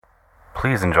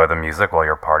Please enjoy the music while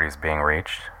your party's being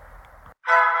reached.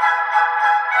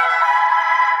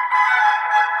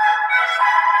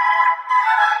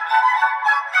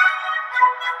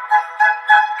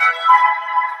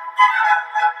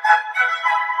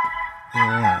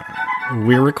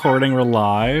 We're recording, we're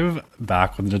live,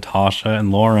 back with Natasha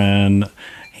and Lauren.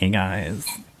 Hey guys.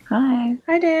 Hi.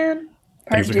 Hi, Dan.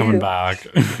 Thanks for coming back.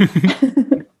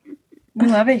 We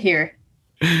love it here.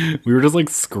 We were just like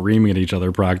screaming at each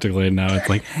other practically, and now it's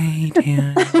like, hey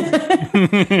Dan.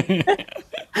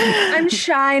 I'm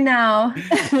shy now.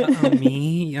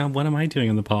 Me? What am I doing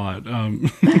in the pod?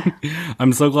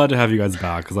 I'm so glad to have you guys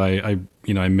back because I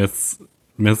miss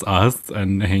us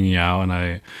and hanging out,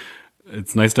 and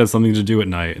it's nice to have something to do at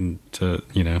night and to,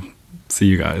 see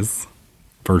you guys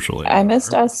virtually. I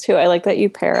missed us too. I like that you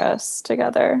pair us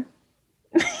together.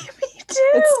 Me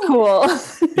too. It's cool.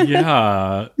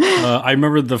 Yeah. I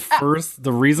remember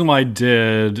the reason why I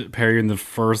did pair you in the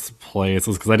first place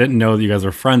was because I didn't know that you guys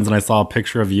were friends, and I saw a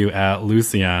picture of you at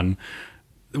Lucienne.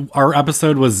 Our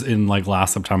episode was in like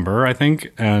last September, I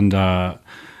think, and oh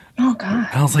god,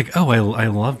 I was like, oh, I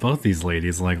love both these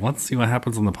ladies. Like, let's see what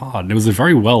happens on the pod. And it was a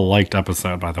very well liked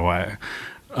episode, by the way.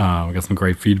 We got some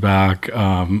great feedback.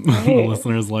 The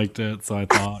listeners liked it, so I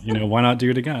thought, why not do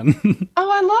it again? Oh,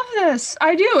 I love this.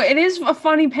 I do. It is a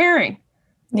funny pairing.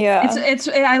 Yeah, it's.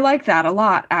 I like that a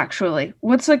lot, actually.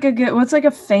 What's like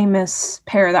a famous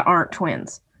pair that aren't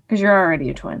twins? Because you're already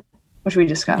a twin, which we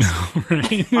discussed.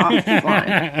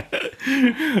 Offline.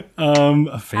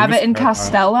 Abbott and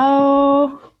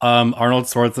Costello. Arnold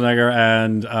Schwarzenegger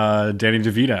and Danny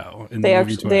DeVito.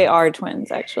 They are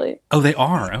twins, actually. Oh, they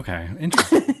are? Okay.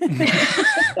 Interesting.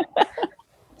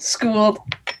 Schooled.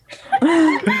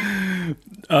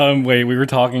 Wait, we were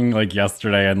talking like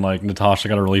yesterday, and like Natasha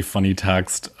got a really funny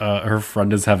text. Her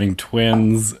friend is having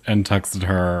twins and texted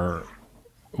her,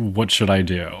 "What should I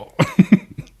do?"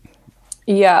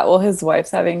 Yeah, well, his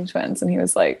wife's having twins, and he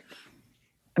was like,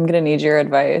 "I'm gonna need your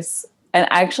advice." And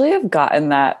actually, I've gotten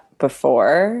that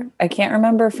before. I can't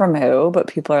remember from who, but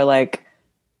people are like,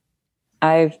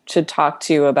 I should talk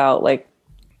to you about like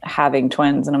having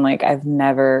twins. And I'm like, I've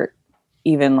never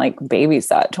even like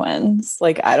babysat twins.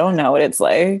 Like, I don't know what it's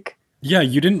like. Yeah,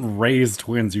 you didn't raise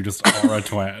twins, you just are a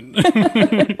twin.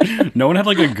 No one had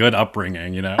like a good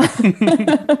upbringing, You'd be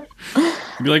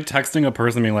like texting a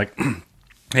person being like,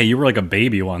 hey, you were like a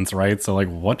baby once, right? So like,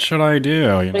 what should I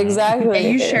do? Exactly. Yeah,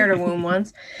 you shared a womb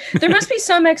once. There must be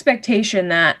some expectation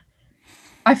that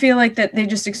I feel like that they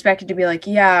just expect it to be like,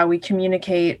 yeah, we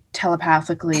communicate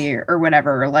telepathically or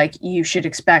whatever. Like, you should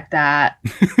expect that.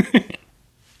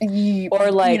 Or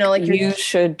like, you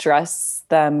should dress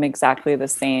them exactly the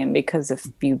same, because if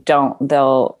you don't,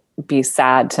 they'll be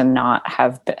sad to not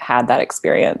have had that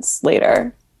experience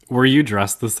later. Were you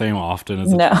dressed the same often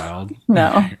as a child?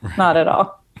 No, Right. Not at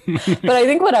all. But I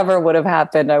think whatever would have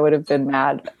happened, I would have been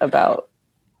mad about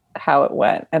how it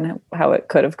went and how it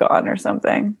could have gone or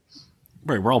something.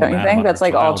 Right, we're all Don't mad you think? about That's our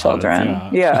like all childhoods,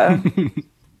 children. Yeah.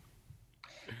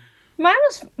 Mine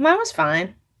was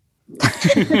fine.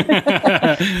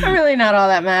 I'm really not all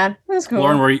that mad. That's cool.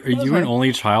 Lauren, are you an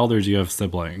only child, or do you have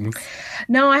siblings?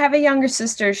 No, I have a younger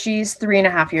sister. She's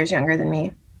 3.5 years younger than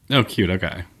me. Oh, cute.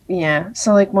 Okay. Yeah,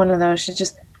 so like one of those. She's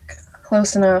just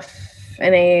close enough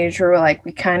in age where like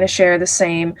we kind of share the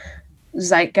same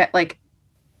zeitgeist, like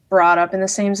brought up in the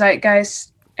same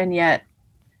zeitgeist, and yet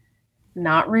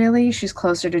not really. She's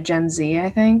closer to Gen Z, I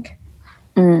think.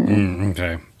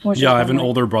 Okay. Yeah, I have an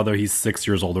older brother. He's 6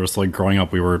 years older. So like growing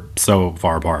up, we were so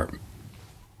far apart.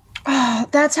 Oh,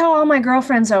 that's how all my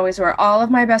girlfriends always were. All of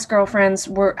my best girlfriends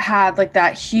had like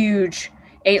that huge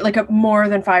more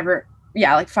than 5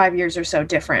 years or so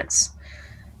difference.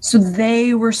 So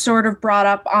they were sort of brought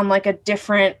up on like a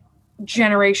different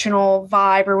generational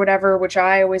vibe or whatever, which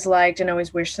I always liked and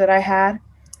always wished that I had.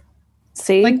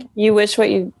 See, like, you wish what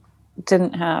you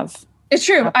didn't have. It's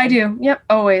true. I do. Yep.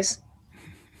 Always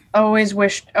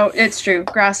wished. Oh, it's true.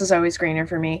 Grass is always greener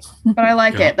for me, but I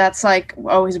like it. That's like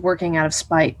always working out of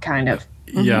spite, kind of.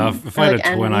 Yeah. If I had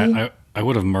a twin, I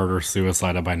would have murder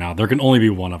suicided by now. There can only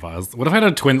be one of us. What if I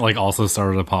had a twin like also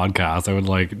started a podcast? I would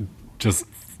like just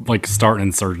like start an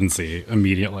insurgency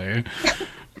immediately.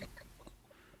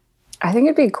 I think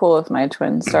it'd be cool if my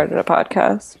twin started a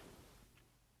podcast.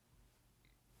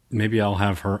 Maybe I'll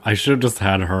have her. I should have just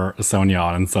had her, Sonia,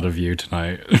 on instead of you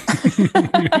tonight.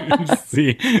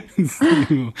 see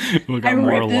who got I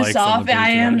more ripped this likes off.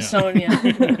 I am Sonia.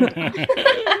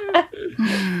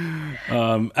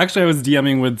 Actually, I was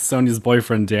DMing with Sonia's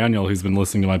boyfriend, Daniel, who's been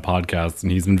listening to my podcast,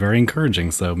 and he's been very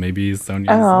encouraging. So maybe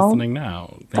Sonia's listening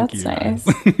now. Thank you. That's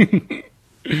Guys.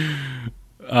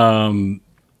 nice.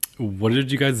 What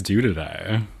did you guys do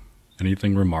today?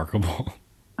 Anything remarkable?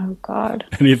 Oh God.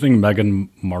 Anything Meghan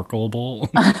Markleable?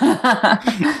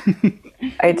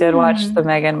 I did watch the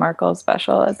Meghan Markle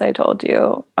special, as I told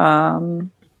you.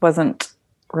 Wasn't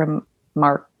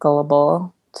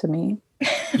remarkable to me.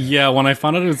 Yeah, when I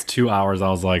found out it was 2 hours, I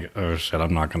was like, oh shit,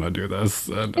 I'm not gonna do this.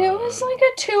 And, It was like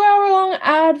a 2-hour long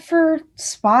ad for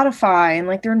Spotify and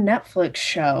like their Netflix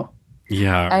show.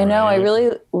 yeah, I know. I right?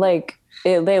 really like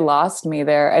it. They lost me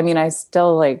there. I mean, I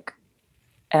still like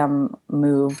am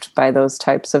moved by those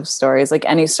types of stories. Like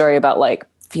any story about like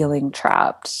feeling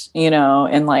trapped,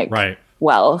 and like Right.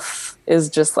 wealth is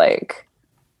just like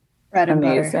Bread and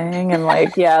butter. amazing. And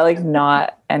like, yeah, like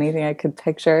not anything I could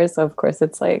picture. So of course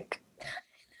it's like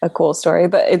a cool story,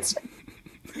 but it's So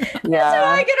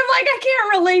yeah. I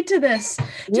can't relate to this to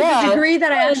the degree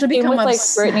that I actually Same become with like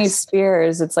obsessed. Britney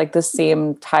Spears. It's like the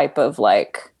same type of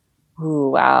like, ooh,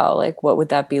 wow, like what would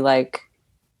that be like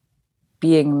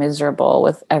being miserable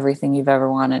with everything you've ever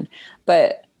wanted?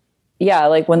 But yeah,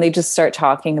 like when they just start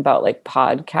talking about like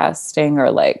podcasting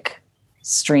or like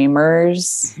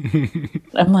streamers,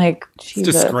 I'm like, It's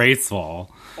Jesus,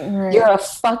 disgraceful. Right. you're a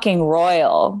fucking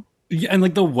royal. Yeah, and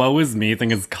like the woe is me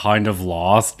thing is kind of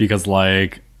lost because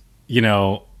like,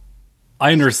 I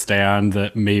understand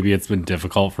that maybe it's been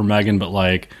difficult for Meghan, but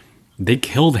like they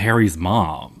killed Harry's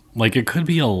mom. Like it could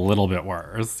be a little bit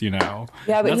worse, Yeah, but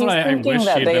That's he's what I thinking wish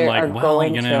that she'd they been are like, well,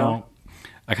 going to.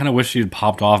 I kind of wish she'd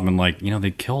popped off and been like,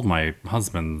 they killed my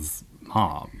husband's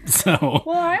mom. So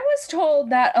Well, I was told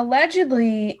that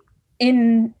allegedly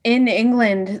in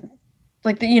England,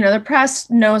 like the press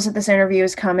knows that this interview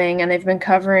is coming, and they've been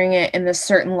covering it in this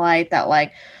certain light that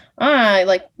like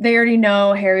they already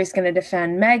know Harry's going to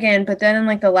defend Meghan. But then in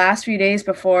like the last few days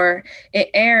before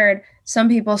it aired, some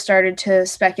people started to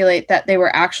speculate that they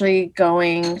were actually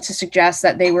going to suggest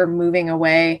that they were moving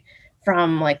away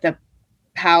from like the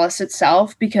palace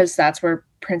itself because that's where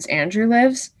Prince Andrew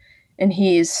lives, and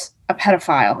he's a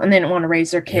pedophile, and they didn't want to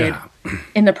raise their kid yeah.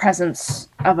 in the presence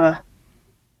of a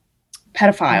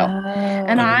pedophile.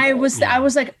 And I was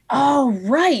like, oh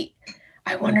right,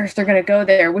 I wonder if they're gonna go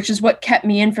there, which is what kept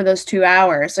me in for those 2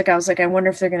 hours. Like I was like, I wonder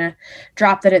if they're gonna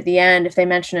drop that at the end, if they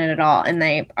mention it at all, and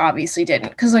they obviously didn't,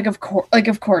 because of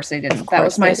course they didn't. That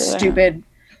was my stupid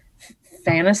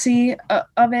fantasy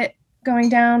of it going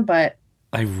down. But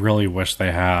I really wish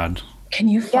they had. can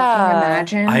you fucking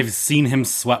imagine? I've seen him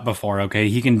sweat before, okay?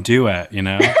 He can do it,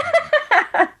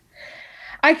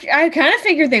 I kind of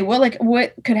figured they would, like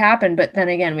what could happen, but then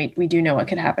again, we do know what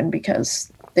could happen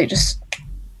because they just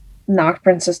knocked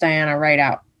Princess Diana right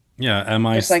out. Yeah,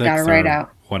 MI6 Just like got it right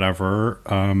out. Whatever.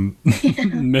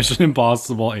 Mission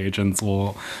Impossible agents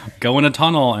will go in a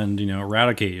tunnel and,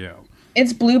 eradicate you.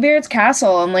 It's Bluebeard's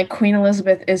castle, and like Queen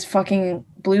Elizabeth is fucking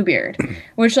Bluebeard,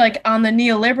 which like on the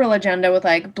neoliberal agenda with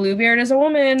like Bluebeard as a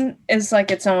woman is like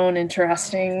its own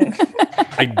interesting.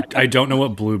 I don't know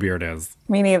what Bluebeard is.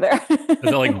 Me neither. Is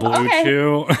it like Blue Okay.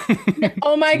 Chew?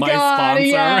 Oh my My god! sponsor,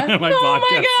 Yeah. my Oh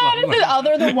my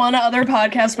god! The one other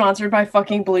podcast sponsored by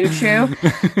fucking Blue Chew.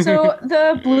 So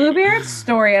the Bluebeard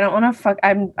story. I don't want to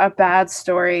I'm a bad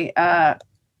story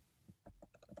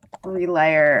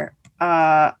relayer.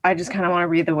 I just kind of want to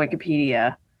read the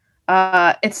Wikipedia.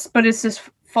 It's this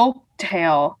folk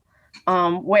tale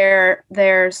where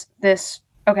there's this.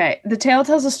 Okay, the tale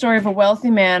tells the story of a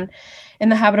wealthy man in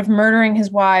the habit of murdering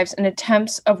his wives and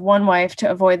attempts of one wife to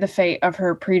avoid the fate of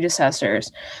her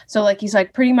predecessors. So like he's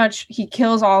like pretty much he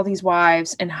kills all these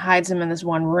wives and hides them in this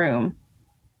one room.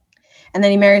 And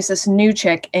then he marries this new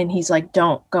chick and he's like,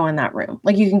 don't go in that room.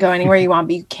 Like you can go anywhere you want,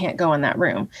 but you can't go in that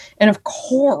room. And of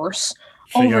course,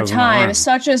 She over goes in time, the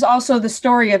such as also the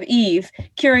story of Eve,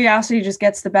 curiosity just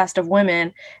gets the best of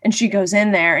women, and she goes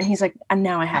in there and he's like, and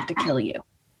now I have to kill you.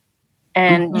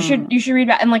 And you should read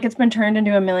about, and like it's been turned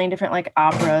into a million different like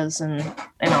operas and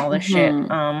all this shit.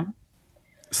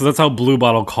 So that's how Blue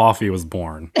Bottle Coffee was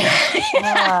born.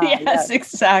 Yes,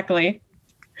 exactly.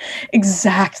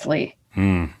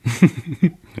 Don't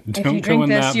If you drink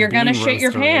this, you're gonna shit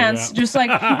your pants. Yeah. Just like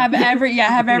have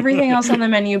everything else on the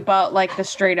menu, but like the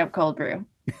straight up cold brew.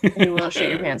 You will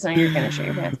shit your pants, and you're gonna shit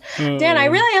your pants. Dan, I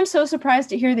really am so surprised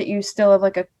to hear that you still have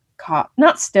like a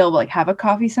not still, but like have a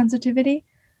coffee sensitivity.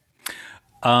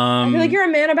 I feel like you're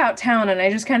a man about town, and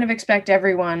I just kind of expect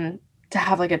everyone to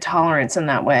have like a tolerance in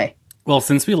that way. Well,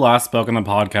 since we last spoke on the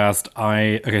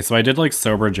podcast, so I did like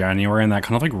sober January, and that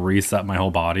kind of like reset my whole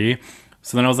body.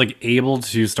 So then I was like able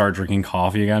to start drinking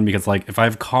coffee again, because like if I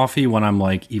have coffee when I'm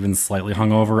like even slightly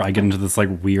hungover, I get into this like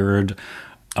weird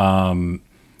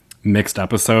mixed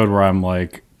episode where I'm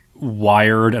like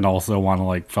wired and also want to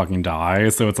like fucking die,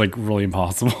 so it's like really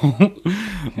impossible.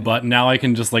 But now I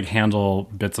can just like handle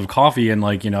bits of coffee, and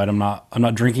like, you know, I'm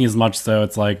not drinking as much, so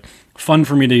it's like fun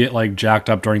for me to get like jacked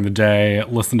up during the day,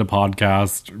 listen to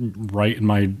podcasts, write in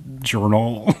my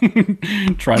journal,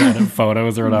 try to edit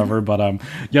photos or whatever. But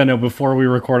yeah, no, before we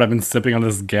record, I've been sipping on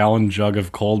this gallon jug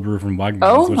of cold brew from Wegmans.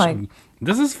 Oh my!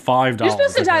 This is $5. You're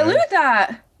supposed to dilute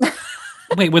that.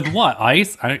 Wait, with what?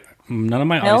 Ice? None of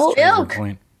my Milk? ice are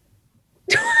clean.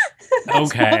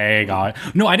 Okay, God.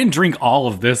 No, I didn't drink all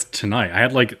of this tonight. I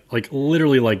had like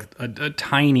literally like a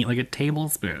tiny, like a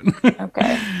tablespoon.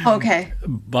 Okay.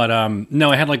 But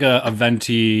no, I had like a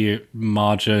venti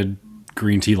matcha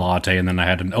green tea latte, and then I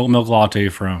had an oat milk latte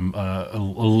from a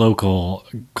local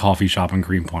coffee shop in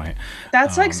Greenpoint.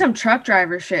 That's like some truck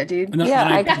driver shit, dude. Then Yeah,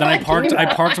 I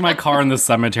parked my car in the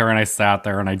cemetery, and I sat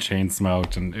there and I chain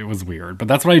smoked, and it was weird. But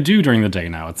that's what I do during the day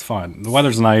now. It's fun. The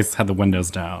weather's nice. Had the windows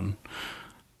down.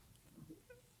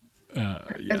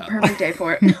 A perfect day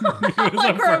for it.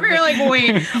 Like we're over here like,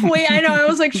 wait, I know. I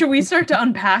was like, should we start to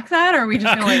unpack that, or are we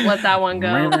just gonna like let that one go?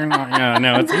 Yeah,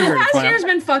 no, it's weird. Last year's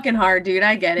been fucking hard, dude.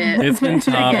 I get it. It's been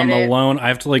tough. get I'm it. alone. I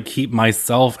have to like keep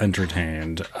myself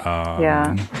entertained.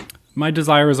 Yeah. My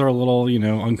desires are a little, you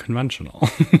know, unconventional.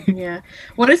 Yeah.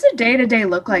 What does the day-to-day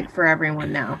look like for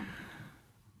everyone now?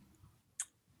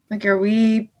 Like, are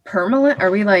we permanent?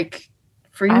 Are we like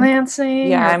freelancing?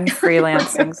 Yeah, Or- I'm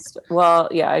freelancing. Well,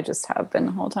 yeah, I just have been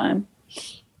the whole time.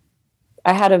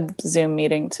 I had a Zoom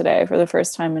meeting today for the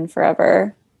first time in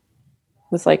forever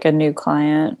with like a new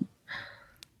client.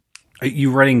 Are you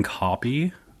writing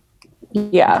copy?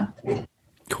 Yeah.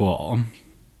 Cool.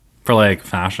 For like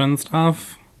fashion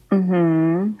stuff?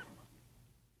 Mm-hmm. Are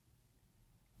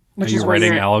Which you is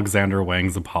writing weird. Alexander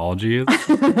Wang's apologies?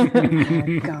 Oh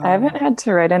my God. I haven't had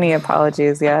to write any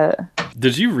apologies yet.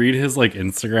 Did you read his like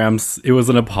Instagram? It was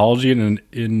an apology in an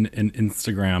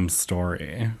Instagram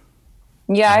story.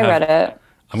 Yeah, I read it.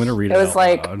 I'm gonna read it. It was out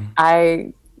like, loud.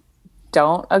 I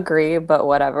don't agree, but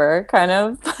whatever, kind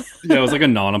of. Yeah, it was like a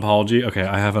non-apology. Okay,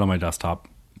 I have it on my desktop.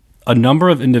 A number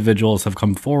of individuals have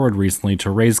come forward recently to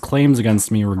raise claims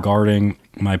against me regarding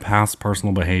my past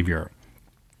personal behavior.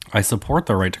 I support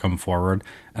their right to come forward,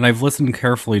 and I've listened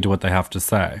carefully to what they have to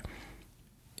say.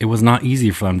 It was not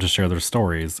easy for them to share their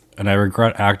stories, and I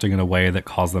regret acting in a way that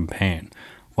caused them pain.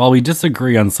 While we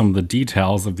disagree on some of the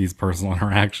details of these personal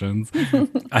interactions,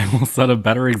 I will set a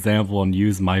better example and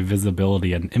use my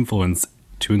visibility and influence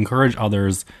to encourage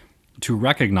others to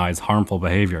recognize harmful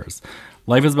behaviors.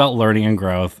 Life is about learning and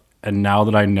growth, and now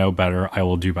that I know better, I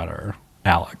will do better.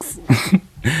 Alex.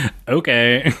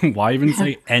 Okay, why even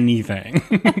say anything?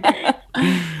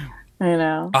 I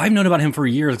know. I've known about him for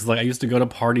years because like I used to go to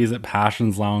parties at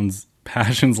Passions Lounge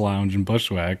in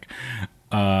Bushwick.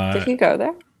 Did he go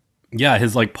there? Yeah,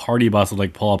 his like party bus would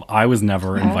like pull up. I was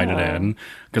never invited in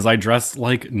because I dressed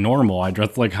like normal. I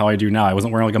dressed like how I do now. I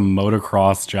wasn't wearing like a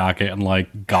motocross jacket and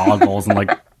like goggles and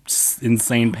like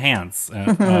insane pants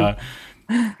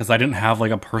because I didn't have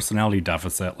like a personality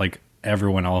deficit like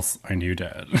everyone else I knew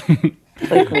did.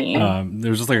 Like me.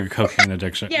 There was just like a cocaine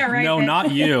addiction. Yeah, right, No, bitch.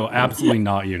 not you. Absolutely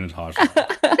not you, Natasha.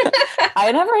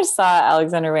 I never saw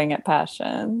Alexander Wang at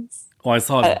Passions. Well, I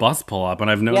saw his bus pull up, and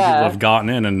I've known people have gotten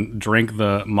in and drank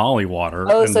the Molly water.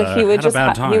 Oh, and, so he would had a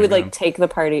bad time, he would yeah. like take the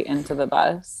party into the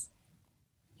bus.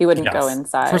 He wouldn't go Yes.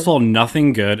 inside. First of all,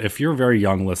 nothing good. If you're very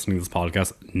young listening to this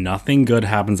podcast, nothing good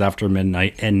happens after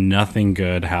midnight, and nothing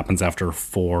good happens after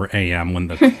 4 a.m. when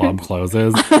the club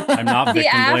closes. I'm not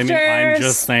victim blaming. I'm afters.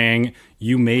 just saying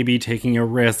you may be taking a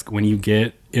risk when you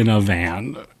get in a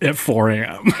van at 4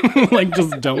 a.m. Like,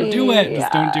 just don't do it.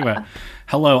 Just don't do it.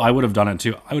 Hello, I would have done it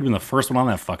too. I would have been the first one on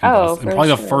that fucking bus, and for probably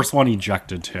the sure. first one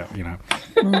ejected too. You know,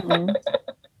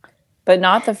 but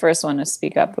not the first one to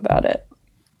speak up about it.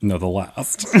 no, the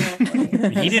last.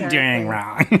 He didn't do anything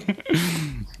wrong.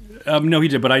 No, he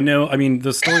did. But I know, I mean,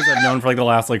 the stories I've known for like the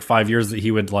last like 5 years that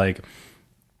he would like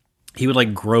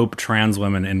grope trans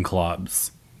women in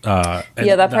clubs. And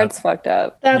Yeah, that part's fucked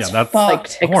up. That's, Yeah, that's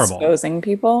fucked. horrible. Exposing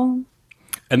people.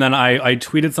 And then I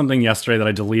tweeted something yesterday that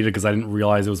I deleted because I didn't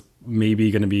realize it was maybe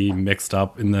going to be mixed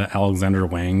up in the Alexander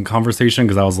Wang conversation.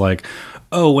 Because I was like,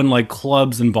 oh, when like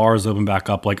clubs and bars open back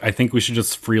up, like I think we should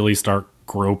just freely start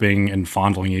groping and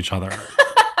fondling each other.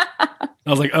 I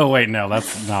was like, oh wait, no,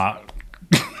 that's not.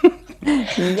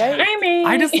 I mean,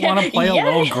 I just want to play a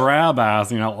little grab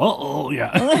ass, you know. Oh,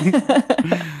 yeah.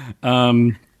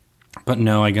 But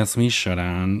no, I guess we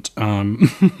shouldn't. No,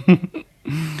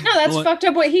 that's fucked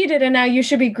up what he did, and now you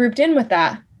should be grouped in with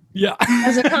that Yeah,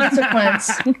 as a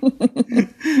consequence.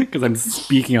 because I'm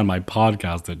speaking on my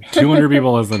podcast that 200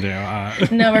 people listen to.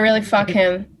 No, but really, fuck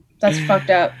him. That's fucked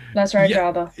up. That's where I Yeah.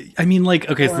 draw the. I mean, like,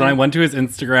 okay, so then I Wow. went to his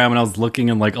Instagram and I was looking,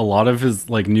 and like a lot of his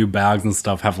like new bags and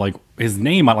stuff have like his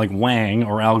name on like Wang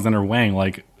or Alexander Wang.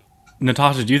 Like,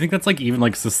 Natasha, do you think that's like even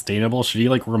like sustainable? Should he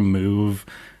like remove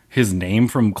his name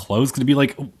from clothes? Could it be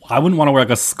like, I wouldn't want to wear like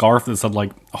a scarf that said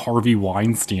like Harvey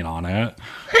Weinstein on it.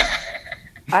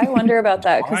 I wonder about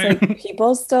that because Why? like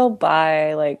people still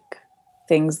buy like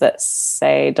things that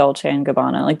say Dolce and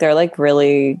Gabbana. Like they're like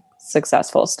really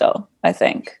successful still, I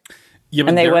think. Yeah, but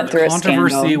And they their went through a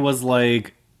controversy scandal. was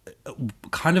like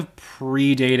kind of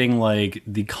predating like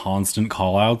the constant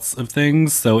call-outs of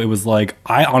things. So it was like,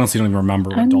 I honestly don't even remember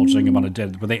what Dolce and Gabbana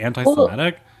did. Were they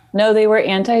anti-Semitic? No, they were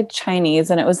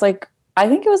anti-Chinese, and it was like I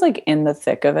think it was like in the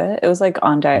thick of it. It was like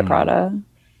on Diet Prada,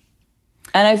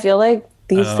 and I feel like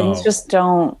these things Oh. just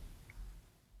don't.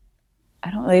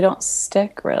 They don't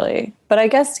stick really. But I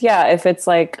guess yeah, if it's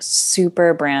like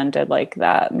super branded like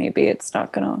that, maybe it's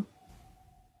not gonna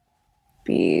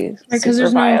be Because super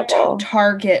there's no viable.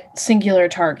 target, singular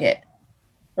target,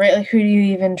 right? Like, who do you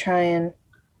even try and?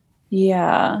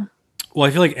 Yeah, Well,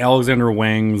 I feel like Alexander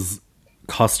Wang's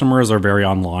customers are very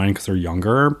online because they're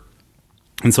younger.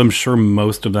 And so I'm sure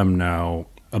most of them know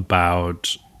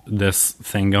about this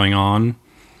thing going on.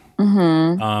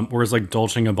 Whereas like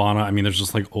Dolce & Gabbana, I mean, there's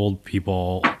just like old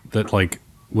people that like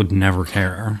would never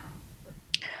care.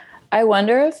 I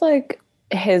wonder if like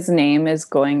his name is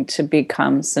going to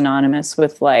become synonymous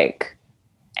with like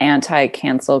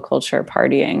anti-cancel culture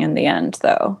partying in the end,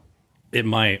 though. It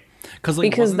might. Because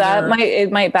Because that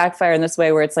might backfire in this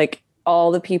way where it's like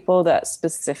all the people that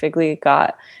specifically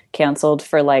got canceled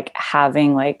for like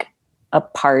having like a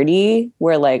party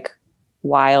where like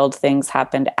wild things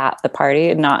happened at the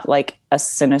party, not like a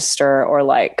sinister or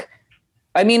like,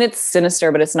 I mean, it's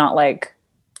sinister, but it's not like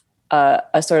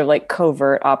a sort of like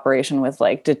covert operation with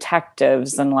like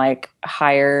detectives and like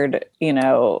hired,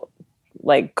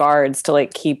 like guards to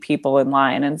like keep people in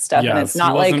line and stuff. And it's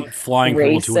not like flying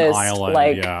people to an racist, island.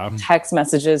 like Yeah. text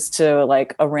messages to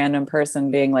like a random person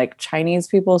being like, Chinese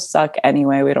people suck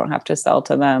anyway, we don't have to sell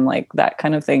to them. Like that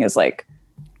kind of thing is like,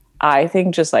 I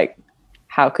think just like,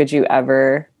 how could you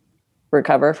ever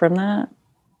recover from that?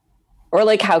 Or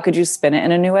like, how could you spin it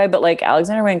in a new way? But like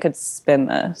Alexander Wang could spin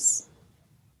this.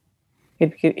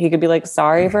 He could be like,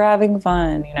 sorry for having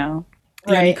fun, Yeah,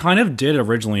 he Right. kind of did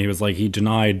originally. He was like, he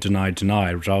denied,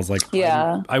 which I was like,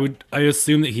 Yeah. I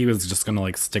assume that he was just gonna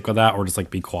like stick with that or just like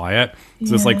be quiet.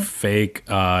 So this like fake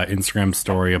Instagram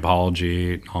story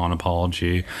apology,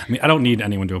 non-apology. I mean, I don't need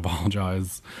anyone to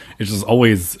apologize. It's just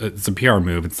always, it's a PR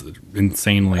move. It's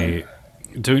insanely,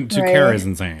 to care Right. is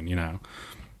insane,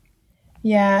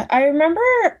 Yeah, I remember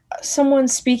someone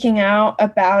speaking out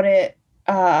about it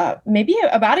maybe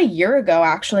about a year ago,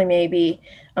 actually, maybe.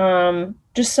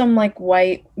 Just some like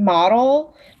white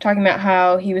model talking about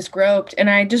how he was groped. And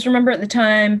I just remember at the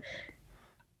time,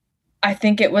 I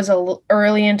think it was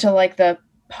early into like the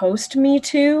post Me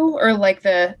Too or like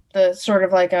the sort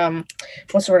of like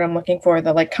what's the word I'm looking for?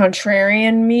 The like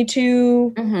contrarian Me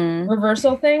Too Mm-hmm.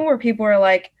 reversal thing where people are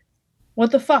like,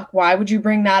 what the fuck? Why would you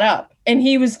bring that up? And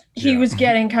he was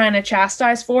getting kind of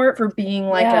chastised for it for being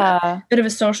like a bit of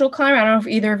a social climber. I don't know if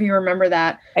either of you remember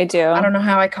that. I do. I don't know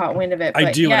how I caught wind of it. But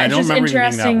I do, yeah, and I it's don't just remember it being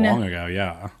interesting. that long ago.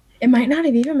 Yeah, It might not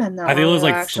have even been that I think it was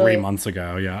long like ago, actually. 3 months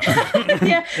ago. Yeah,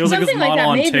 Yeah, it was like this something like model that,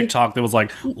 on maybe. TikTok that was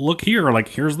like, look here, like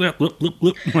here's that, look,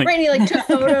 like, Right, and he like took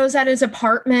photos at his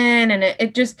apartment, and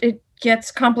it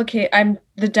gets complicated.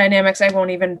 The dynamics I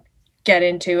won't even get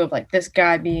into of like this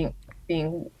guy being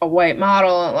a white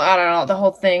model. I don't know the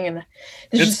whole thing, and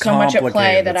there's It's just so much at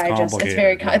play complicated. that It's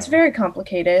it's very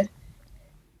complicated.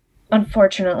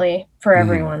 Unfortunately for Mm-hmm.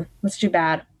 everyone, it's too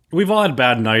bad. We've all had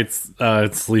bad nights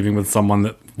sleeping with someone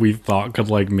that we thought could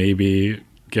like maybe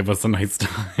give us a nice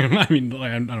time. I mean, I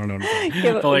don't know. What to say.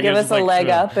 Give, But, like, give it's us a just, leg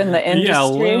up in the industry. Yeah, a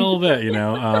little bit,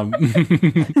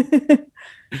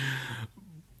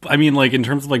 I mean, like in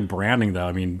terms of like branding, though.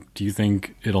 I mean, do you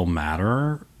think it'll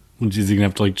matter? Is he gonna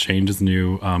have to like change his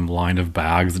new line of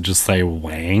bags and just say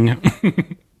Wang?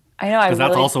 I know. Because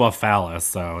that's also a phallus,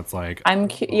 so it's like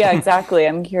Yeah, exactly.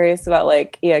 I'm curious about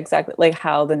like, yeah, exactly, like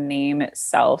how the name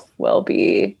itself will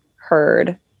be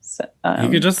heard. So, you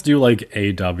could just do like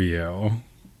AW,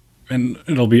 and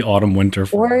it'll be autumn winter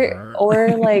forever.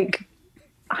 or like,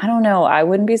 I don't know. I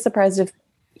wouldn't be surprised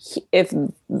if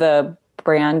the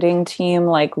branding team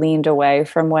like leaned away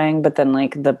from Wang, but then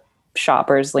like the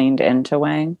shoppers leaned into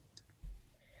Wang.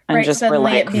 And Right, just were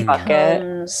suddenly like, it fuck it.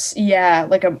 becomes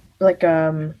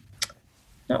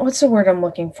what's the word I'm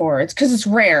looking for? It's because it's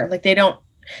rare. Like they don't.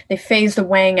 they phase the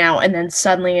Wang out, and then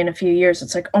suddenly in a few years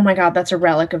it's like, oh my god, that's a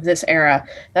relic of this era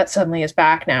that suddenly is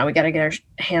back now. We got to get our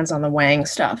hands on the Wang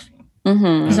stuff.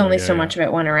 There's only so much of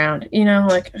it went around, you know,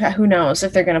 like who knows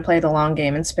if they're going to play the long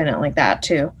game and spin it like that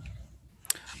too.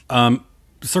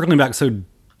 Circling back, so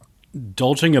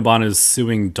Dolce & Gabbana is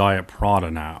suing Diet Prada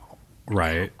now,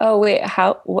 right? Oh wait,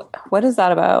 what is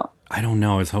that about? I don't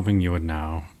know. I was hoping you would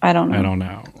know. I don't know. I don't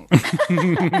know.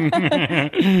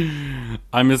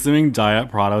 I'm assuming Diet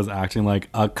Prada is acting like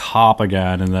a cop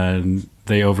again, and then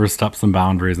they overstepped some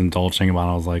boundaries, and Dolce &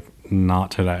 Gabbana was like,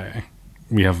 not today.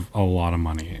 We have a lot of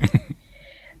money.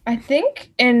 I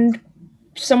think, and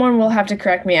someone will have to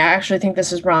correct me, I actually think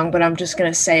this is wrong, but I'm just going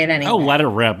to say it anyway. Oh, let it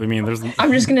rip. I mean,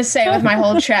 I'm just going to say it with my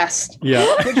whole chest. Yeah.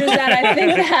 Which is that I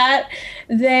think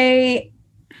that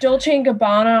Dolce &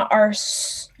 Gabbana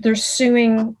they're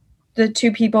suing the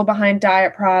two people behind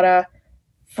Diet Prada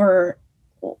for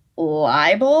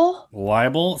libel?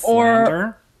 Libel?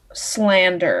 Or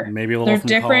slander. Maybe a little. They're from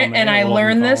different, column A, and I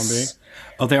learned this.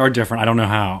 Oh, they are different. I don't know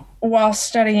how. While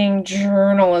studying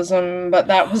journalism, but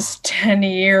that was 10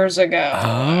 years ago.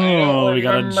 Oh, we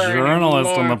got a journalist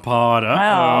on the pod.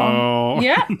 Wow.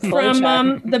 Yeah,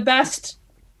 from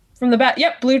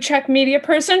blue check media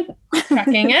person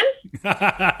checking in.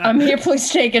 I'm here,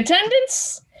 please take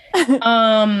attendance.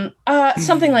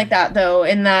 Something like that though,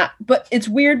 but it's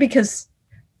weird because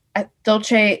at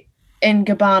Dolce and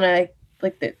Gabbana,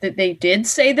 like they did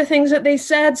say the things that they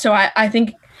said, so I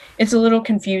think it's a little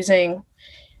confusing.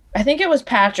 I think it was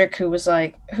Patrick who was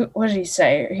like, what did he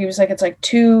say? He was like, it's like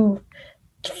two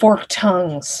forked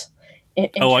tongues.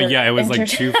 It was like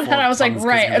two forked tongues. I was like,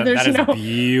 right, that is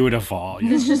beautiful.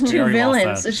 It's just two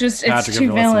villains. Well, it's Patrick,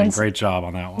 two villains. Great job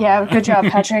on that one. Yeah, good job,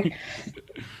 Patrick.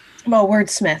 Well,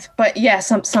 wordsmith. But yeah,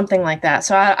 something like that.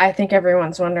 So I think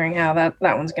everyone's wondering how that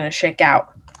one's going to shake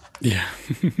out. Yeah.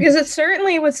 Because it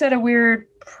certainly would set a weird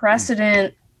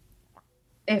precedent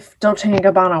if Dolce &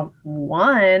 Gabbana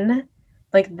won.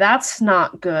 Like, that's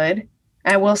not good.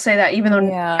 I will say that even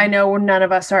though I know none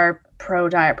of us are pro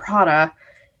Diet Prada,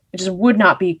 it just would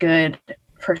not be good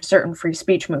for certain free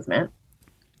speech movement.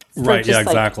 Right, just,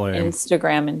 exactly. Like,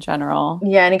 Instagram in general.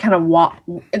 Yeah, any kind of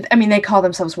they call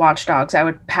themselves watchdogs. I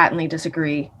would patently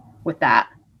disagree with that.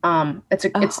 It's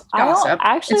gossip.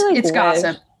 It's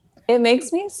gossip. It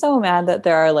makes me so mad that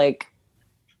there are like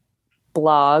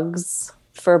blogs,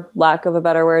 for lack of a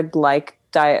better word, like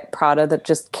Diet Prada that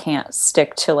just can't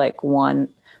stick to like one.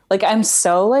 Like, I'm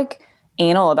so like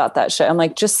anal about that shit. I'm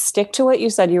like, just stick to what you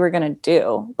said you were going to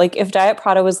do. Like, if Diet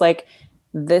Prada was like,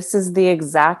 this is the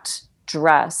exact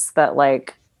dress that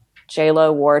like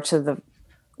J-Lo wore to the,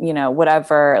 you know,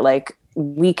 whatever, like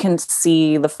we can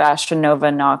see the Fashion Nova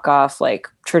knockoff like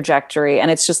trajectory, and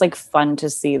it's just like fun to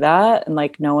see that, and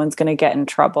like no one's going to get in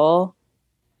trouble.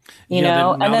 You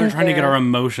know, now they're trying to get our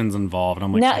emotions involved.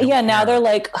 I'm like, now they're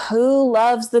like, who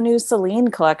loves the new Celine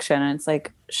collection? And it's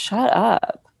like, shut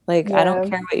up. Like, I don't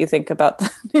care what you think about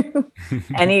the new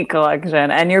any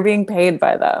collection, and you're being paid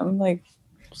by them. Like,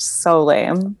 so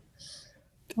lame.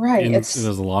 Right. There's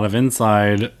a lot of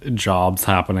inside jobs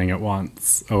happening at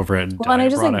once over at Diet and I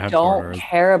just Prada don't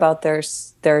care about their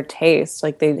taste.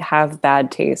 Like, they have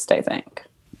bad taste, I think.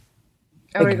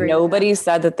 I would agree. Nobody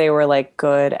said that they were like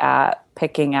good at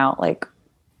picking out like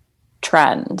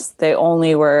trends. They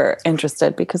only were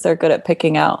interested because they're good at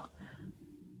picking out,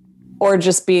 or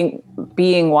just being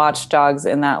watchdogs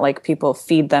in that like people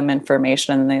feed them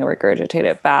information and they regurgitate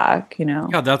it back, you know?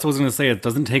 Yeah, that's what I was going to say. It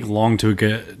doesn't take long to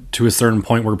get to a certain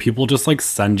point where people just like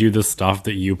send you the stuff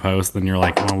that you post, and you're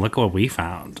like, oh, look what we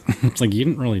found. It's like, you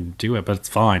didn't really do it, but it's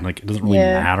fine. Like, it doesn't really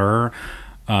matter.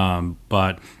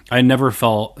 But I never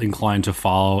felt inclined to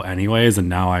follow anyways, and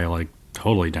now I like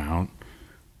totally don't.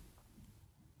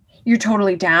 You're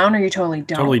totally down, or you totally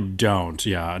don't? Totally don't.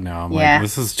 Yeah, no. I'm like,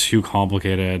 this is too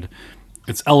complicated.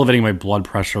 It's elevating my blood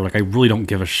pressure. Like, I really don't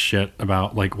give a shit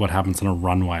about like what happens on a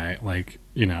runway. Like,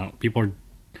 you know, people are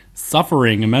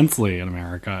suffering immensely in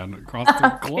America and across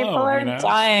the globe. People are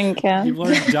dying, Kim. People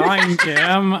are dying,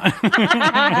 Kim.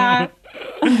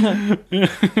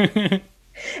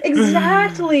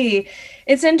 Exactly.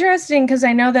 It's interesting because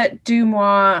I know that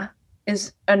Dumois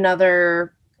is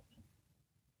another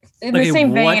in the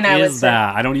same vein. I would say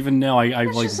that. I don't even know. I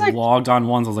like logged on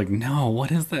once. I was like, no,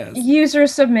 what is this? User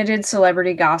submitted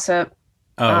celebrity gossip.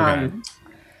 Oh, okay.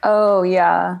 Oh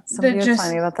yeah, somebody was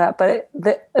telling me about that.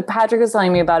 But Patrick was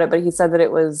telling me about it. But he said that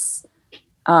it was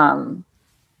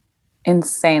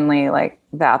insanely like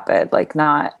vapid, like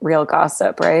not real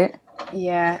gossip, right?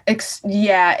 Yeah,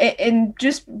 and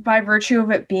just by virtue of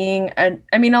it being a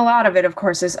lot of it, of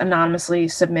course, is anonymously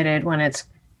submitted when it's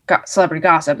celebrity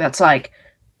gossip. That's like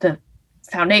the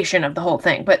foundation of the whole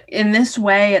thing. But in this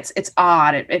way, it's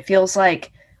odd. It feels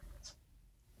like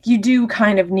you do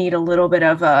kind of need a little bit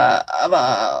of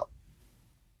a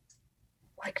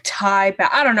like tie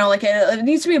back. I don't know, like it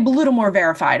needs to be a little more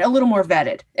verified, a little more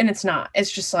vetted, and it's not.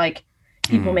 It's just like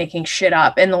people making shit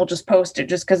up, and they'll just post it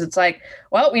just because it's like,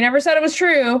 well, we never said it was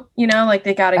true, you know, like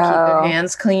they got to keep their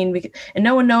hands clean, and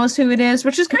no one knows who it is,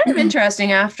 which is kind of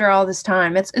interesting after all this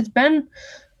time. It's been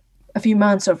a few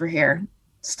months over here,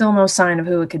 still no sign of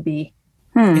who it could be.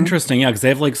 Interesting, yeah, because they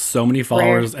have like so many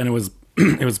followers, and it was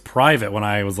it was private when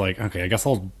I was like, okay, I guess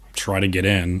I'll try to get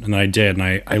in, and then I did,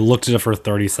 and I looked at it for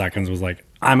 30 seconds, was like,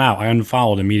 I'm out. I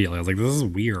unfollowed immediately. I was like, this is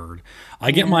weird. I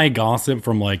get my gossip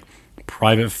from like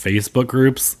private Facebook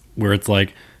groups where it's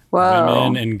like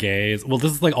women and gays. Well,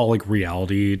 this is like all like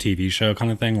reality TV show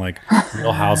kind of thing, like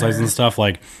Real Housewives and stuff.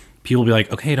 Like people be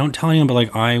like, okay, don't tell anyone, but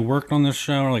like I worked on this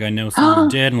show, or like I know someone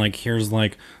did, and like here's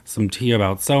like some tea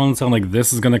about so and so, and like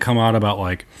this is gonna come out about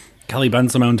like Kelly Ben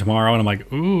Simone tomorrow, and I'm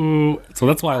like, ooh. So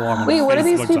that's why I log on. Wait, what do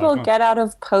these people get out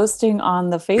of posting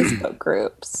on the Facebook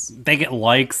groups? They get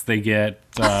likes, they get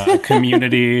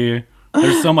community.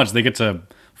 There's so much. They get to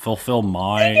fulfill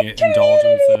my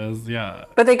indulgences. Yeah.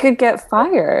 But they could get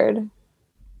fired.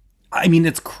 I mean,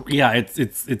 it's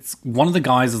one of the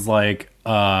guys is like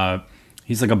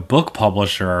he's like a book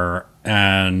publisher,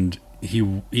 and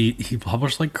he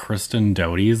published like Kristen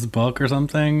Doute's book or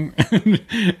something.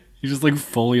 He's just like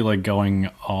fully like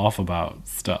going off about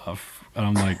stuff, and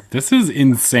I'm like, this is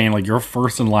insane. Like your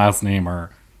first and last name are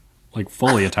like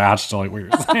fully attached to like what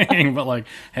you're saying, but like,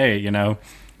 hey, you know,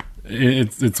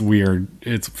 it's weird.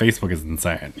 Facebook is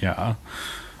insane. Yeah.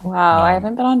 Wow, I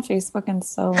haven't been on Facebook in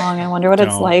so long. I wonder what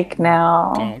it's like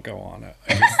now. Don't go on it.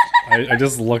 I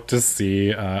just look to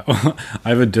see. I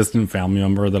have a distant family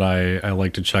member that I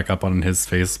like to check up on his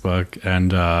Facebook,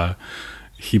 and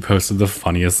he posted the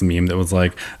funniest meme that was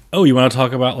like, oh, you want to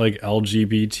talk about like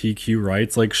LGBTQ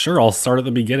rights? Like, sure, I'll start at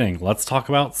the beginning. Let's talk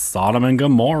about Sodom and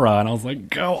Gomorrah. And I was like,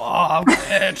 go off,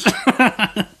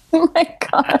 bitch. Oh my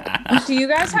God. Do you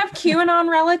guys have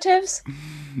QAnon relatives?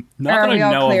 Not that I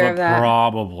know of, but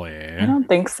probably. I don't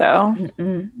think so.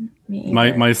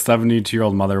 My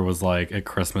 72-year-old mother was like, at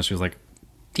Christmas, she was like,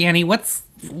 Danny, what's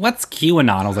QAnon?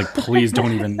 I was like, please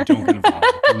don't get involved.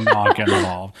 Do not get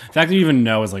involved. The fact that you even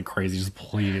know is like crazy. Just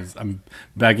please, I'm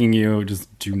begging you,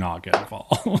 just do not get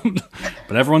involved.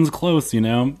 But everyone's close, you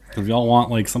know, because we all want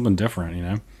like something different, you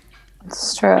know.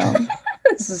 It's true.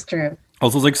 This is true.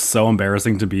 Also, it's like so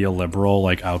embarrassing to be a liberal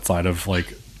like outside of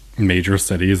like major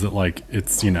cities that like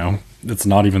it's, you know, it's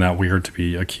not even that weird to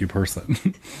be a Q person.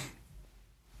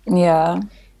 Yeah.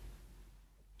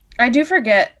 I do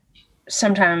forget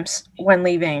sometimes when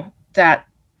leaving that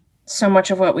so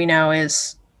much of what we know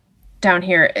is down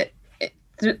here.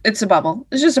 It's a bubble.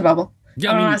 It's just a bubble.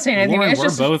 Yeah, I'm not saying anything.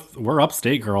 Lauren, we're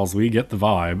upstate girls. We get the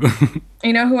vibe.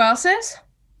 You know who else is?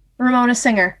 Ramona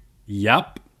Singer.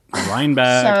 Yep.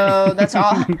 Rhinebeck. So that's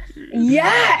all.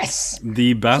 Yes!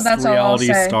 The best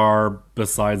reality star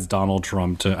besides Donald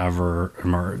Trump to ever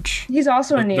emerge. He's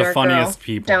also a New York funniest girl,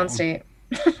 people. downstate.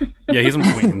 Yeah, he's from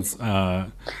Queens.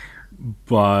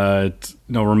 But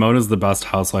no, Ramona's the best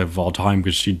housewife of all time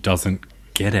because she doesn't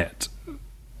get it.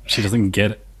 She doesn't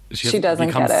get it. She doesn't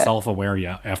become self-aware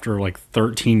yet after like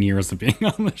 13 years of being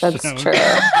on the show. That's true.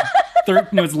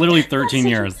 No, it's literally 13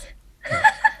 years.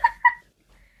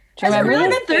 Has it really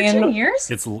been 13 years?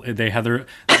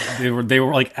 They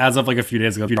were like, as of like a few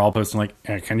days ago, people were all posting like,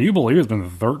 can you believe it's been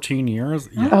 13 years?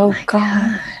 Yeah. Oh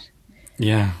God.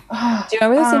 Yeah. Do you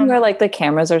remember the scene where like the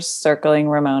cameras are circling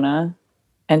Ramona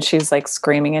and she's like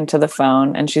screaming into the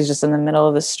phone and she's just in the middle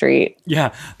of the street?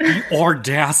 Yeah. The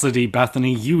audacity,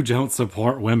 Bethany. You don't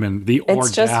support women. The audacity.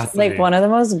 It's just like one of the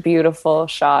most beautiful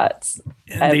shots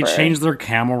ever. They changed their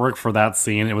camera work for that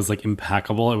scene. It was like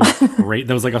impeccable. It was great.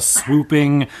 There was like a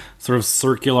swooping sort of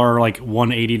circular like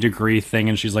 180-degree thing,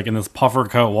 and she's like in this puffer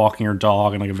coat walking her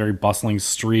dog in like a very bustling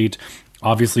street,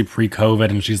 obviously pre-COVID,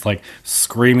 and she's like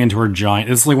screaming into her giant.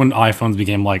 This is like when iPhones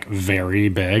became like very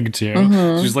big too.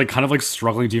 So she's like kind of like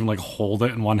struggling to even like hold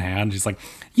it in one hand. She's like,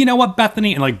 you know what,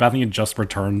 Bethany? And like Bethany had just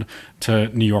returned to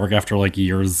New York after like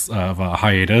years of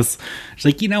hiatus. She's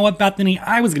like, you know what, Bethany?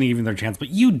 I was going to give you their chance, but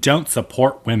you don't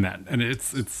support women. And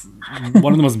it's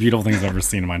one of the most beautiful things I've ever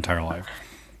seen in my entire life.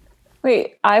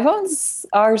 Wait, iPhones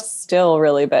are still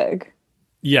really big.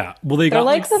 Yeah, well, they're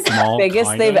like the small,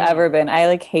 biggest they've ever been. I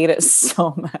like hate it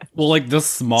so much. Well, like the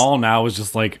small now is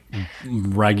just like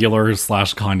regular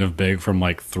 / kind of big from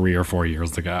like 3 or 4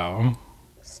 years ago.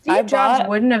 Steve Jobs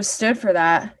wouldn't have stood for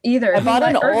that either. I bought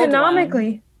an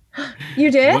ergonomically. Old one.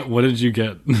 You did? What did you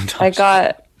get? I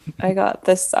got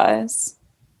this size.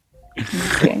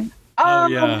 Okay. Oh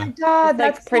yeah. my god, It's,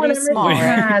 like, that's pretty the one small,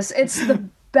 everyone right? has. It's the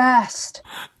best.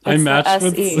 I It's the matched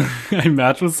with SE. I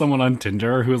matched with someone on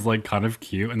Tinder who was like kind of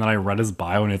cute, and then I read his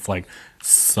bio and it's like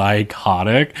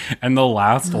psychotic. And the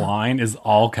last line is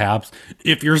all caps.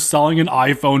 If you're selling an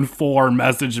iPhone 4,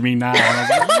 message me now. And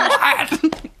I was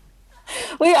like, what?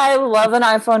 Wait, I love an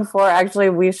iPhone 4. Actually,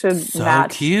 we should So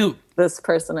match cute. this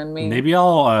person and me Maybe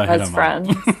I'll hit as him friends.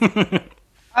 up.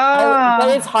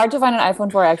 But it's hard to find an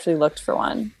iPhone 4. I actually looked for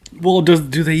one. Well, do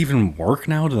they even work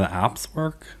now? Do the apps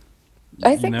work?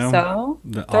 I think know, so.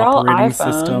 The They're all operating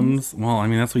iPhones. systems. Well, I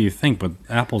mean that's what you think, but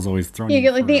Apple's always throwing. You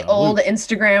get like for the a old loop.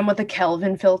 Instagram with the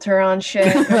Kelvin filter on shit.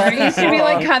 Remember, it used to be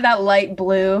like kind of that light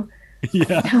blue.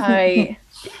 Yeah. Tight.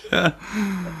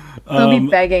 They'll be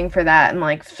begging for that in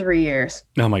like 3 years.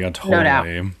 Oh my god, totally. No doubt.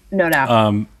 No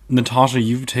doubt. Natasha,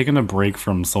 you've taken a break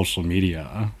from social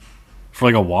media for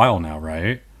like a while now,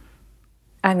 right?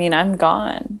 I mean, I'm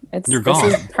gone. You're This gone.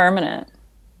 is permanent.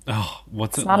 Oh,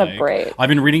 what's it not a like? break. I've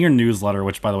been reading your newsletter,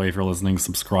 which, by the way, if you're listening,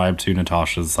 subscribe to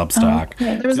Natasha's Substack.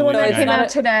 There was the one So that it's came not out a-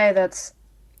 today that's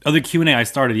Oh, the Q&A I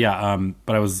started, yeah.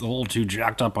 But I was a little too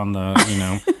jacked up on the,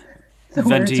 the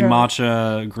venti words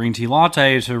are- matcha green tea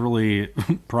latte to really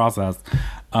process.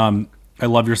 I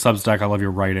love your Substack. I love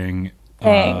your writing.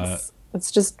 Thanks.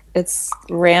 It's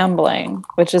rambling,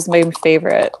 which is my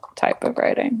favorite type of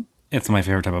writing. It's my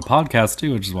favorite type of podcast,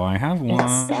 too, which is why I have one.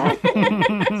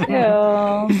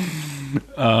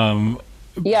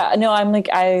 Yeah, no, I'm like,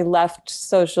 I left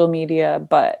social media,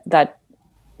 but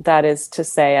that is to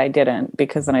say I didn't,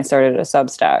 because then I started a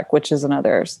Substack, which is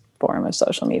another form of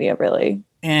social media, really.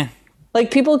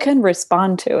 Like, people can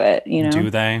respond to it, Do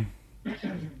they?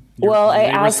 Well, I they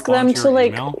ask respond them to to your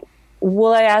like, email?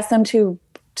 well, I ask them to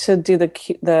do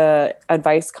the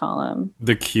advice column,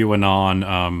 The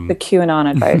QAnon the QAnon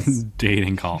advice.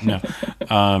 dating column.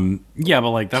 No. Yeah, but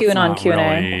like that's QAnon not Q&A.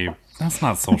 really that's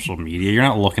not social media. You're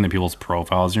not looking at people's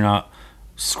profiles. You're not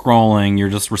scrolling. You're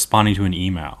just responding to an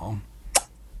email.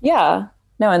 Yeah,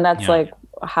 no, and that's Yeah. like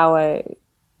how I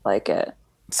like it.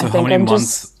 So I how think many I'm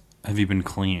months have you been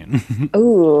clean?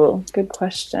 Ooh, good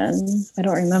question. I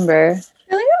don't remember.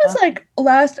 I think it was like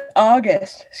last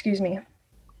August. Excuse me.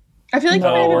 I feel like you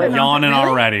might have Oh, been yawning really?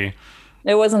 already.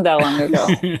 It wasn't that long ago.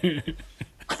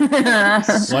 Why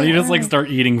don't you just like start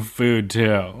eating food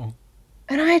too?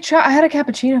 And I had a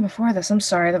cappuccino before this. I'm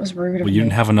sorry, that was rude of Well, me. you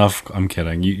didn't have enough. I'm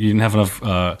kidding. You didn't have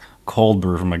enough cold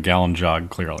brew from a gallon jug.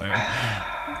 Clearly,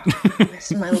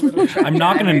 This is my little truck I'm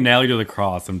not going to driver. nail you to the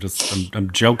cross. I'm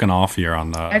joking off here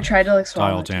on I the tried to like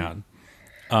swallow dial it. down.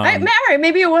 Alright,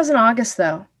 maybe it wasn't August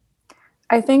though.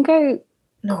 I think I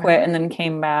No, quit and then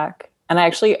came back. And I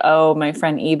actually owe my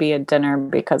friend Evie a dinner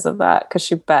because of that, because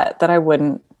she bet that I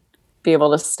wouldn't be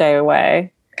able to stay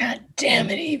away. God damn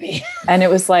it, Evie. And it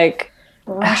was like,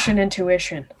 Russian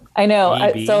intuition. I know.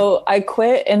 Evie. So I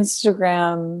quit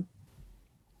Instagram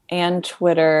and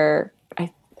Twitter.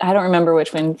 I don't remember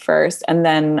which one first. And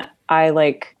then I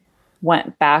like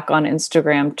went back on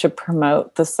Instagram to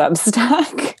promote the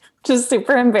Substack. Just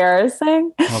super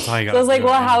embarrassing. That's how you So I was like,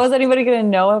 well, how is anybody going to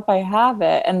know if I have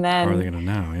it? And How are they then going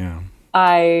to know? Yeah.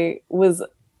 I was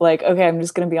like, okay, I'm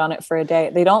just going to be on it for a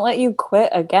day. They don't let you quit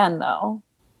again, though,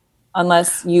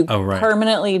 unless you Oh, right.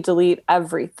 permanently delete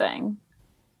everything.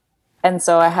 And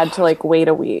so I had to like wait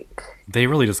a week. They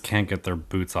really just can't get their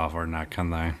boots off our neck,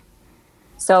 can they?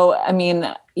 So, I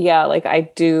mean, yeah, like I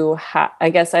do I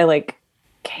guess I like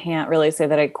can't really say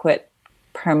that I quit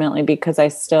permanently, because I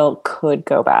still could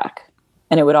go back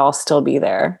and it would all still be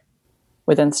there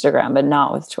with Instagram, but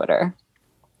not with Twitter,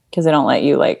 because they don't let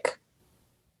you like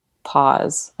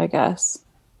pause, I guess.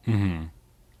 Mm-hmm.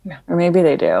 Yeah. Or maybe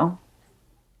they do.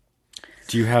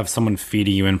 Do you have someone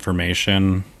feeding you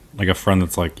information, like a friend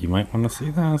that's like, you might want to see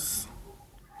this?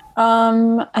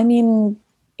 I mean,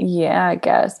 yeah, I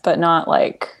guess, but not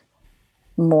like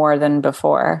more than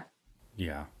before.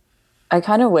 Yeah. I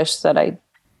kind of wish that I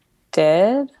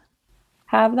did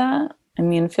have that. I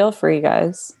mean, feel free,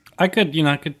 guys. I could hit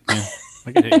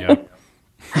you up.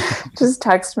 Just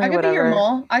text me I could whatever. be your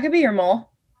mole. I could be your mole.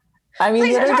 I mean,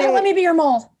 Please, the other Natasha, day, let me be your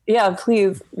mole. yeah,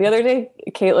 please. The other day,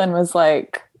 Caitlin was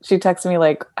like, she texted me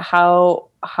like, how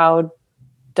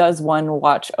does one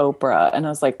watch Oprah? And I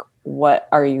was like, what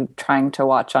are you trying to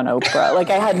watch on Oprah? Like,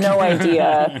 I had no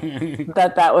idea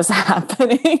that was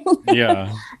happening.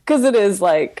 Yeah. Because it is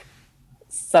like,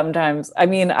 sometimes, I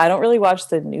mean, I don't really watch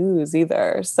the news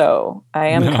either. So I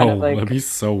am kind of like, that'd be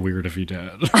so weird if you did.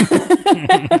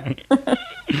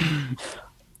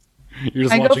 You're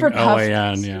just I go watching for puff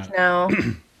OAN, yeah. now.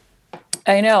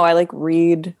 I know, I like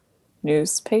read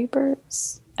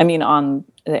newspapers. I mean, on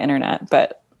the internet,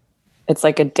 but it's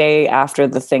like a day after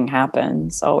the thing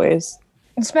happens always.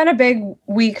 It's been a big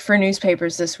week for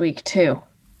newspapers this week too.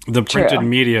 The printed True.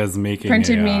 media is making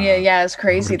Printed media, yeah, is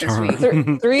crazy this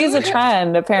return. week. Three is a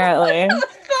trend, apparently.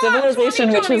 Civilization,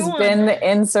 which has 2021. been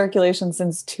in circulation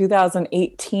since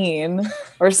 2018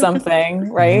 or something,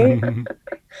 right?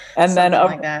 And then Something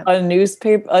like that. a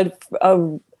newspaper,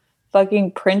 a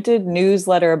fucking printed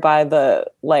newsletter by the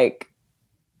like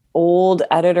old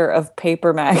editor of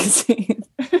Paper Magazine.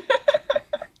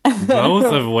 Both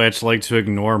of which like to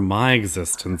ignore my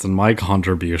existence and my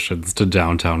contributions to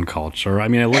downtown culture. I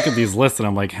mean, I look at these lists and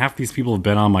I'm like, half these people have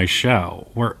been on my show.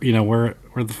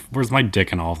 Where's my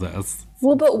dick in all this?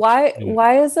 Well, but why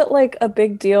is it like a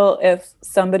big deal if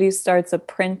somebody starts a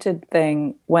printed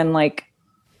thing when like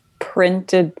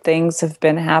printed things have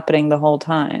been happening the whole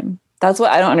time? That's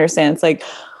what I don't understand. It's like,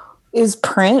 is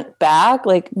print back?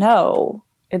 Like, no,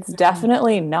 it's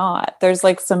definitely not. There's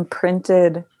like some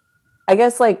printed, I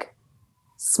guess like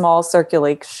small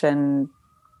circulation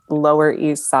Lower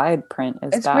East Side print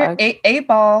is It's weird. back. Eight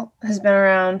Ball has been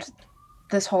around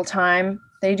this whole time.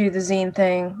 They do the zine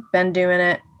thing. Been doing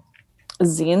it.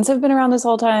 Zines have been around this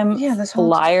whole time. Yeah, this whole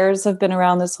Flyers have been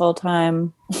around this whole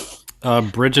time.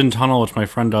 Bridge and Tunnel, which my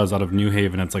friend does out of New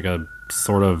Haven. It's like a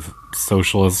sort of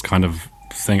socialist kind of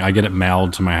thing. I get it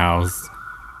mailed to my house.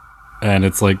 And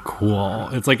it's like cool.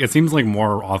 It's like, it seems like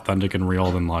more authentic and real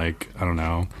than like, I don't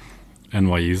know,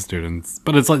 NYU students.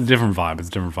 But it's like a different vibe. It's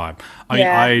a different vibe.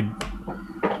 I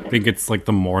think it's like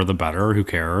the more the better. Who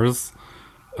cares?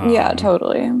 Yeah,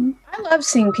 totally. I love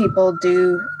seeing people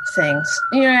do things.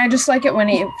 You know, I just like it when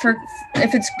if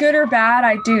it's good or bad,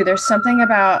 I do. There's something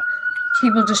about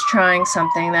people just trying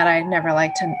something that I never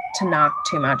like to knock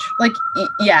too much. Like,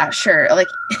 yeah, sure, like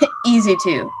easy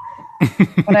to.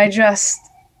 But I just,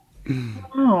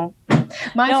 oh.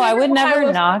 I would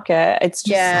never knock it. It's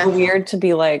just Yeah. weird to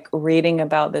be like reading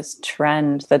about this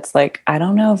trend that's like, I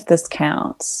don't know if this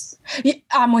counts.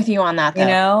 I'm with you on that, though. You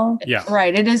know? Yeah.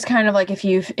 Right. It is kind of like if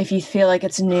you feel like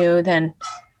it's new, then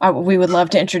we would love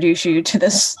to introduce you to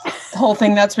this whole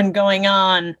thing that's been going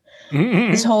on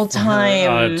this whole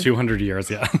time. 200 years,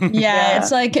 yeah. Yeah,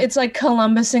 it's like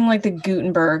Columbusing like the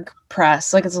Gutenberg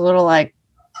press. Like it's a little like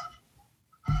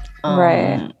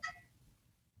Right.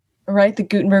 Right, the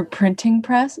Gutenberg printing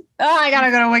press. Oh, I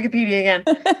gotta go to Wikipedia again.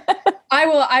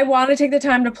 I want to take the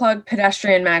time to plug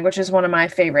Pedestrian Mag, which is one of my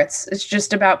favorites. It's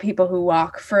just about people who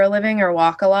walk for a living or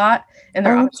walk a lot and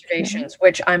their Okay. observations,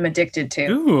 which I'm addicted to.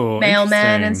 Ooh, Mailman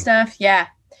and interesting. stuff. Yeah.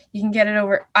 You can get it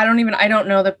over. I don't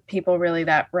know the people really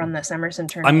that run this. Emerson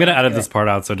Turner. I'm gonna edit this part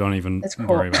out, so don't even It's cool.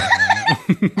 worry about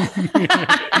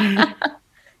it.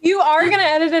 You are gonna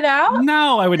edit it out?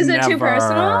 No, I would Is it never. too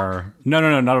personal?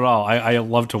 No, not at all. I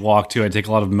love to walk too. I take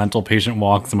a lot of mental patient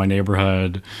walks in my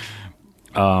neighborhood.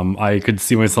 I could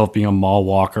see myself being a mall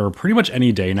walker pretty much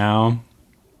any day now.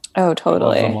 Oh, Love them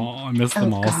totally. all. I miss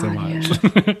them all so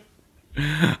God,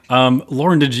 much.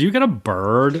 Lauren, did you get a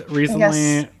bird recently?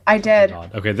 Yes, I did.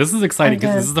 God. Okay, this is exciting I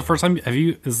because did. this is the first time.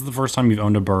 This is the first time you've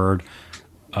owned a bird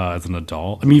as an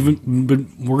adult. I mean, you've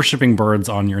been worshiping birds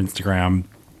on your Instagram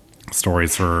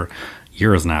stories for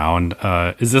years now, and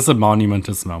is this a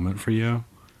monumentous moment for you?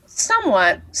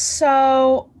 Somewhat.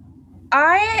 So,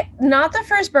 not the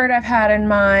first bird I've had in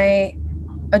my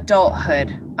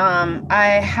adulthood.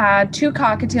 I had two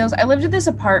cockatiels. I lived in this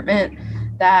apartment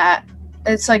that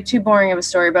it's like too boring of a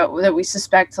story, but that we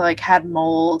suspect like had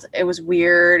mold. It was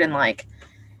weird, and like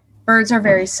birds are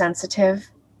very sensitive.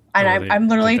 And Oh, I'm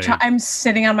literally did they- I'm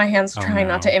sitting on my hands Oh, trying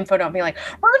not no. to info dump, being like,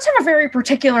 birds have a very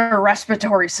particular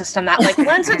respiratory system that like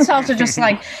lends itself to just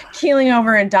like keeling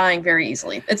over and dying very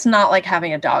easily. It's not like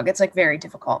having a dog. It's like very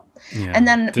difficult. Yeah. And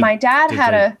then my dad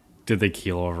had Did they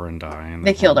keel over and die?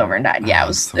 they keeled over and died. Yeah, Oh, it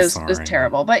was I'm it was, so it was sorry.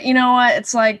 terrible. But you know what?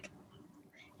 It's like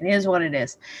it is what it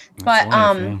is. That's But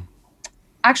life, yeah.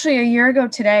 actually a year ago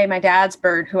today, my dad's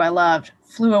bird, who I loved,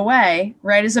 flew away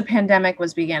right as the pandemic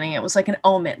was beginning. It was like an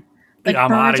omen. Like Yeah, I'm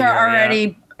birds outta are here, yeah.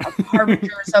 already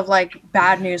harbingers of like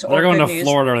bad news or They're going good to news.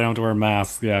 Florida. They don't have to wear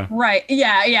masks. Yeah. Right.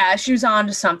 Yeah. She was on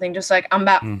to something. Just like, I'm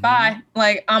about, Mhm. bye.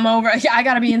 Like, I'm over. Yeah, I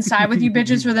got to be inside with you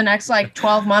bitches for the next like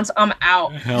 12 months. I'm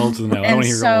out. Hell to no. I don't And want to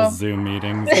hear so- all Zoom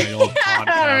meetings. The old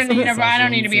I don't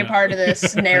need to be a part of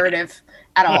this narrative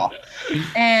at all.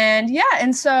 And yeah.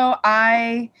 And so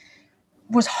I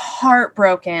was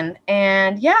heartbroken.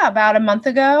 And yeah, about a month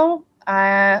ago,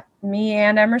 me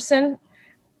and Emerson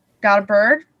got a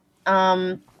bird.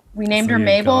 We named So her you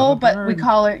Mabel, got a but we bird.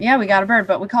 call her, we got a bird,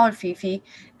 but we call her Fifi.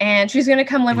 And she's going to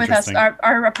come live with us. Interesting.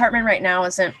 Our apartment right now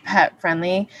isn't pet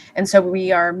friendly. And so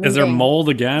we are moving. Is there mold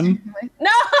again? No,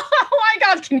 oh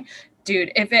my God.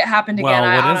 dude, if it happened again, Well,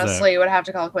 I what is it? honestly would have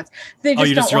to call it quits. They Oh,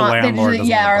 just don't your want. landlord doesn't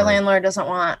want a Our bird. landlord doesn't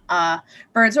want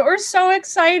birds. But we're so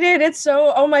excited. It's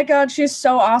so. Oh my god, she's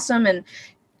so awesome, and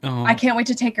Oh. I can't wait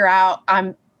to take her out. I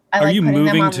Are like you putting them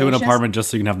moving on to an leashes. apartment just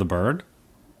so you can have the bird?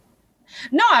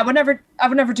 No, I would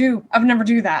never do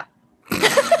that.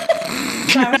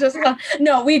 So I was just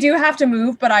no, we do have to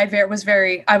move, but I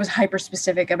was hyper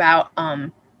specific about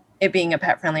it being a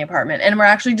pet friendly apartment, and we're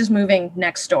actually just moving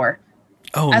next door.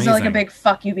 Oh, As amazing. like a big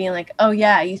fuck you, being like, oh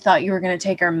yeah, you thought you were gonna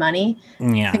take our money?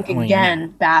 Yeah. Think well,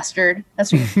 again, bastard.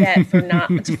 That's what you get for not.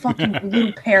 It's a fucking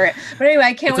little parrot. But anyway,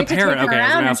 I can't It's a wait to parrot. take her Okay, I was around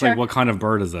gonna and ask show like, what kind of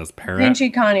bird is this? Parrot?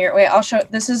 Pinchy conure. Wait, I'll show.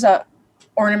 This is a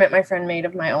ornament my friend made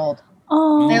of my old.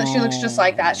 Oh, She looks just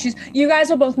like that. You guys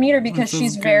will both meet her because This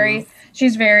is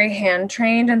she's very hand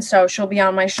trained, and so she'll be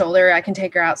on my shoulder. I can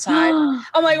take her outside.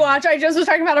 I'm like, watch, I just was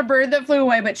talking about a bird that flew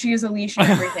away, but she has a leash and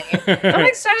everything. I'm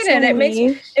excited. It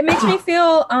makes me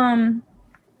feel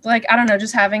like, I don't know,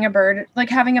 just having a bird, like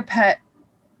having a pet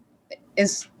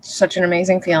is such an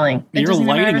amazing feeling. It You're doesn't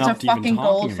matter lighting if up it's to a even fucking talking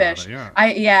about goldfish.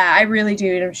 it, I really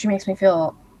do. She makes me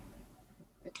feel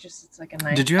it's like a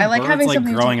nice. Did you have I like birds having like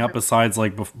something growing to- up besides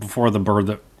like before the bird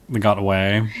that got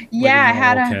away? Yeah, like,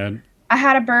 when you were a little kid? I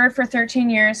had a bird for 13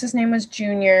 years. His name was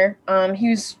Junior. He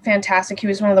was fantastic. He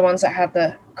was one of the ones that had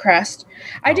the crest.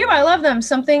 I love them.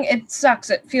 It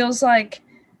sucks. It feels like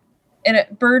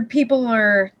bird people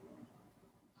are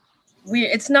weird.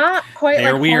 It's not quite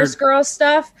They're like weird. horse girl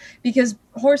stuff because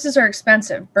horses are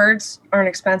expensive. Birds aren't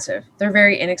expensive. They're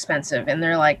very inexpensive and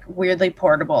they're like weirdly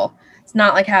portable. It's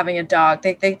not like having a dog.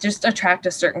 They just attract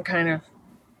a certain kind of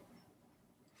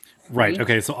Right.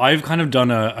 Okay. So I've kind of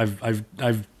done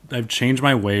I've changed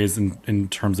my ways in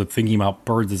terms of thinking about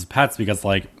birds as pets because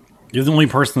like you're the only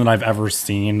person that I've ever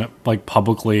seen like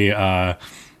publicly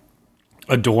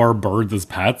adore birds as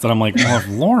pets, and I'm like, well, if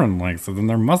Lauren likes it, then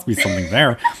there must be something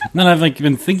there. And then I've like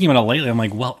been thinking about it lately. I'm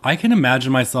like, well, I can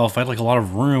imagine myself. I had like a lot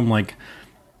of room, like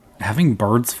having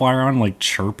birds fly around, like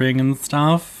chirping and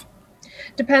stuff.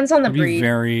 depends on the It'd be breed.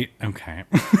 very okay.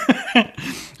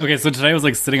 Okay, so today I was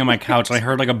like sitting on my couch and I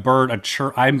heard like a bird, a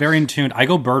chirp. I'm very in tune. I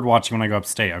go bird watching when I go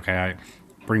upstate. Okay, I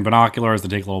bring binoculars to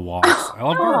take little walks. I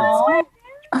love birds.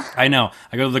 I know.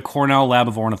 I go to the Cornell Lab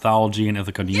of Ornithology in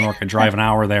Ithaca, New York. I drive an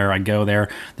hour there. I go there.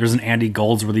 There's an Andy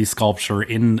Goldsworthy sculpture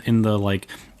in the like.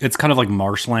 It's kind of like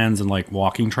marshlands and like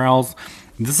walking trails.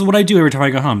 This is what I do every time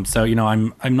I go home. So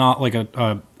I'm not like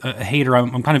a hater.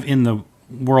 I'm kind of in the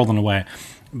world in a way,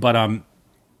 but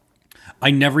I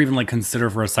never even like consider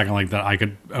for a second like that I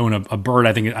could own a bird.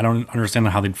 I don't understand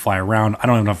how they'd fly around. I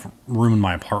don't have enough room in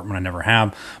my apartment. I never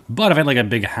have. But if I had like a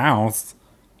big house,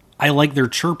 I like their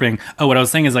chirping. Oh, what I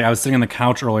was saying is like I was sitting on the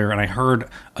couch earlier and I heard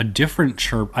a different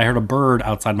chirp. I heard a bird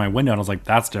outside my window and I was like,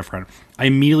 that's different. I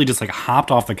immediately just like hopped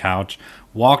off the couch,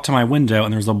 walked to my window,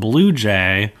 and there's a blue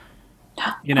jay,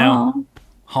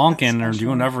 honking or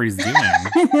doing whatever he's doing.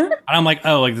 And I'm like,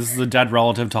 oh, like this is a dead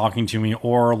relative talking to me,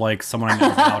 or like someone I know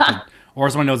is about to, or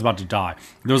someone I know is about to die.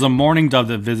 There was a mourning dove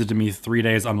that visited me 3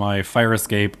 days on my fire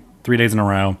escape, 3 days in a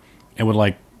row. It would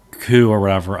like coo or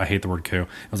whatever. I hate the word coo. It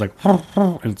was like,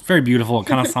 it's very beautiful. It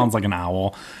kind of sounds like an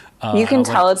owl. You can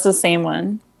tell it's the same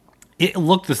one. It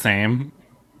looked the same.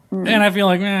 And I feel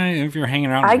like, if you're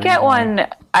hanging out, I get one.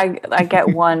 I get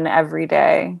one every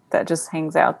day that just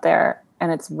hangs out there,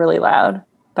 and it's really loud.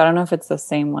 But I don't know if it's the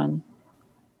same one.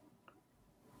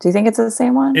 Do you think it's the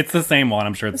same one? It's the same one.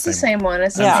 I'm sure It's the same one.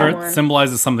 It's the I'm same sure one. it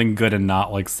symbolizes something good and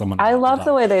not like someone. I about to love die.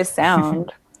 the way they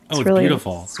sound. Oh, it's really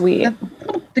beautiful. sweet.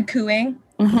 The cooing.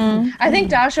 Mm-hmm. I think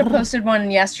Dasha posted one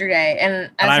yesterday, and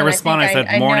And I responded. I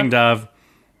said, "Morning, know, dove."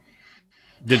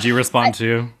 Did you respond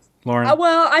too, Lauren?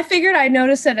 well, I figured I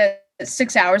noticed that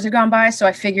 6 hours had gone by, so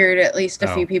I figured at least a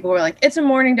few people were like, "It's a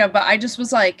morning dove," but I just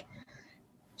was like,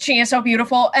 "She is so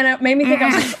beautiful," and it made me think.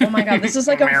 I was like, "Oh my god, this is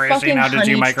like a Where is she fucking now? Did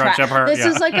you honey microchip trap. her? This Yeah.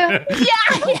 is like a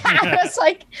yeah." I was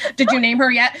like, "Did you name her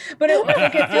yet?" But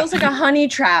it feels like a honey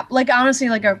trap. Like honestly,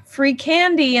 like a free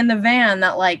candy in the van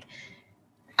that like.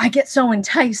 I get so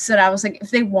enticed that I was like, if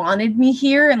they wanted me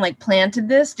here and like planted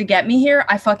this to get me here,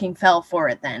 I fucking fell for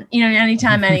it then.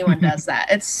 Anytime anyone does that,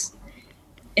 it's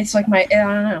like I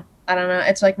don't know.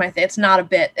 It's like it's not a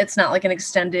bit. It's not like an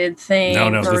extended thing.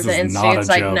 No, for this the is not a It's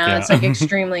like, joke, no, yeah. it's like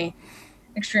extremely,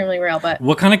 extremely real. But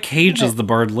What kind of cage does the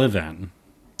bird live in?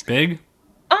 Big?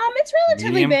 it's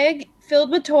relatively Medium? big,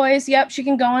 filled with toys. Yep, she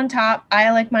can go on top.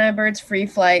 I like my birds free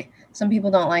flight. Some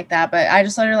people don't like that, but I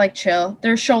just let her like chill.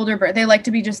 They're shoulder bird. They like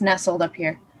to be just nestled up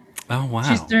here. Oh wow.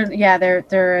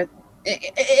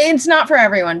 It's not for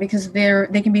everyone because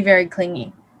they can be very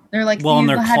clingy. They're like Well, and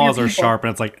their you'll have your claws are people. sharp,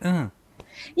 and it's like, ugh.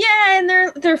 Yeah, and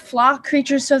they're flock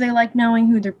creatures, so they like knowing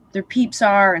who their peeps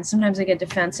are, and sometimes they get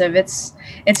defensive. It's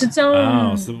its own.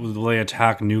 Oh, so will they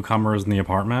attack newcomers in the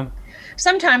apartment?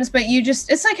 Sometimes, but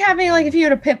it's like having like if you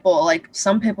had a pit bull, like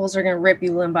some pit bulls are gonna rip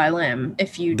you limb by limb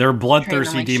if you. They're train them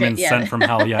bloodthirsty like demons shit, yeah. sent from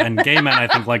hell, yeah. And gay men, I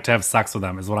think, like to have sex with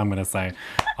them, is what I'm gonna say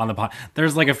on the pod.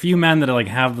 There's like a few men that like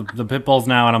have the pit bulls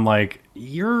now, and I'm like,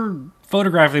 you're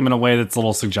photographing them in a way that's a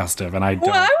little suggestive, and I don't.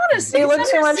 Well, I want to see. They look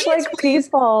so much like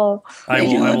people. I They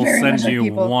do will look very send much like you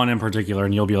people. one in particular,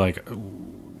 and you'll be like,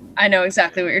 I know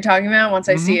exactly what you're talking about once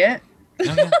I see it.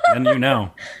 and you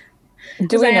know.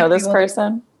 Do we I know have this people-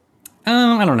 person?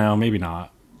 I don't know. Maybe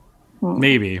not.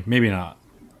 Maybe not.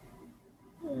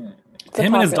 It's a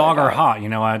Him and his popular dog are guy. hot. You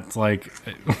know, it's like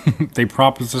they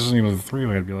proposition you with a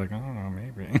three-way. I'd be like, I don't know,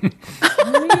 maybe.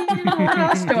 What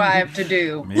else do I have to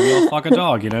do? Maybe I'll fuck a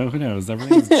dog. You know, who knows?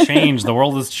 Everything's changed. The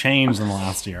world has changed in the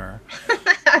last year.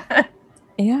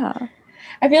 Yeah.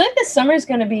 I feel like this summer is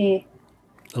going to be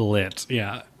Lit,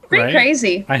 yeah. pretty Right?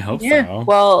 crazy. I hope Yeah. so.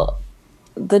 Well,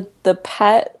 the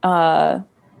pet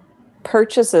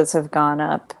purchases have gone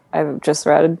up. I've just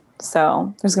read.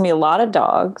 So there's gonna be a lot of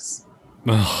dogs.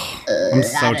 I'm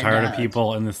so tired of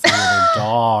people in the city with their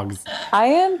dogs. I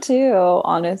am too,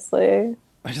 honestly.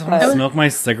 I just want to But- smoke my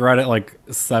cigarette at like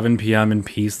 7 p.m. in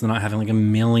peace and not having like a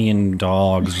million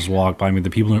dogs just walk by me.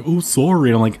 The people are like, oh, sorry.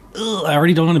 And I'm like, ugh, I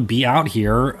already don't want to be out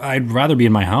here. I'd rather be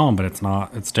in my home, but it's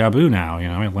not. It's taboo now. You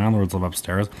know, my landlords live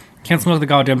upstairs. Can't smoke the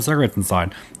goddamn cigarettes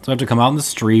inside. So I have to come out in the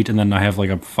street and then I have like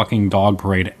a fucking dog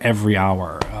parade every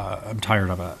hour. I'm tired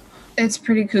of it. It's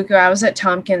pretty cuckoo. I was at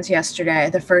Tompkins yesterday,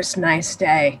 the first nice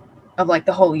day of like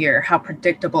the whole year. How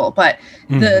predictable. But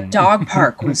the dog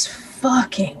park was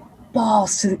fucking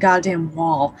balls to the goddamn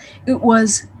wall. It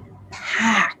was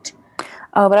packed.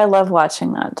 Oh, but I love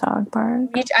watching that dog park.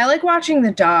 I like watching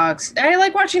the dogs. I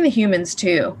like watching the humans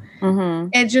too. Mm-hmm.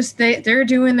 It just they're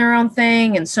doing their own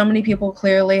thing, and so many people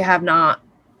clearly have not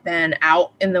been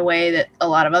out in the way that a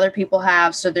lot of other people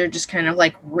have, so they're just kind of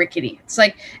like rickety. It's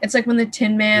like when the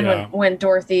Tin Man Yeah. when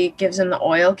Dorothy gives him the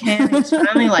oil can, he's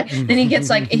finally like then he gets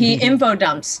like he info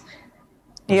dumps.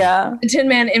 Yeah. The Tin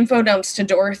Man info dumps to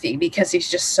Dorothy because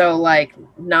he's just so like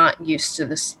not used to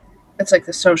this. It's like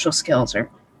the social skills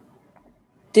are.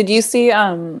 Did you see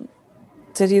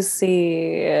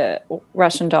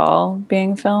Russian Doll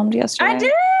being filmed yesterday?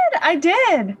 I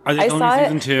did. Are they I filming saw it.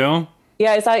 season 2?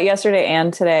 Yeah, I saw it yesterday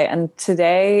and today. And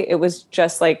today it was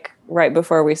just like right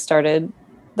before we started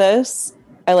this.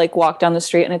 I like walked down the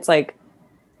street and it's like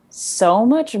so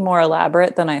much more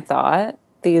elaborate than I thought.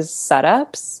 These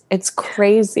setups. It's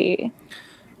crazy.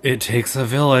 It takes a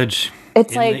village.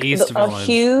 It's In like the East a Village,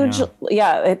 huge,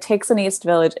 yeah, it takes an East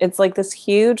Village. It's like this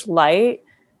huge light.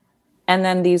 And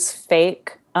then these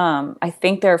fake, I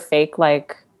think they're fake,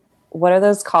 like, what are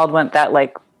those called when that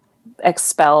like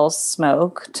expels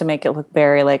smoke to make it look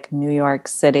very like New York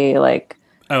City, like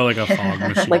Oh, like a fog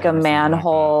machine. like or a something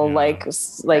manhole, like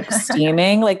that, like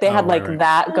steaming. Like they Oh, had like right.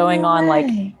 that going on, like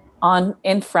on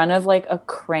in front of like a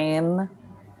crane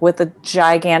with a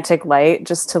gigantic light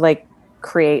just to like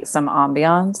create some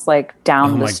ambiance like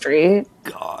down Oh the my street.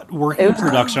 yeah. God, working in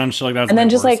production on shit like that is And my then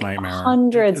just worst like nightmare.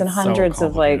 hundreds and It's so hundreds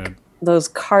of like complicated. those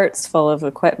carts full of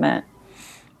equipment.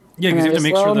 Yeah, and because you have to there's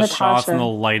make sure the little shots and the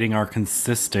Natasha. lighting are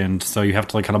consistent. So you have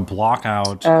to like kind of block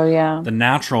out Oh yeah. the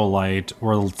natural light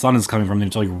where the sun is coming from. You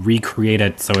have to like recreate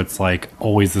it so it's like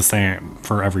always the same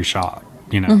for every shot.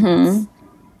 You know, Mm-hmm.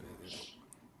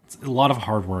 it's a lot of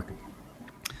hard work.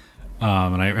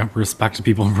 And I respect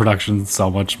people in production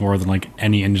so much more than like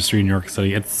any industry in New York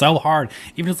City. It's so hard.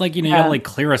 Even it's like, you know, you gotta Yeah. like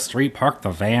clear a street, park the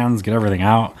vans, get everything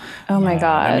out. Oh my And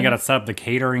god. you gotta set up the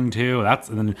catering too.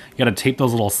 And then you gotta tape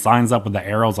those little signs up with the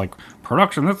arrows like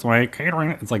production this way,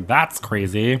 catering. It's like that's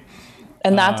crazy.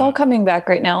 And that's all coming back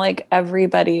right now. Like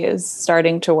everybody is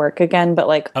starting to work again, but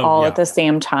like Oh, all yeah. at the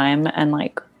same time and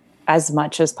like as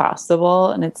much as possible.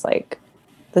 And it's like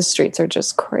the streets are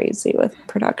just crazy with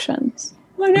productions.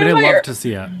 I mean, I love to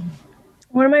see it.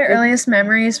 One of my earliest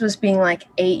memories was being like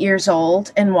 8 years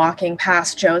old and walking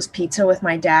past Joe's Pizza with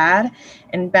my dad,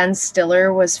 and Ben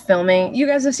Stiller was filming. You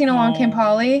guys have seen Along Came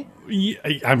Polly? Yeah,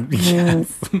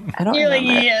 yes. I don't You're like,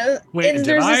 remember. yeah. Wait, did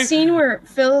There's I? a scene where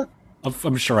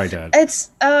I'm sure I did.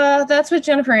 it's that's with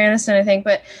Jennifer Aniston, I think,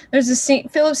 but there's a scene,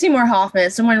 Philip Seymour Hoffman,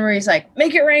 it's the one where he's like,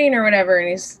 make it rain or whatever, and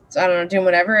he's, I don't know, doing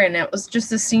whatever, and it was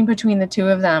just a scene between the two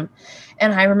of them.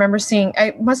 And I remember seeing,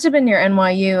 I must have been near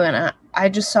NYU, and I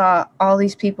just saw all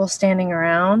these people standing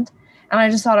around, and I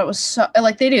just thought it was so,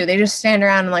 like they just stand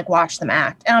around and like watch them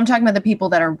act. And I'm talking about the people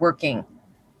that are working.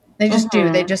 They just do.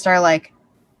 They just are like,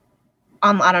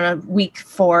 I don't know, week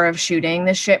 4 of shooting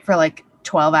this shit for like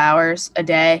 12 hours a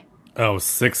day. Oh,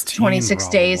 16. 26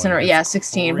 days in a row. probably. Yeah, It's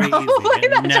 16. crazy. Like,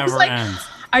 It that just, never like, ends.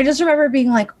 I just remember being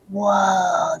like,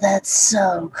 whoa, that's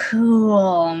so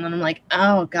cool. And then I'm like,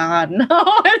 oh God, no.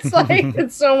 It's like,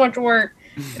 it's so much work.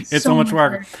 It's so much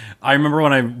work. I remember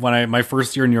when I my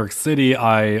first year in New York City,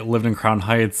 I lived in Crown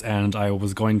Heights, and I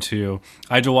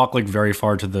had to walk like very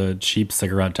far to the cheap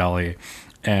cigarette deli.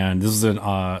 And this was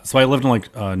so I lived in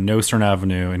like Nostrand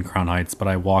Avenue in Crown Heights, but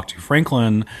I walked to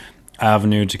Franklin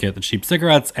Avenue to get the cheap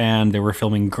cigarettes, and they were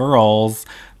filming Girls.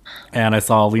 And I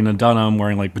saw Lena Dunham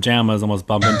wearing like pajamas, almost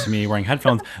bumped into me wearing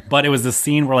headphones. But it was the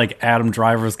scene where like Adam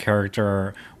Driver's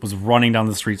character was running down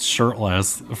the street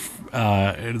shirtless. It's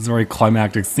a very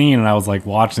climactic scene, and I was like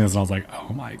watching this, and I was like,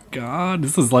 "Oh my god,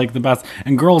 this is like the best."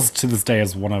 And Girls to this day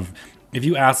is one of, if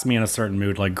you ask me in a certain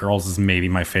mood, like Girls is maybe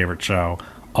my favorite show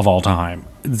of all time.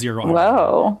 Zero.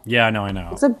 Whoa. Yeah, no, I know.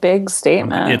 It's a big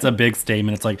statement. It's a big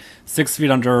statement. It's like 6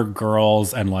 Feet Under,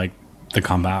 Girls, and like The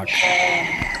Comeback.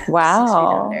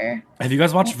 Wow. Have you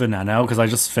guys watched Veneno? Because I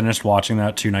just finished watching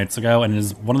that 2 nights ago, and it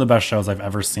is one of the best shows I've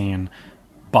ever seen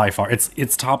by far.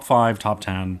 It's top 5, top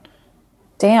 10.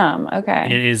 Damn. Okay.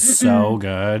 It is so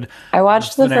good. I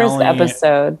watched the first finale-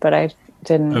 episode, but I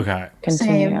didn't Okay.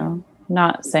 continue.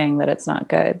 Not saying that it's not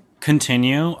good.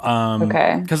 Continue.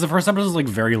 Okay. Because the first episode is like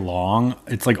very long.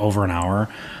 It's like over an hour.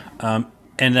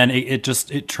 And then it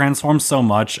transforms so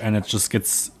much, and it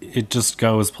just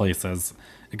goes places.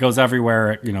 It goes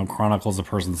everywhere. It, chronicles a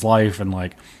person's life, and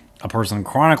like a person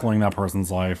chronicling that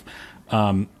person's life.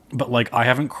 But like, I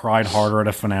haven't cried harder at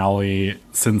a finale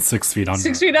since 6 Feet Under.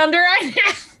 6 Feet Under.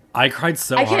 I cried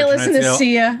so I hard. can't listen to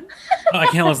Sia. I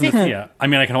can't listen to Sia. I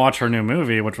mean, I can watch her new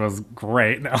movie, which was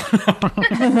great. No.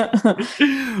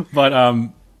 But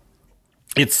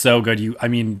it's so good. You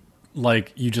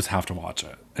just have to watch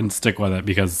it and stick with it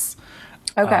because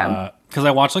Okay. because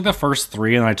I watched like the first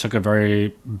 3, and I took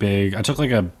I took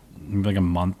like a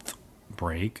month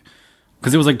break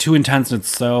because it was like too intense, and it's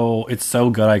so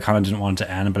good. I kind of didn't want it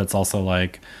to end, but it's also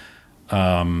like,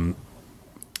 oh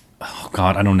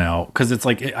God, I don't know, because it's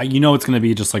like it's going to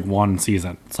be just like one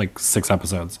season. It's like 6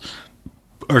 episodes,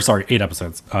 or sorry, 8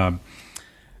 episodes. And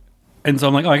so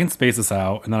I'm like, oh, I can space this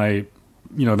out, and then I,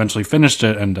 eventually finished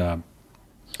it, and I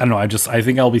don't know. I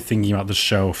think I'll be thinking about the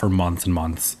show for months and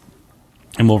months.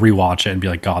 And we'll rewatch it and be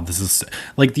like, God, this is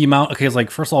like the amount. Okay, it's like,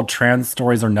 first of all, trans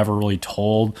stories are never really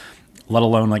told, let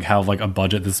alone like have like a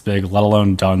budget this big, let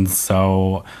alone done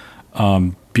so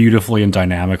beautifully and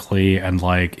dynamically, and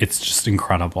like it's just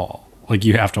incredible. Like,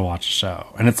 you have to watch the show,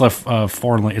 and it's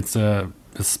it's a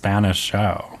Spanish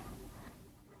show.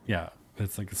 Yeah,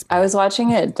 it's like I was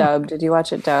watching it dubbed. Did you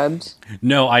watch it dubbed?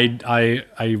 No, I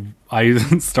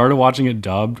started watching it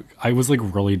dubbed. I was like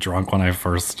really drunk when I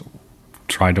first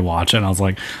tried to watch it, and I was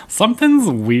like, something's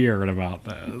weird about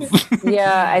this.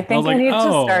 Yeah, I think I like, need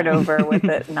oh. to start over with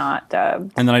it not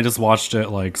dubbed. And then I just watched it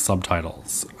like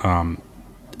subtitles.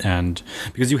 And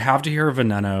because you have to hear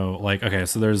Veneno, like, okay,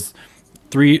 so there's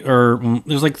 3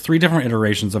 different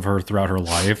iterations of her throughout her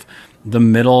life. The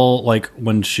middle, like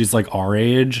when she's like our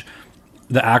age,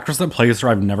 the actress that plays her,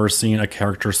 I've never seen a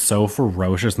character so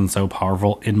ferocious and so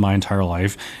powerful in my entire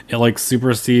life. It like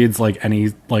supersedes like any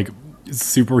like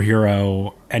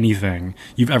superhero anything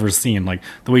you've ever seen. Like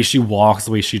the way she walks,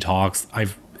 the way she talks,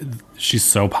 she's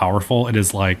so powerful. It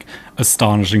is like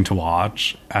astonishing to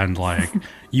watch, and like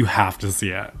you have to see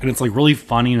it. And it's like really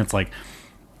funny, and it's like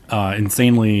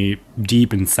insanely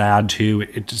deep and sad too.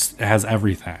 It just has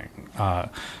everything.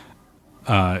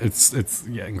 It's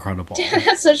incredible.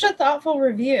 That's such a thoughtful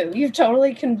review. You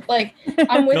totally can, like,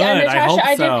 I'm with Good, Natasha. I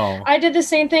hope so. I did the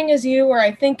same thing as you, where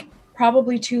I think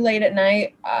probably too late at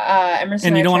night. Emerson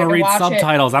And you don't want to read watch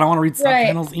subtitles. I don't want to read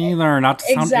subtitles either. Not to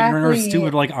sound ignorant or Exactly.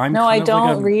 stupid. Like, I'm No, I kind of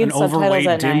don't like read an subtitles overweight,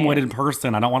 at night. dim-witted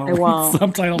person. I don't want to I read won't.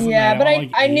 subtitles. Yeah, at but night.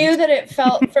 I knew that it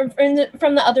felt from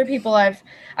the other people I've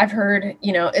heard,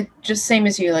 it just same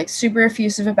as you, like super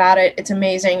effusive about it. It's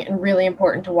amazing and really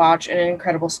important to watch, and an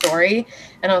incredible story.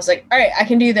 And I was like, all right, I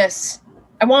can do this.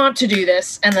 I want to do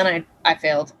this. And then I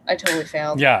failed. I totally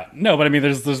failed. Yeah, no, but I mean,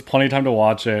 there's plenty of time to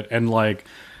watch it, and like,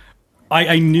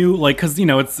 I knew, like, because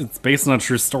it's based on a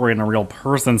true story and a real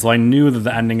person, so I knew that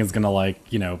the ending is gonna, like,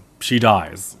 she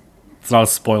dies. It's not a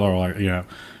spoiler alert,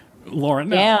 Lauren.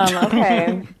 No. Damn,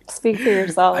 okay. Speak for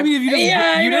yourself. I mean, if you didn't,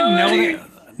 Yeah, you I didn't know. know that.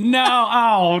 No,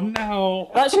 oh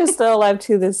no. I thought she was still alive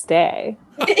to this day.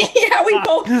 Yeah, we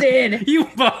both did. You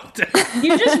both did.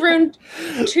 You just ruined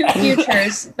 2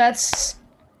 futures. That's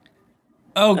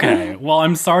Okay, well,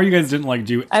 I'm sorry you guys didn't like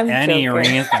do I'm any or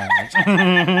joking.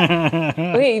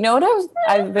 anything. Okay, you know what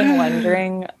I've been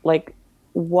wondering, like,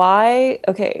 why?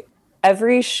 Okay,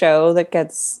 every show that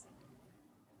gets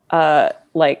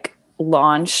like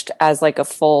launched as like a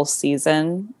full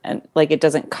season and like it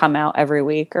doesn't come out every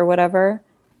week or whatever,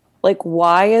 like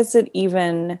why is it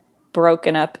even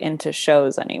broken up into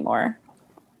shows anymore?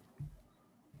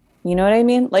 You know what I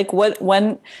mean? Like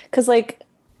because like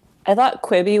I thought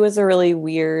Quibi was a really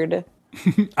weird I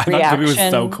thought Quibi was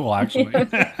so cool, actually. Well,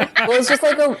 it's just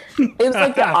like it was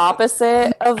like the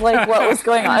opposite of like what was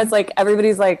going on. It's like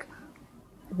everybody's like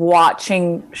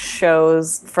watching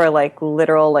shows for like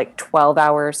literal like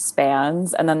 12-hour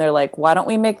spans, and then they're like, why don't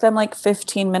we make them like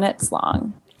 15 minutes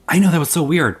long? I know, that was so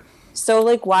weird. So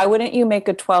like, why wouldn't you make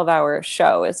a 12-hour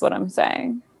show is what I'm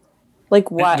saying. Like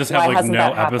what? Just have like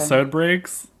no episode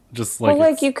breaks? Just like, well,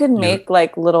 like you could make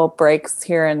like little breaks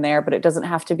here and there, but it doesn't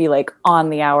have to be like on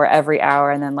the hour every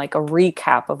hour and then like a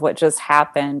recap of what just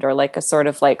happened, or like a sort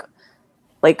of like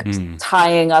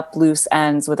tying up loose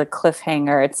ends with a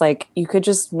cliffhanger. It's like you could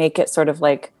just make it sort of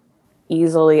like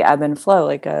easily ebb and flow,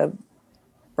 like a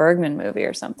Bergman movie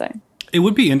or something. It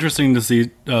would be interesting to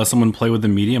see someone play with the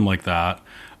medium like that.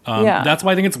 That's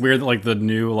why I think it's weird that like the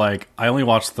new, like, I only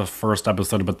watched the first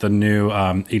episode, but the new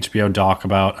HBO doc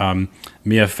about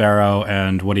Mia Farrow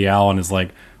and Woody Allen is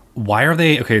like, why are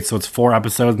they, okay, so it's 4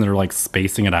 episodes and they're like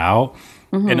spacing it out.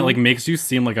 And it like makes you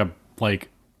seem like a like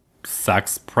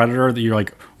sex predator that you're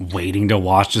like waiting to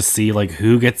watch to see like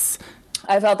who gets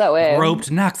I felt that way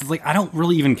roped next. It's like, I don't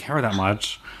really even care that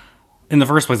much. In the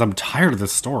first place, I'm tired of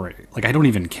this story. Like, I don't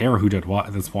even care who did what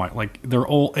at this point. Like, they're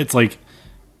all, it's like,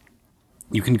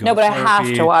 you can go. No, but I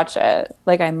have to watch it.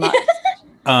 Like, I must.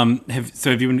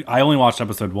 Have you? I only watched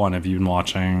episode 1. Have you been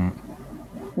watching?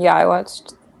 Yeah, I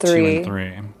watched 3. 2 and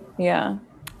 3. Yeah.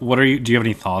 What are you? Do you have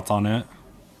any thoughts on it?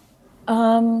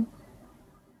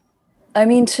 I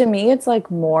mean, to me, it's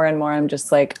like more and more. I'm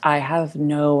just like, I have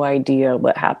no idea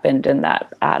what happened in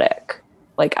that attic.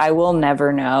 Like, I will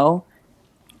never know.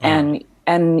 And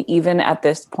even at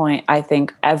this point, I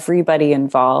think everybody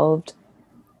involved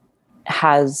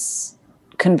has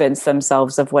convinced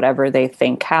themselves of whatever they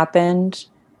think happened.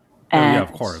 And yeah,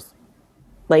 of course.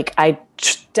 Like, I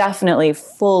definitely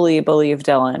fully believe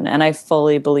Dylan, and I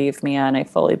fully believe Mia, and I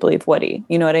fully believe Woody.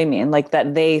 You know what I mean? Like,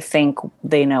 that they think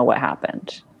they know what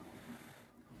happened.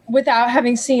 Without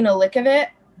having seen a lick of it,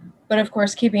 but of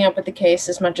course, keeping up with the case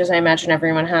as much as I imagine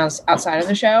everyone has outside of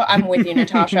the show, I'm with you,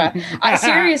 Natasha. I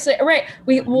seriously, right?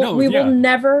 We will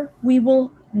never,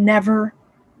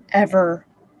 ever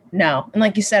know. And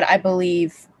like you said, I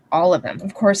believe all of them.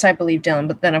 Of course, I believe Dylan,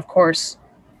 but then of course,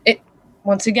 it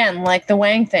once again, like the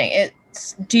Wang thing,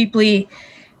 it's deeply,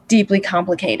 deeply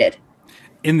complicated.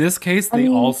 In this case, they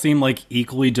all seem like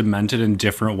equally demented in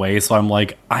different ways. So I'm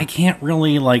like, I can't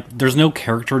really like. There's no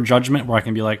character judgment where I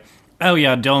can be like, oh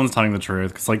yeah, Dylan's telling the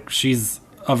truth, because like she's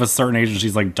of a certain age and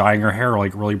she's like dyeing her hair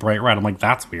like really bright red. I'm like,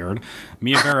 that's weird.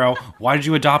 Mia Farrow, why did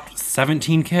you adopt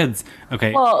 17 kids?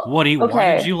 Okay, well, Woody,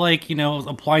 why did you like, you know,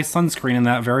 apply sunscreen in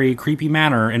that very creepy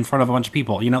manner in front of a bunch of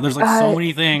people? You know, there's like so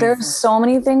many things. There's so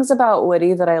many things about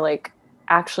Woody that I like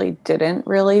actually didn't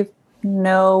really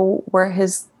know where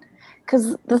his.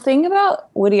 Because the thing about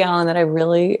Woody Allen that I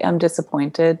really am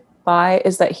disappointed by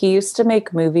is that he used to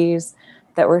make movies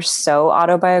that were so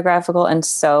autobiographical and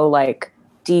so like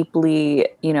deeply,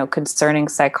 you know, concerning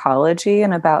psychology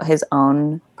and about his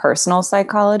own personal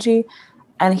psychology.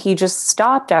 And he just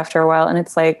stopped after a while. And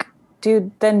it's like,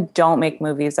 dude, then don't make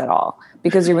movies at all,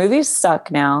 because your movies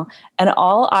suck now. And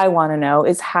all I want to know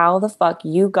is how the fuck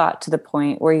you got to the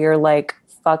point where you're like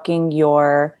fucking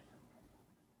your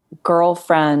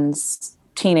girlfriend's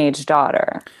teenage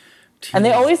daughter. And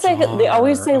they always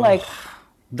say like,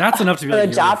 that's enough to be like,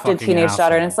 adopted teenage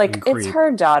daughter, and it's like, it's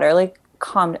her daughter. Like,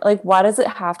 like, why does it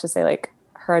have to say like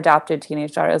her adopted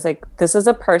teenage daughter? It's like, this is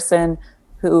a person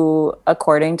who,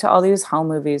 according to all these home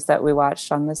movies that we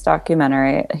watched on this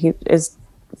documentary, he is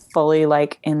fully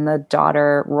like in the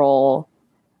daughter role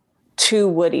to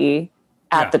Woody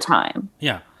at the time.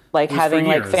 Yeah, like having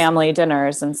like family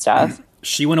dinners and stuff.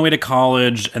 She went away to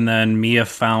college, and then Mia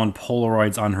found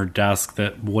Polaroids on her desk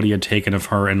that Woody had taken of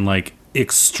her in like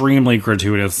extremely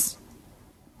gratuitous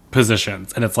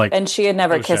positions, and it's like, and she had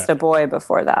never kissed a boy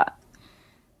before that.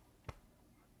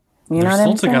 They're know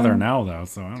still together now, though,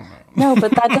 so I don't know. No, but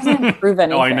that doesn't prove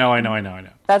anything. No, I know.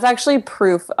 That's actually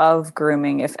proof of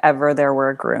grooming, if ever there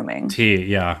were grooming.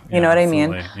 Yeah. You know what I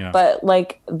mean? Yeah. But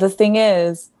like the thing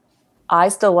is, I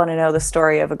still want to know the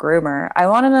story of a groomer. I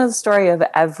want to know the story of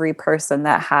every person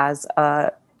that has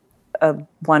a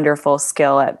wonderful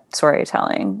skill at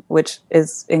storytelling, which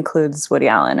includes Woody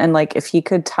Allen. And like, if he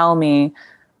could tell me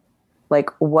like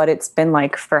what it's been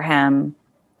like for him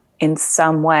in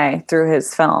some way through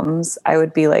his films, I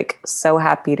would be like so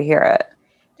happy to hear it.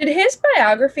 Did his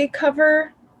biography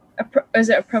cover Is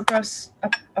it apropos?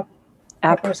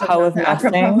 Apropos of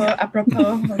nothing.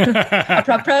 Apropos of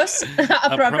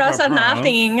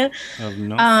nothing. Of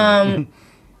nothing.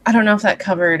 I don't know if that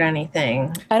covered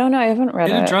anything. I don't know. I haven't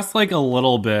read It it. addressed like a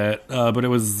little bit, but it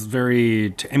was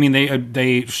very. I mean,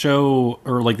 they show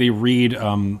or like they read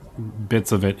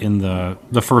bits of it in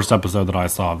the first episode that I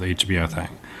saw of the HBO thing.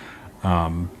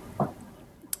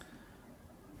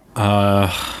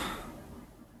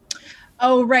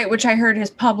 Oh, right, which I heard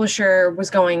his publisher was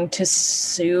going to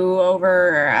sue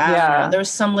over. I don't Yeah. know. There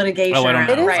was some litigation. Oh, I don't around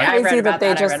know. It is right, I read crazy about that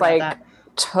they I just read about like that.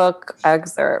 took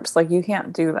excerpts. Like you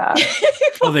can't do that.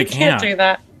 Oh, they Can't can't. do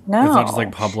that. No, It's not just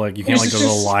like public. You can't like go to the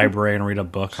It's just- library and read a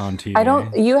book on TV. I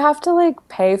don't. You have to like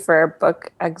pay for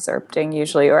book excerpting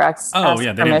usually, or ask Oh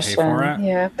yeah, they didn't pay permission. for it.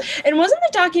 Yeah. And wasn't the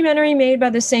documentary made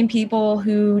by the same people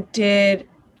who did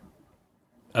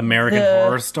American The-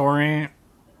 Horror Story.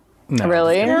 No,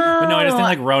 Really? just kidding. But no, I just think No.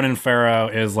 like Ronan Farrow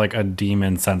is like a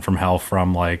demon sent from hell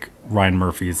from like Ryan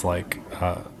Murphy's like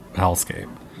hellscape.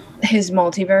 his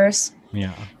multiverse?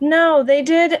 Yeah. No, they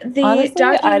did the Honestly,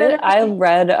 documentary. I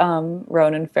read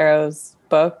Ronan Farrow's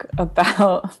book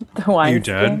about the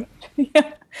Weinstein. You did?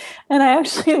 Yeah. And I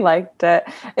actually liked it.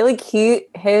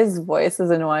 His voice is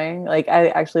annoying. Like I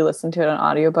actually listened to it on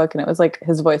audiobook and it was like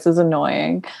his voice is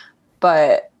annoying,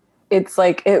 but it's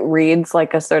like it reads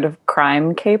like a sort of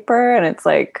crime caper, and it's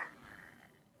like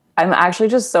I'm actually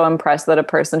just so impressed that a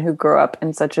person who grew up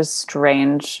in such a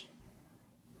strange,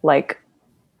 like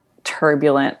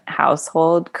turbulent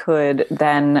household could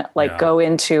then like Yeah. go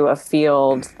into a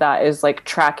field that is like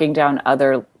tracking down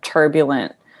other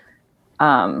turbulent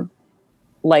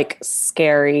like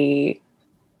scary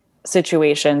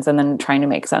situations and then trying to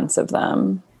make sense of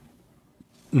them.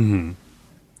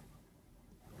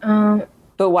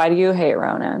 But why do you hate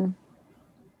Ronan?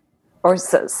 Or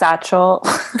Satchel?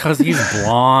 Because he's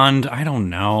blonde. I don't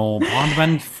know. Blonde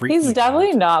men freak He's me definitely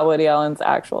out. not Woody Allen's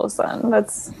actual son.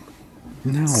 That's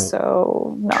No.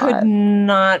 so not. could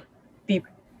not be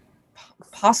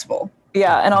possible.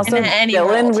 Yeah, and also In any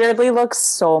Dylan world. weirdly looks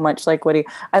so much like Woody.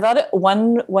 I thought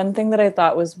one thing that I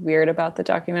thought was weird about the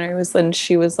documentary was then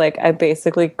she was like, I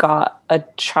basically got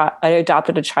I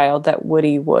adopted a child that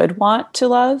Woody would want to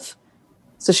love.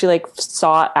 So she like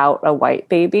sought out a white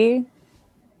baby.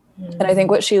 And I think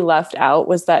what she left out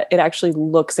was that it actually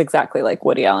looks exactly like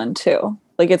Woody Allen too.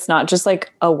 Like it's not just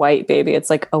like a white baby, it's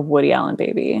like a Woody Allen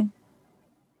baby.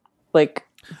 Like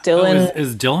Dylan Oh,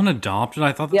 is Dylan adopted?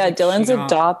 I thought that yeah, like, Dylan's she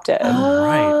got- adopted. Oh,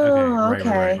 right. Oh, Okay.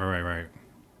 okay. Right.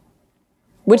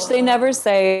 Which they never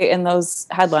say in those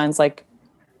headlines. Like,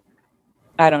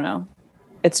 I don't know.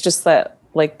 It's just that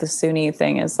like the Sunni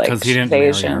thing is like Because he didn't marry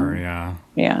Asian. her. Yeah.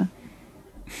 Yeah.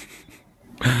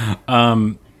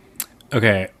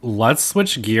 Okay, let's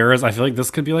switch gears. I feel like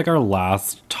this could be like our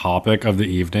last topic of the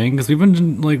evening because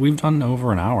we've done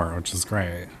over an hour, which is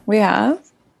great. We have.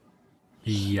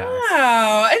 Yes.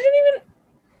 Oh, I didn't even.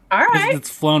 All right. It's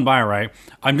flown by, right?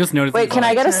 I'm just noticing. Wait, can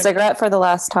I get a cigarette for the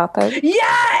last topic?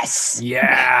 Yes.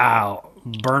 Yeah,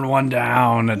 burn one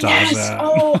down, Natasha. Yes.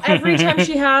 Oh, every time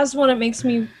she has one, it makes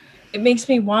me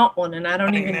want one, and I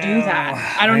don't even do know.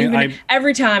 that. I don't even. I-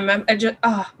 Every time I just.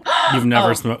 You've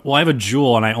never Oh. smoked. Well, I have a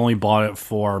Juul, and I only bought it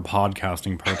for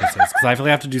podcasting purposes because I feel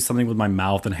like I have to do something with my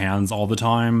mouth and hands all the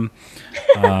time.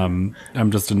 I'm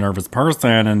just a nervous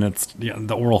person, and it's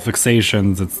the oral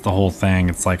fixations. It's the whole thing.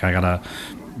 It's like I gotta,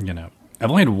 I've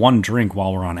only had one drink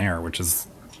while we're on air, which is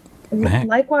heck.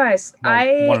 Likewise, Well,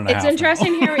 1.5 it's now.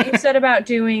 interesting to hear what you said about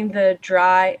doing the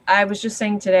dry. I was just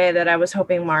saying today that I was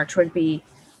hoping March would be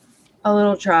a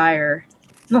little drier.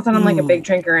 Not that I'm like a big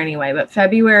drinker anyway, but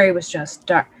February was just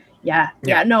dark. Yeah.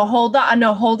 No, hold on.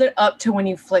 No, hold it up to when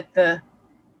you flick the,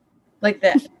 like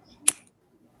the.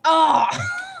 Oh.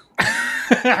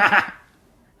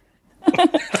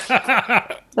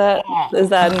 Is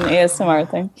that an ASMR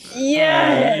thing?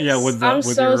 Yes. Yeah, with I'm with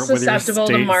so your susceptible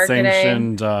to marketing.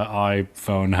 state-sanctioned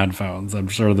iPhone headphones. I'm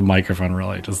sure the microphone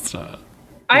really just. I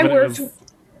but it worked. was-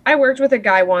 I worked with a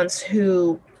guy once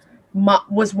who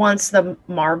was once the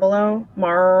Marlboro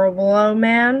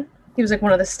man. He was like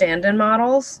one of the stand-in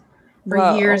models for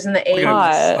Whoa. years in the Like 80s.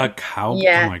 God. a cow.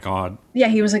 Yeah. Oh my god. Yeah,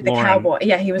 he was like the Lauren. cowboy.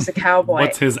 Yeah, he was the cowboy.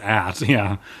 What's his at?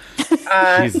 Yeah.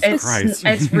 Jesus Christ.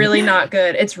 It's really not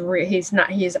good. He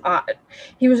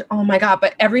was, oh my God.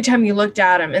 But every time you looked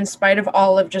at him, in spite of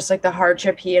all of just like the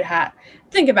hardship he had,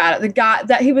 think about it. The guy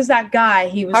he was like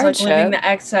living Hardship? the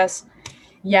excess.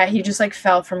 Yeah, he just like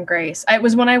fell from grace. It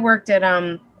was when I worked at,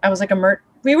 I was like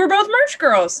we were both merch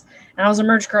girls, and I was a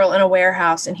merch girl in a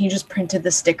warehouse, and he just printed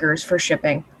the stickers for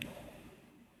shipping.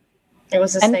 It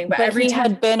was this thing, but every he time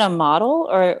had been a model,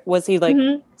 or was he like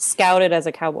Mhm. scouted as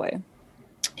a cowboy?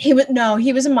 He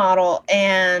was a model,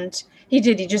 and he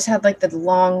just had like the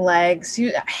long legs. He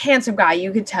was a handsome guy,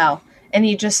 you could tell. And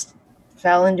he just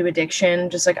fell into addiction,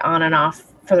 just like on and off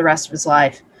for the rest of his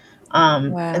life.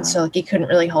 Wow. And so like he couldn't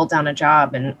really hold down a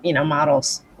job, and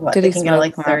models, Did they he can smoke get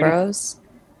like 30. Marlboros?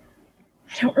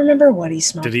 I don't remember what he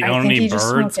smoked. Did he I own think any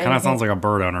just birds? smoked Kind of anything. sounds like a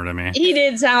bird owner to me. He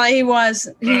did sound like he was.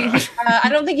 I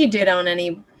don't think he did own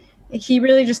any. He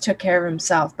really just took care of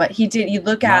himself, but he did. You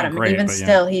look at Not him, great, even but yeah.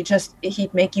 still,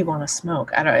 he'd make you want to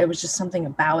smoke. I don't. It was just something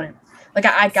about him. Like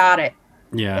I got it.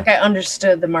 Yeah. Like I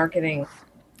understood the marketing.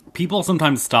 People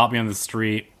sometimes stop me on the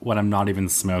street when I'm not even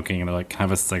smoking and they're like, "Can I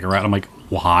have a cigarette?" I'm like,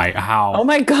 "Why? How?" Oh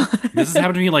my God. This has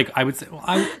happened to me. Like I would say,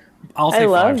 I'll say I 5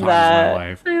 love times in that. my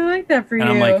life, I like that for and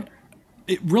you. I'm like,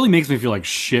 it really makes me feel like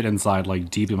shit inside, like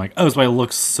deep. I'm like, oh, so I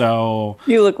look so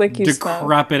You look like you smoke.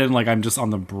 decrepit and like I'm just on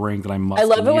the brink that I must. I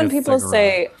love it need when a people cigarette.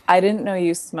 say, I didn't know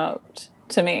you smoked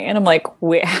to me. And I'm like,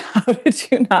 wait, how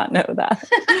did you not know that?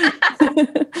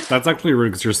 That's actually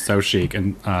rude because you're so chic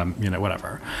and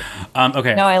whatever.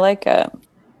 Okay. No, I like it.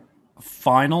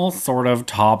 Final sort of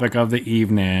topic of the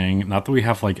evening. Not that we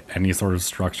have like any sort of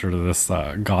structure to this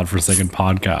godforsaken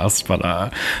podcast,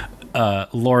 but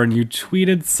Lauren, you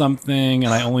tweeted something,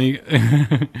 and I only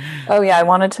Oh yeah, I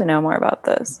wanted to know more about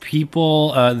this.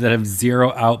 people that have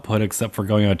zero output except for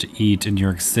going out to eat in New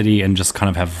York City and just kind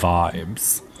of have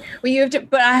vibes. Well, you have to,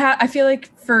 but I feel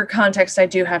like for context, I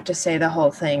do have to say the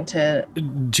whole thing to.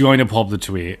 Do you want me to pull up the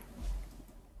tweet?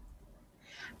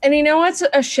 And you know what's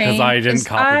a shame? 'Cause I didn't is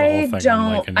copy the whole I thing, I'm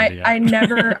don't. like an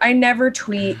idiot. I never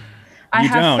tweet. I You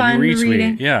have don't. fun You retweet.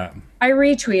 reading. Yeah. I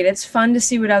retweet. It's fun to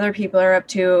see what other people are up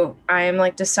to. I am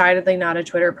like decidedly not a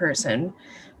Twitter person.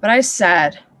 But I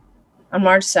said on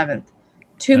March 7th,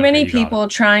 too Okay, many you got people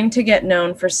trying to get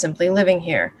known for simply living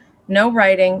here. No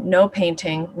writing, no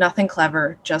painting, nothing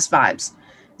clever, just vibes.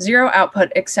 Zero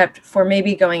output except for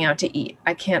maybe going out to eat.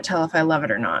 I can't tell if I love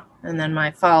it or not. And then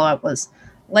my follow-up was,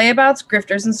 layabouts,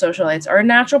 grifters, and socialites are a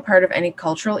natural part of any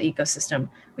cultural ecosystem,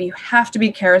 but you have to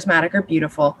be charismatic or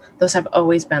beautiful. Those have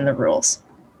always been the rules.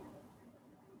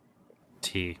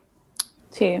 T.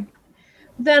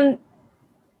 Then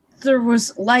there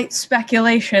was light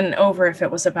speculation over if it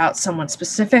was about someone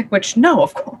specific, which no,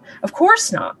 of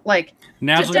course not. Like,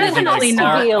 Naturally, you think, Definitely like,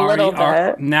 not. Maybe a little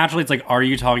bit. naturally, it's like, are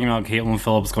you talking about Caitlin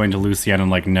Phillips going to Luciana?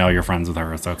 And like, no, you're friends with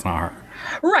her, so it's not her.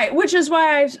 right, which is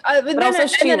why But also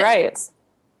she writes.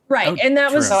 Right, Oh, and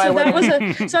that was true. so that was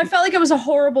a so I felt like it was a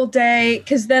horrible day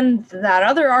because then that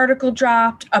other article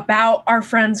dropped about our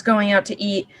friends going out to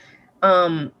eat,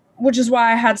 which is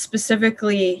why I had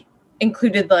specifically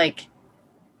included like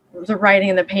the writing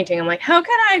and the painting. I'm like, how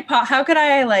could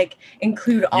I like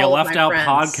include all You of left my out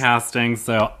friends? podcasting,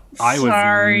 so I was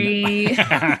Sorry.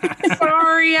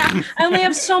 Sorry. I only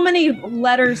have so many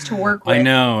letters to work with. I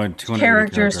know, and 200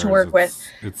 Characters to work with.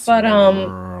 It's But,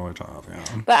 really tough, yeah.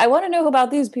 But I want to know about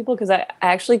these people because I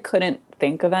actually couldn't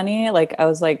think of any. Like I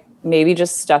was like maybe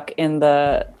just stuck in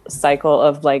the cycle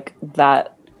of like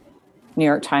that New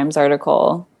York Times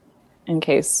article in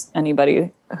case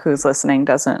anybody who's listening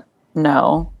doesn't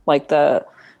know, like the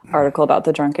article about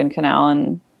the drunken canal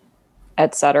and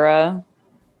etc.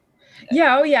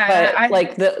 Yeah, oh yeah.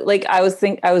 But I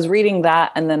was reading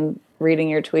that and then reading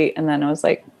your tweet and then I was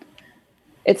like,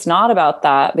 it's not about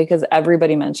that because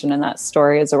everybody mentioned in that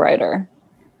story is a writer.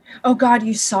 Oh God,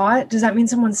 you saw it? Does that mean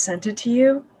someone sent it to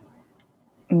you?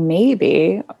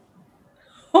 Maybe.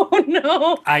 Oh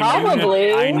no.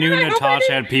 Probably. I knew I hope I Natasha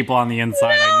didn't- had people on the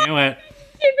inside. I knew it.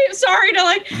 Sorry to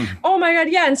like, oh my God.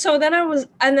 Yeah. And so then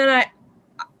I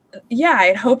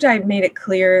had hoped I made it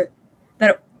clear that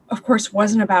it, of course,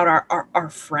 wasn't about our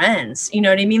friends. You know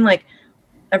what I mean? Like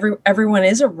everyone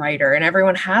is a writer and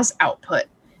everyone has output.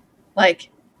 Like,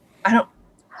 I don't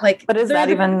like, But is that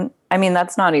even, I mean,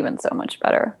 that's not even so much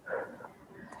better.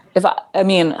 I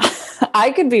mean,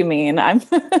 I could be mean. I'm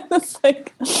it's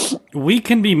like, We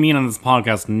can be mean on this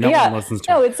podcast. No one listens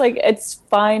to no, it. it's like, it's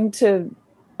fine to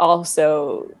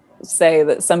also say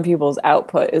that some people's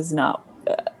output is not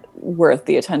worth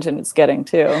the attention it's getting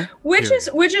too. which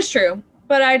is true.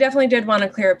 But I definitely did want to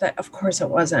clear up that, of course, it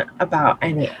wasn't about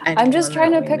any. I'm just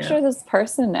trying to anyone that we picture know. this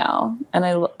person now.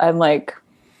 And I'm like,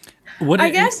 What I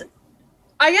guess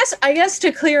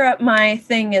to clear up my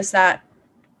thing is that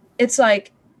it's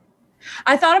like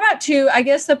I thought about too. I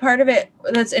guess the part of it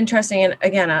that's interesting, and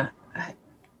again,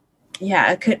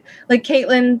 it could like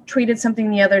Caitlin tweeted something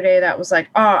the other day that was like,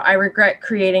 "Oh, I regret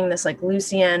creating this like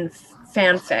Lucienne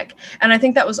fanfic," and I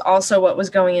think that was also what was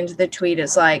going into the tweet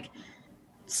is like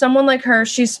someone like her,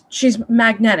 she's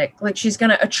magnetic, like she's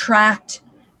gonna attract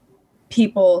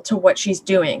people to what she's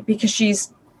doing because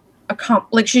she's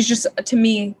she's just to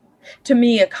me to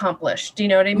me accomplished. Do you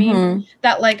know what I mean? Mhm.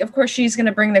 That like, of course, she's going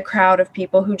to bring the crowd of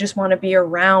people who just want to be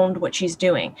around what she's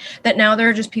doing. That now there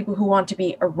are just people who want to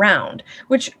be around.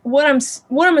 Which what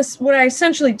I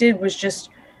essentially did was just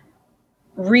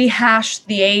rehash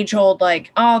the age old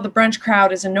like, oh, the brunch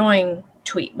crowd is annoying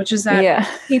tweet, which is that Yeah.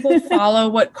 people follow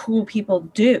what cool people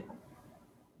do.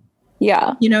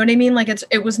 Yeah. You know what I mean? Like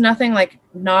it was nothing like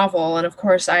novel, and of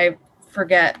course I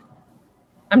forget.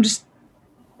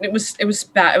 It was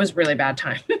bad. It was really bad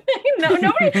time.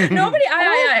 Nobody.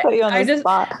 Put you on I the just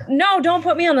spot. no. Don't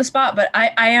put me on the spot. But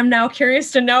I am now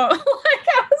curious to know. Like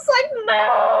I was like,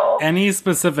 no. Any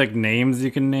specific names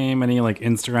you can name? Any like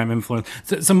Instagram influence?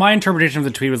 So my interpretation of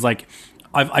the tweet was like,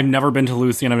 I've never been to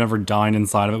Lucy and I've never dined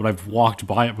inside of it, but I've walked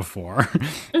by it before,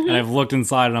 and I've looked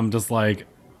inside and I'm just like,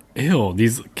 ew,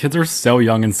 these kids are so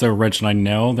young and so rich, and I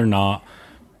know they're not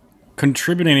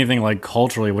contributing anything like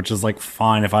culturally, which is like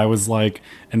fine. If I was like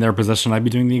in their position, I'd be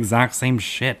doing the exact same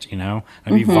shit, you know?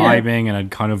 I'd be vibing, and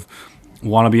I'd kind of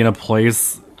want to be in a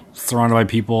place surrounded by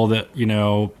people that, you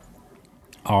know,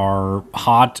 are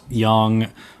hot, young,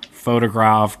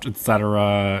 photographed,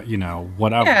 etc., you know,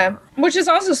 whatever. Yeah, which is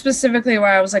also specifically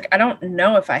why I was like, I don't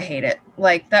know if I hate it.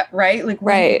 Like that, right? Like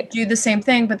Right. we do the same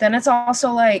thing, but then it's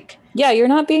also like Yeah, you're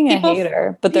not being People- a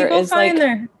hater, but there people is like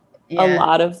find a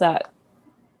lot of that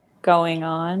going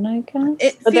on, I guess.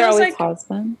 It But there feels always like- has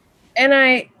been. And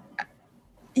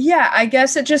I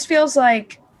guess it just feels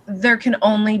like there can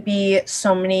only be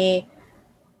so many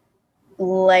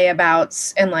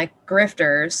layabouts and like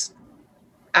grifters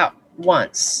at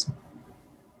once.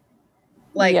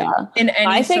 Like Yeah. in any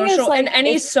I think it's social like in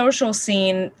any if- social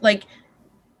scene, like,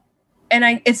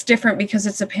 and it's different because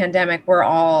it's a pandemic. We're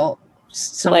all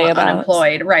somewhat Layabouts.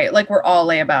 unemployed, right? Like we're all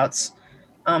layabouts.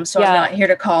 So Yeah. I'm not here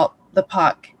to call the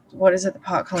pot. What is it? The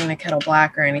pot calling the kettle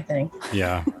black or anything?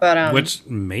 Yeah. But Which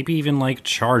maybe even like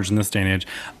charged in this day and age.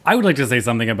 I would like to say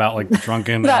something about like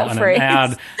drunken That and phrase. an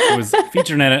ad that was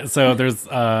featured in it. So there's so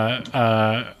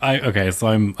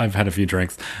I've had a few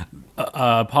drinks.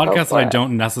 A podcast that I it.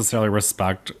 don't necessarily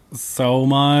respect so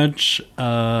much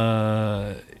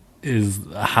is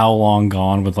How Long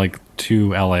Gone, with like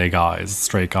two LA guys,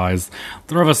 straight guys.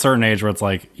 They're of a certain age where it's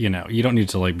like, you know, you don't need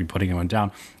to like be putting anyone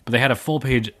down. But they had a full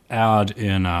page ad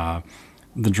in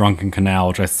the Drunken Canal,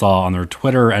 which I saw on their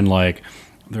Twitter, and like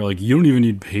they're like, you don't even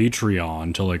need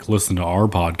Patreon to like listen to our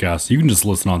podcast. You can just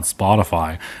listen on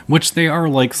Spotify, which they are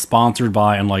like sponsored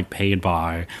by and like paid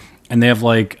by, and they have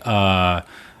like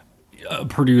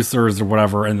producers or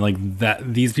whatever, and like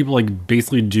that these people like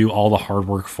basically do all the hard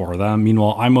work for them.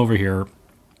 Meanwhile, I'm over here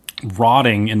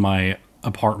rotting in my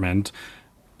apartment,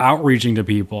 outreaching to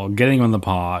people, getting on the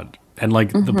pod. And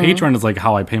like the Patreon is like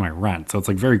how I pay my rent. So it's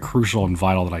like very crucial and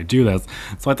vital that I do this.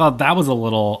 So I thought that was a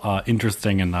little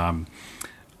interesting and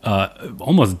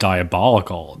almost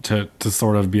diabolical to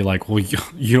sort of be like, well,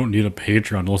 you don't need a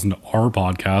Patreon to listen to our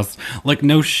podcast. Like,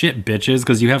 no shit, bitches,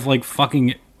 because you have like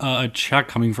fucking a check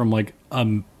coming from like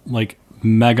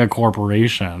mega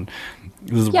corporation.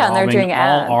 This is Yeah, and they're robbing doing all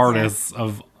ads, yeah. artists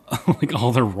of like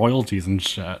all their royalties and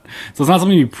shit. So it's not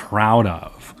something to be proud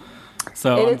of.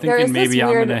 So I'm There is thinking this maybe I'm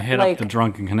weird, going to hit like- up the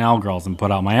Drunken Canal Girls and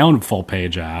put out my own full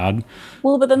page ad.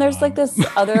 Well, but then there's like this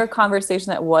other conversation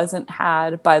that wasn't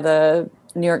had by the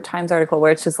New York Times article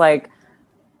where it's just like,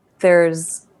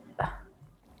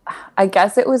 I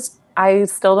guess it was, I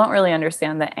still don't really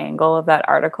understand the angle of that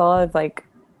article. I've like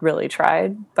really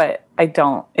tried, but I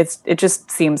don't. It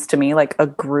just seems to me like a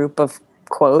group of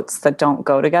quotes that don't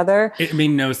go together. It made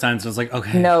no sense. It was like,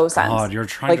 okay, No sense. God, you're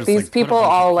trying Like to these just, like, put a people bunch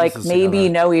of all like pieces maybe together.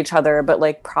 know each other, but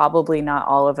like probably not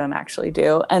all of them actually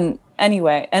do. And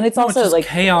anyway, and it's No, it's also just like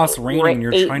chaos reigning.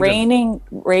 You're trying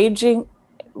to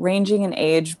ranging in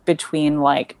age between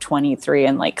like 23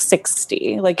 and like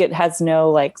 60. Like it has no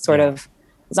like sort of,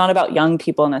 it's not about young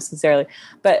people necessarily,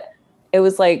 but it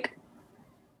was like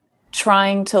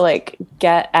trying to like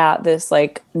get at this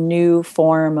like new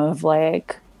form of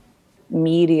like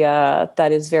media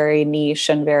that is very niche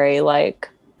and very like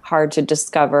hard to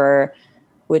discover,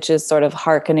 which is sort of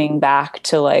hearkening back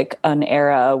to like an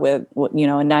era with, you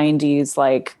know, a 90s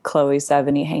like Chloe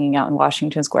Sevigny hanging out in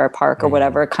Washington Square Park or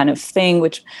whatever kind of thing,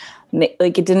 which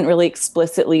like it didn't really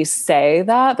explicitly say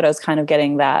that, but I was kind of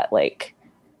getting that like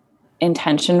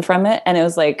intention from it. And it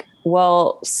was like,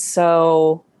 well,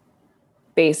 so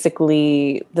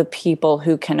basically the people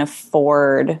who can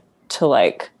afford to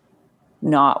like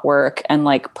not work and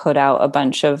like put out a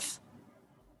bunch of,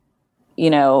 you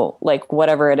know, like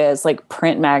whatever it is, like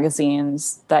print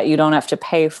magazines that you don't have to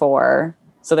pay for,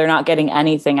 so they're not getting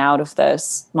anything out of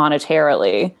this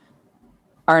monetarily,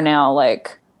 are now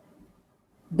like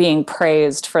being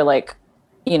praised for like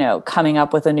you know, coming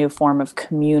up with a new form of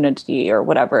community or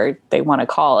whatever they want to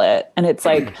call it. And it's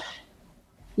like,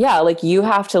 yeah, like you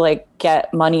have to like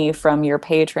get money from your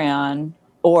Patreon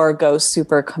or go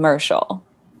super commercial.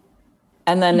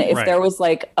 And then if there was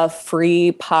like a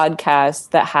free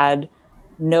podcast that had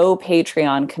no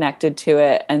Patreon connected to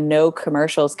it and no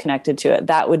commercials connected to it,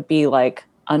 that would be like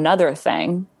another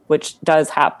thing, which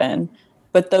does happen.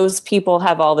 But those people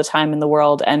have all the time in the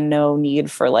world and no need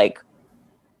for like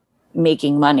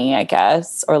making money, I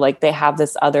guess, or like they have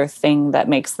this other thing that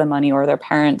makes the money, or their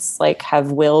parents like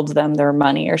have willed them their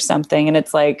money or something. And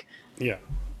it's like, yeah,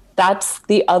 that's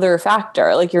the other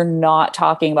factor. Like you're not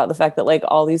talking about the fact that like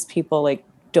all these people like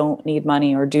don't need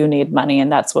money or do need money, and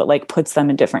that's what like puts them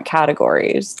in different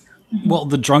categories. Well,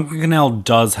 the Drunken Canal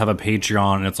does have a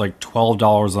Patreon, and it's like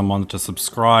 $12 a month to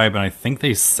subscribe, and I think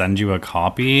they send you a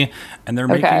copy, and they're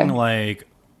making like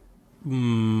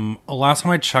last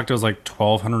time I checked it was like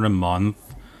 $1,200 a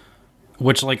month,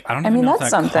 which like I don't even know if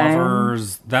that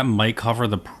covers, that might cover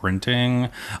the printing.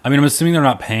 I mean, I'm assuming they're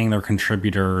not paying their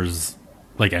contributors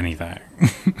like anything.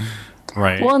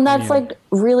 Right. Well, and that's like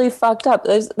really fucked up.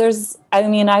 There's I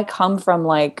mean, I come from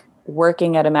like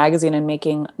working at a magazine and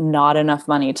making not enough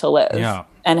money to live,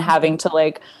 and having to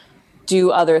like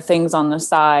do other things on the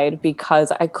side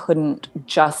because I couldn't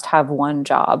just have one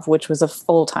job, which was a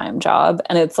full-time job.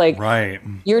 And it's like,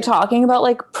 you're talking about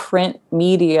like print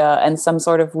media and some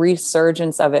sort of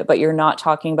resurgence of it, but you're not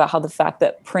talking about how the fact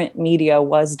that print media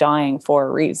was dying for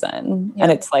a reason,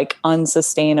 and it's like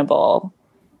unsustainable.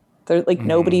 There's like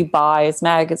nobody buys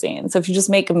magazines. So if you just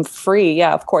make them free,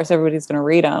 yeah, of course everybody's going to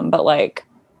read them. But like,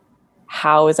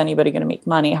 how is anybody going to make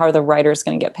money? How are the writers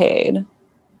going to get paid?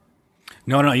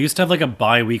 No, I used to have like a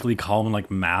bi-weekly column in like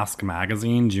Mask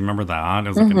magazine. Do you remember that? It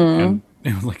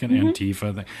was like an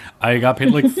Antifa thing. I got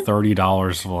paid like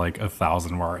 $30 for like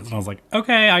 1,000 words, and I was like,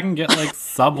 okay, I can get like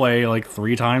Subway like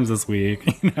 3 times this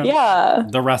week. You know? Yeah,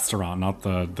 the restaurant, not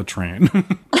the train.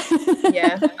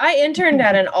 Yeah, I interned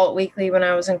at an alt weekly when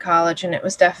I was in college, and it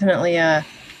was definitely a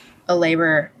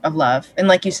labor of love. And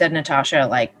like you said, Natasha,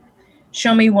 like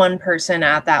show me one person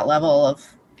at that level of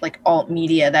like alt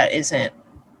media that isn't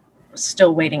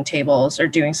still waiting tables or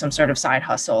doing some sort of side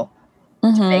hustle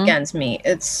to make ends meet.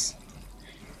 It's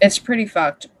pretty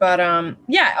fucked. But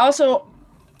yeah, also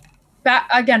back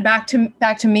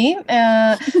to me.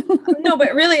 No,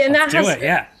 but really, and that has it,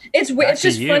 yeah. It's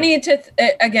just funny to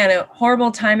again,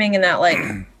 horrible timing, and that like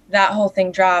that whole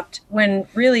thing dropped when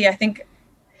really I think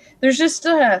there's just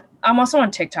I'm also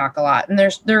on TikTok a lot, and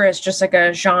there is just like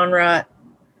a genre,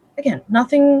 again,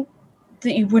 nothing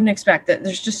that you wouldn't expect, that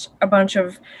there's just a bunch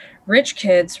of rich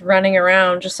kids running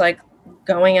around just like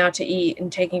going out to eat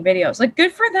and taking videos. Like,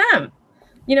 good for them.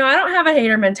 You know, I don't have a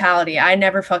hater mentality. I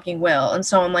never fucking will. And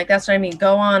so I'm like, that's what I mean.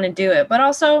 Go on and do it. But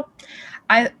also,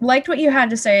 I liked what you had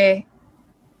to say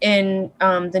in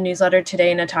the newsletter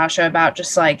today, Natasha, about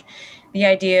just like the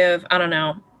idea of, I don't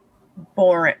know,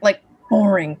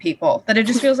 boring people. That it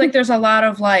just feels like there's a lot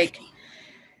of like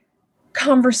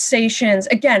conversations.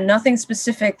 Again, nothing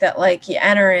specific that like you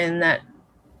enter in, that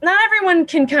not everyone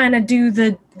can kind of do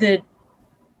the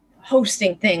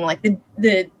hosting thing, like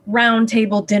the round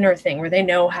table dinner thing where they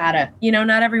know how to, you know,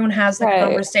 not everyone has the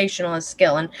conversationalist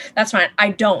skill, and that's fine.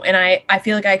 I don't. And I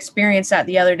feel like I experienced that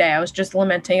the other day. I was just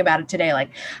lamenting about it today.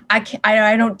 Like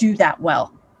I don't do that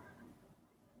well.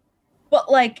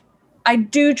 But like, I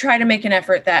do try to make an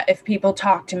effort that if people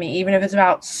talk to me, even if it's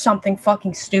about something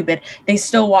fucking stupid, they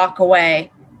still walk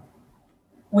away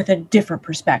with a different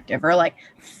perspective, or like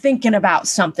thinking about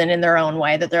something in their own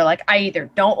way, that they're like, I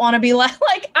either don't want to be like,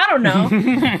 I don't know.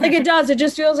 Like it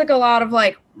just feels like a lot of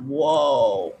like,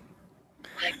 whoa,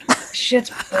 like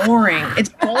shit's boring. It's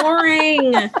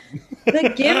boring.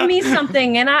 Like, give me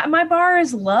something. And my bar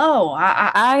is low.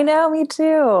 I know, me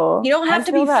too. You don't have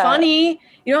to be funny.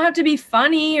 You don't have to be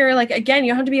funny, or like, again, you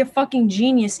don't have to be a fucking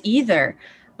genius either.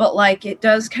 But like, it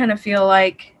does kind of feel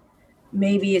like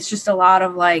maybe it's just a lot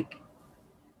of like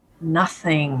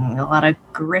nothing, a lot of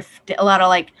grift, a lot of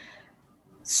like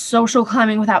social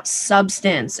climbing without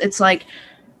substance. It's like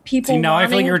people. See, now I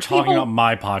feel like you're talking about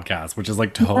my podcast, which is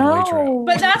like totally true.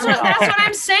 But that's what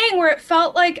I'm saying. Where it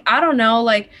felt like, I don't know,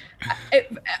 like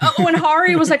when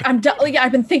Hari was like,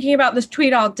 I've been thinking about this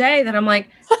tweet all day. That I'm like,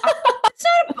 it's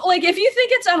not like, if you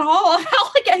think it's at all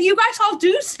about like, you guys all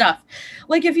do stuff.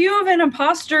 Like, if you have an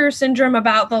imposter syndrome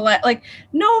about the like,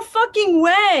 no fucking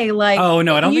way. Like, oh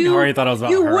no, I don't think Hari thought it was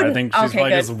about her. I think she's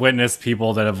probably just witnessed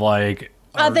people that have like.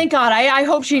 Thank God. I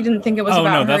hope she didn't think it was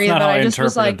about her either. But I just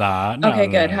was like, that. Okay,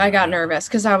 good. I got nervous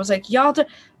because I was like, y'all.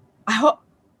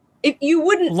 if you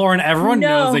wouldn't Lauren, everyone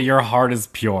No. knows that your heart is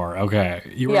pure. Okay,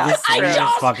 you are Yeah. the I sweetest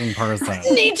don't fucking person.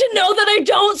 need to know that I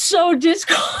don't sow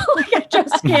discord. Like, I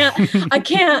just can't. I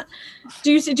can't.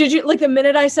 Did you like the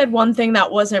minute I said one thing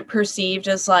that wasn't perceived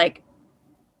as like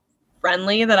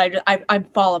friendly, that I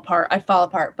fall apart. I fall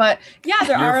apart. But yeah,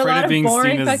 there You're are a afraid lot of of being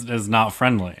boring. seen as not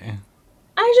friendly.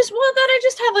 I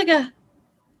just have like a.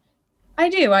 I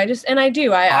do. I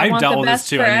do. I I've want dealt the with this best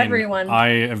too. for I mean, everyone.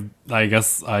 I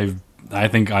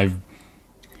think I've.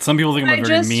 Some people think I'm a I very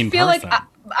just mean feel person. like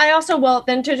I also, well,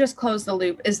 then to just close the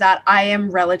loop is that I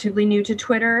am relatively new to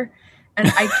Twitter,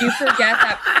 and I do forget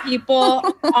that people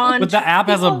on. But the app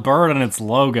has a people- bird on its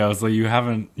logo, so you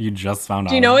just found out.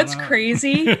 Do you know about what's it? crazy?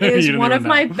 You Is didn't one even of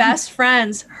my know. best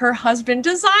friends, her husband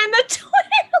designed the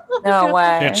Twitter logo. No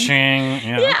way. Pitching.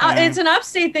 Yeah, Yeah, okay. it's an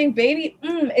upstate thing, baby.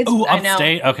 It's Ooh, I know.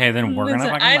 upstate. Okay, then we're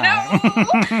gonna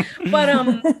Listen, fucking But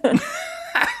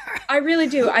I really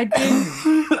do. I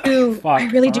do. Fuck, I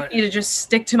really do alright. need to just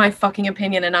stick to my fucking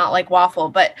opinion and not like waffle.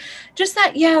 But just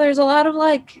that, yeah, there's a lot of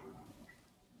like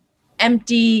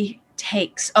empty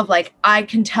takes of like, I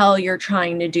can tell you're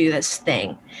trying to do this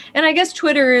thing. And I guess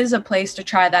Twitter is a place to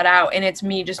try that out. And it's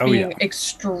me just Oh, being yeah.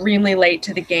 extremely late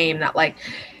to the game, that like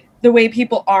the way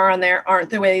people are on there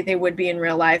aren't the way they would be in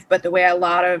real life, but the way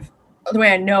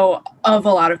I know of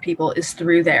a lot of people is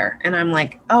through there. And I'm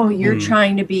like, oh, you're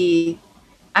trying to be,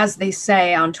 as they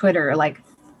say on Twitter, like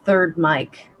third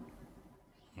mic.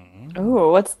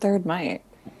 Ooh, what's third mic?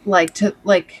 Like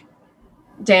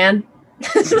Dan.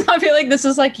 I feel like this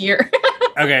is like your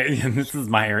Okay, this is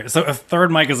my area. So a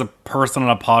third mic is a person on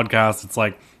a podcast. It's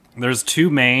like there's two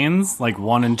mains, like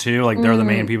 1 and 2, like they're the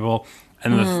main people,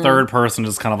 and the third person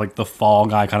is kind of like the fall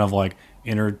guy, kind of like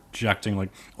interjecting, like,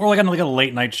 or like on like a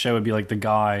late night show would be like the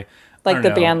guy, I Like don't the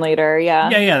know. band leader, yeah.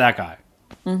 Yeah, that guy.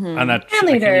 And that Band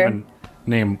I leader. can't even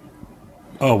name.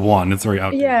 Oh, one. It's very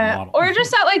outdated. model. or just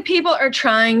that like people are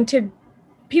trying to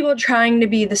be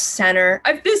the center.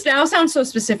 This now sounds so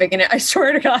specific, and I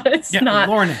swear to God, it's yeah, not.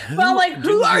 Lauren, who Well, like,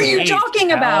 who do are you hate? talking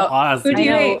Tell about? us. Who do I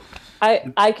you know.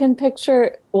 hate? I can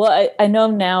picture. Well, I know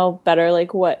now better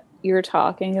like what you're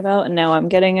talking about, and now I'm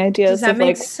getting ideas Does that of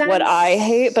make like what I sense?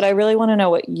 hate. But I really want to know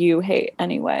what you hate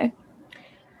anyway.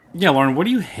 Yeah, Lauren, what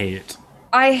do you hate?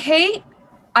 I hate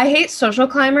social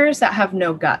climbers that have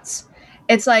no guts.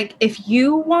 It's like, if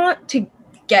you want to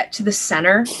get to the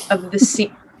center of the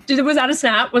scene. Was that a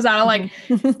snap? Was that a like?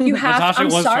 You have. Natasha I'm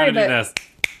was sorry, trying to do but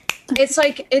this.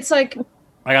 it's like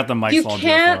I got the mic, you so I'll do it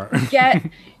can't for her.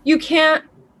 you can't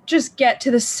just get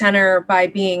to the center by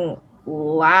being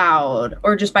loud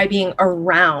or just by being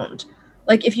around.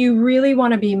 Like, if you really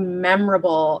want to be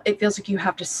memorable, it feels like you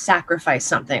have to sacrifice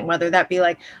something, whether that be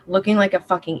like looking like a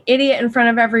fucking idiot in front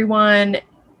of everyone,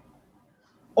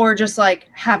 or just like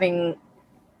having.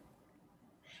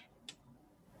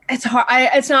 It's hard.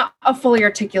 It's not a fully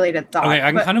articulated thought. Okay, I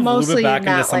can but kind of loop mostly it back in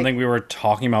into that, something we were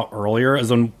talking about earlier,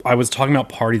 is when I was talking about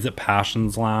parties at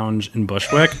Passions Lounge in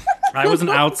Bushwick. I was an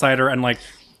outsider, and like,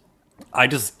 I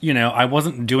just, I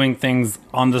wasn't doing things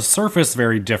on the surface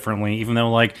very differently, even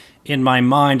though like in my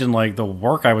mind and like the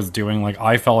work I was doing, like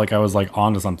I felt like I was like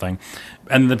onto something.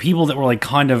 And the people that were like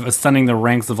kind of ascending the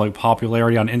ranks of like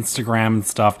popularity on Instagram and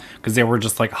stuff, because they were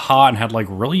just like hot and had like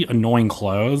really annoying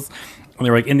clothes. And they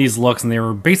were like in these looks, and they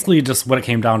were basically just what it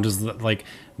came down to is that, like,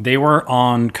 they were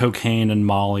on cocaine and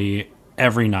Molly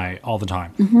every night, all the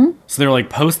time. So they were like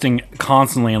posting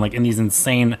constantly and like in these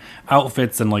insane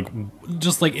outfits and like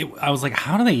just like I was like,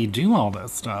 how do they do all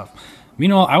this stuff?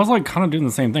 Meanwhile, I was like kind of doing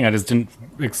the same thing. I just didn't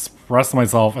express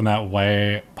myself in that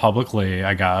way publicly,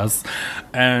 I guess.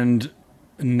 And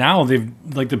now they've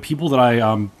like the people that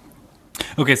I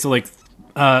okay, so like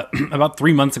about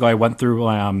 3 months ago, I went through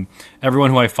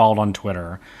everyone who I followed on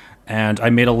Twitter, and I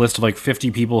made a list of like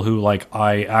 50 people who like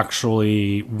I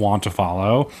actually want to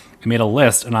follow. I made a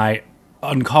list, and I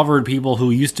uncovered people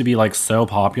who used to be like so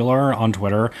popular on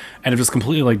Twitter and have just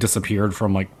completely like disappeared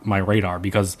from like my radar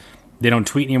because they don't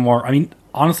tweet anymore. I mean,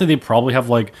 honestly, they probably have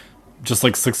like just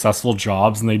like successful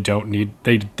jobs, and they don't need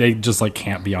they just like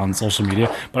can't be on social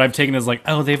media. But I've taken it as like,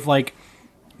 oh,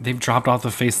 they've dropped off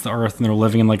the face of the earth, and they're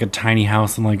living in like a tiny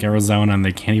house in like Arizona, and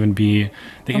they can't even God,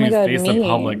 face the me.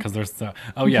 public because they're so.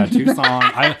 Oh yeah,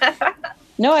 Tucson.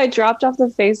 No, I dropped off the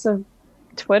face of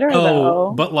Twitter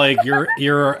though. But like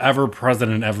you're ever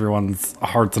present in everyone's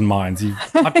hearts and minds. You've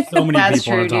touched so many That's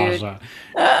people, true, dude.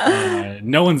 Natasha.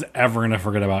 No one's ever gonna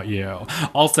forget about you.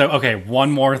 Also, okay,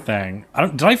 one more thing.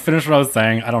 Did I finish what I was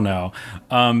saying? I don't know.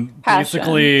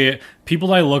 Basically,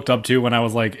 people I looked up to when I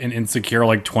was like an insecure,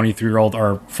 like 23-year-old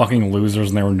are fucking losers,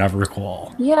 and they were never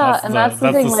cool. Yeah, and that's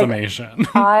the thing, like, summation.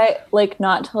 I like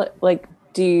not to like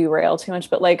derail too much,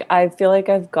 but like I feel like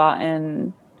I've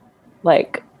gotten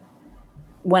like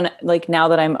when like now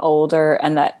that I'm older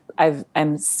and that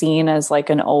I'm seen as like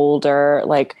an older,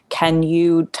 like, can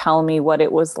you tell me what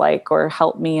it was like or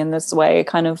help me in this way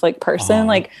kind of like person?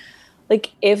 Like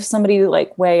if somebody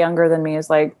like way younger than me is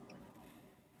like,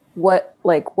 what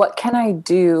can I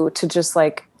do to just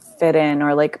like fit in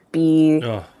or like be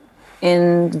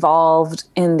involved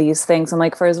in these things? I'm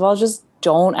like, first of all, just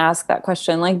don't ask that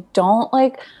question. Like, don't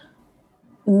like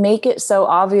make it so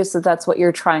obvious that that's what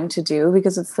you're trying to do,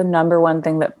 because it's the number one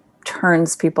thing that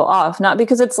turns people off. Not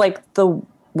because it's like the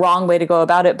wrong way to go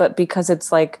about it, but because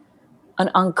it's like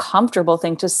an uncomfortable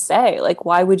thing to say. Like,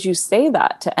 why would you say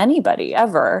that to anybody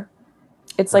ever?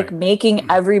 It's like making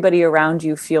everybody around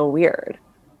you feel weird.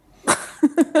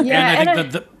 Yeah, and I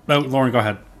think Lauren, go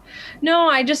ahead. No,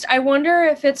 I wonder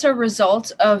if it's a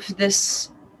result of this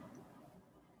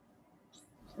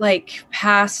like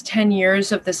past 10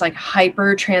 years of this like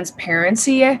hyper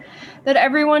transparency that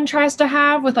everyone tries to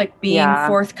have with like being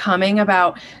forthcoming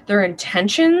about their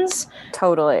intentions.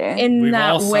 Totally. In We've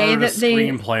that all way that they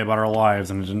screenplay about our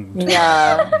lives and it didn't.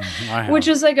 Yeah. which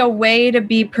is like a way to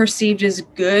be perceived as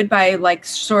good by like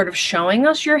sort of showing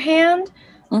us your hand.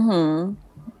 Mm-hmm.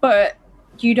 But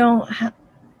you don't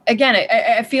again,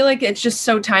 I feel like it's just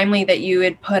so timely that you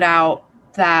had put out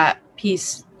that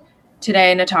piece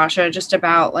today, Natasha, just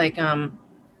about like I don't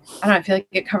know, I feel like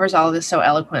it covers all of this so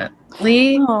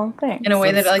eloquently. Oh, thanks. In a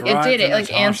way that like it did it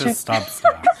like answer. Stop.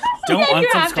 Don't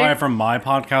unsubscribe from my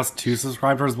podcast to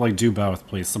subscribers. Like, do both,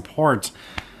 please. Support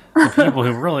the people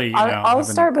who really. I'll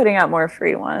start putting out more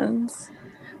free ones.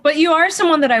 But you are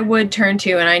someone that I would turn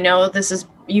to, and I know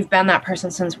you've been that person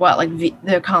since what, like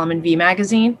the column in V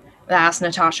Magazine that Ask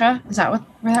Natasha. Is that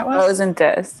where that was? Oh, it was in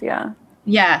Dis, yeah.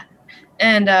 Yeah,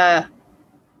 and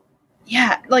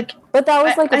yeah, like. But that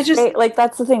was like like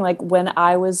that's the thing. Like when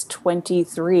I was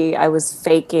 23, I was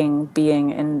faking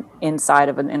being inside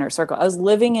of an inner circle. I was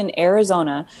living in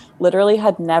Arizona, literally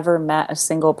had never met a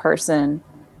single person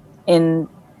in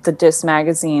the Dis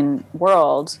Magazine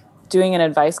world, doing an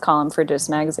advice column for Dis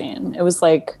Magazine. It was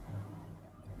like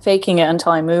faking it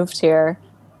until I moved here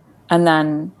and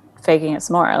then faking it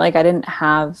some more. Like I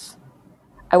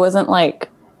wasn't like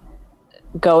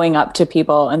going up to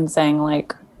people and saying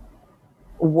like,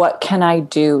 what can I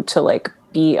do to like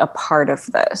be a part of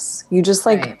this? You just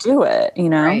like do it, you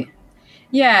know? Right.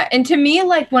 Yeah. And to me,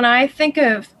 like when I think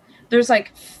of, there's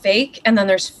like fake and then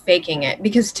there's faking it,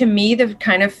 because to me, the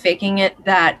kind of faking it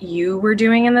that you were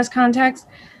doing in this context,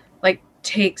 like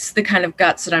takes the kind of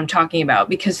guts that I'm talking about,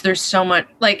 because there's so much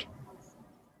like,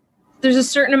 there's a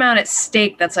certain amount at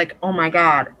stake that's like, oh my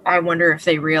God, I wonder if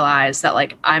they realize that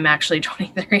like, I'm actually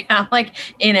 23. I'm like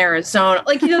in Arizona,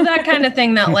 like, you know, that kind of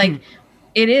thing that like,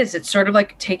 it's sort of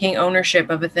like taking ownership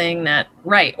of a thing that,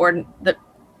 or that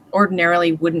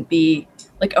ordinarily wouldn't be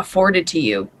like afforded to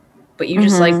you, but you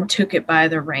just like took it by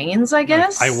the reins, I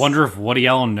guess. I wonder if Woody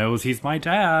Allen knows he's my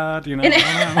dad, you know? And,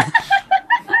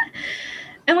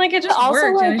 and like, it just also,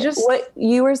 worked. like, and it just, what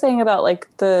you were saying about like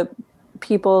the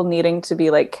people needing to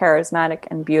be like charismatic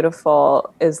and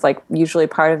beautiful is like usually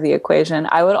part of the equation.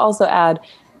 I would also add,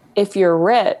 if you're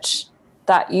rich,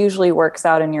 that usually works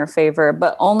out in your favor,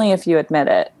 but only if you admit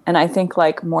it. And I think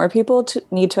like more people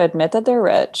need to admit that they're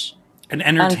rich and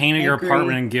entertain at your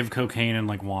apartment and give cocaine and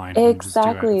like wine.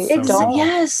 Exactly. And just do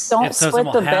it. Don't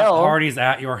split the have bill. Parties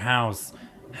at your house.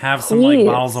 Have some like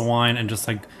bottles of wine and just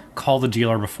like call the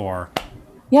dealer before.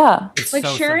 Yeah. It's like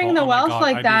so sharing simple. the wealth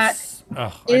like that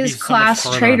is so class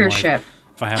tradership.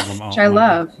 If I have them all. Which I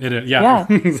love. It is. Yeah.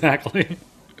 Exactly.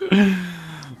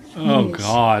 Oh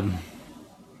God.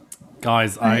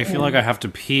 Guys, I feel like I have to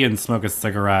pee and smoke a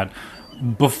cigarette.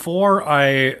 Before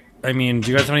I mean, do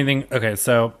you guys have anything? Okay,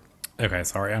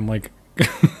 sorry. I'm like,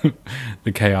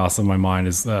 the chaos in my mind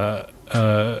is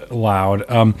loud.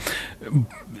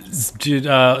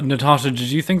 Natasha,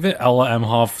 did you think that Ella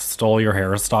Emhoff stole your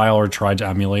hairstyle or tried to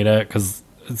emulate it? Because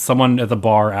someone at the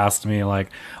bar asked me, like,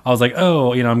 I was like,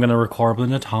 oh, you know, I'm going to record with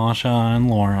Natasha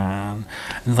and Lauren. And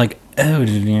it's like, oh,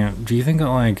 do you think that,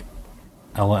 like,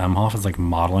 Ella Emhoff is like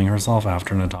modeling herself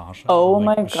after Natasha? Oh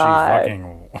like, my God.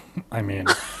 I mean,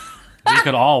 we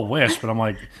could all wish, but I'm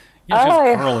like, yeah, she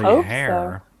has curly hair.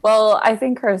 So. Well, I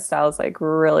think her style is like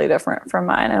really different from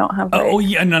mine. I don't have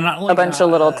like, not like a bunch of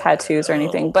little tattoos or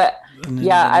anything. But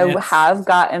yeah, I have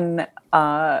gotten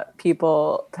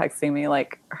people texting me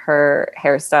like her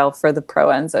hairstyle for the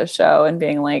Proenza show and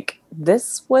being like,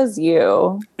 this was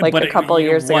you like a couple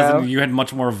years ago. You had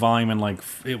much more volume and like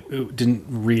it didn't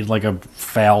read like a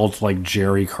failed like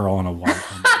Jerry curl on a white.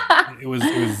 It was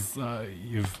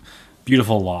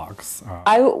beautiful locks.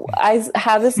 I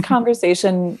have this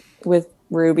conversation with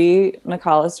Ruby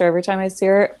McAllister every time I see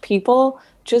her. People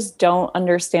just don't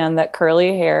understand that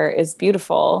curly hair is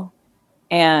beautiful.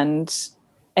 And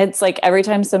it's like every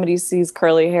time somebody sees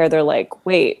curly hair, they're like,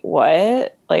 wait,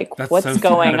 what? Like, That's what's so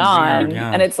going sad on? and weird,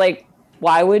 yeah. And it's like,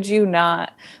 why would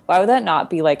that not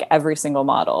be like every single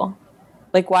model?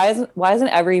 Like, why isn't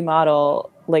every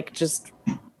model like just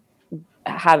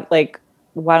have like,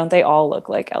 why don't they all look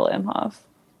like Ella Imhoff?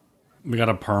 We got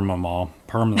to perm them all.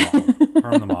 Perm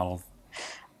the models.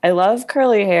 I love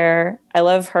curly hair. I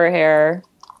love her hair.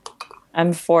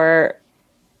 I'm for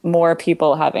more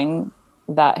people having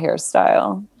that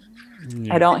hairstyle.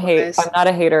 Yeah. I don't hate. I'm not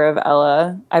a hater of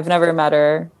Ella. I've never met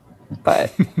her,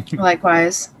 but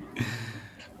Likewise.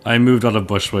 I moved out of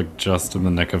Bushwick just in the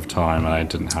nick of time, and I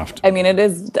didn't have to. I mean,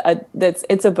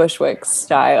 it's a Bushwick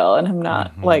style, and I'm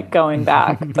not like going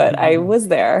back, but I was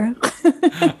there.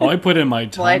 Oh, I put in my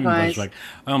time in Likewise. Bushwick.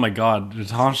 Oh my God,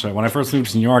 Natasha! When I first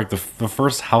moved to New York, the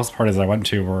first house parties I went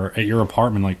to were at your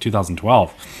apartment, like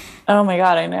 2012. Oh my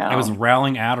God, I know. I was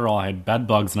railing Adderall. I had bed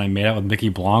bugs, and I made out with Mickey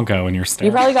Blanco in your You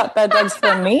stairs. probably got bed bugs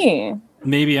from me.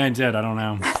 Maybe I did. I don't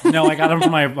know. No, I got them from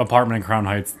my apartment in Crown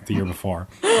Heights the year before.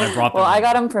 And I brought them. Well, I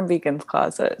got them from Beacon's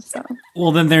Closet. So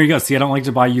Well, then there you go. See, I don't like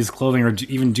to buy used clothing or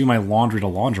even do my laundry to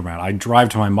laundromat. I drive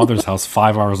to my mother's house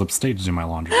 5 hours upstate to do my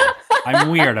laundry. I'm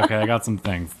weird. Okay, I got some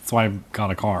things. That's why I got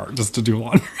a car just to do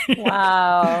laundry.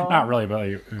 wow. Not really, but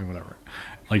whatever.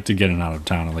 Like to get in and out of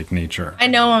town and like nature. I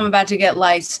know I'm about to get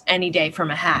lice any day from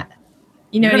a hat.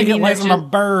 You know You're what I gonna mean? get lice That's from a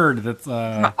just bird that's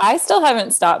I still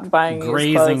haven't stopped buying used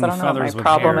Grazing clothes. I don't know what my feathers with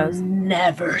problem hair. is.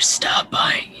 never stop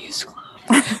buying used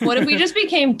clothes. What if we just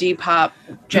became Depop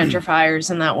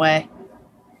gentrifiers in that way?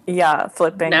 Yeah,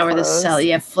 flipping. Now we're the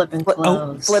clothes. flipping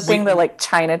clothes. Flipping the like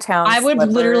Chinatown. I would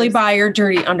slippers. literally buy your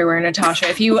dirty underwear, Natasha.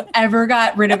 If you ever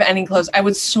got rid of any clothes, I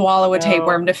would swallow a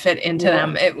tapeworm to fit into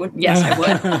them. It would, yes, I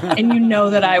would, and you know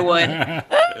that I would.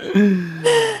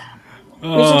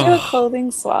 We should do a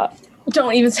clothing swap.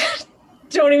 Don't even say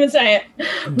it.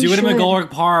 do it in McGolrick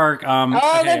Park. Oh,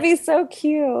 Okay. that'd be so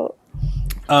cute.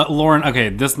 Lauren, okay,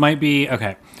 this might be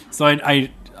okay. So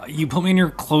I you put me in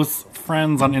your close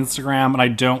friends on Instagram, and I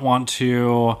don't want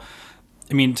to.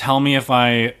 I mean, tell me if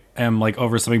I am like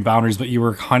overstepping boundaries, but you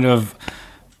were kind of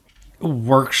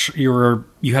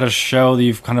you had a show that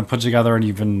you've kind of put together, and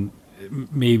you've been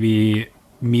maybe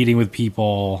meeting with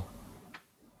people.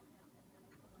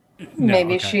 No,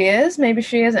 Maybe okay. she is. Maybe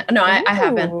she isn't. No, I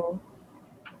have been. Ooh.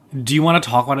 Do you want to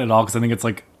talk about it at all? Because I think it's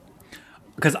like,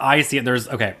 because I see it. There's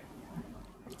okay.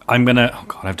 I'm gonna. Oh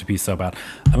God, I have to pee so bad.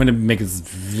 I'm gonna make it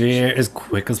as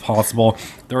quick as possible.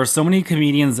 There are so many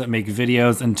comedians that make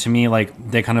videos, and to me, like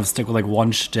they kind of stick with like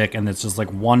one shtick, and it's just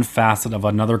like one facet of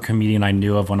another comedian I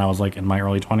knew of when I was like in my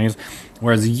early 20s.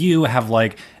 Whereas you have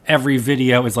like every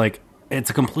video is like it's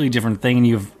a completely different thing, and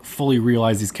you've fully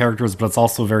realized these characters, but it's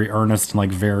also very earnest and like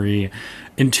very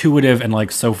intuitive and like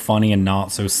so funny and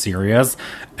not so serious.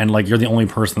 And like you're the only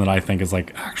person that I think is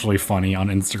like actually funny on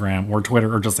Instagram or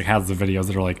Twitter, or just like has the videos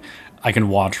that are like I can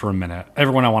watch for a minute.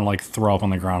 Everyone I want to like throw up on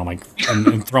the ground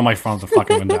and throw my phone out the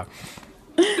fucking window.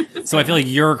 So I feel like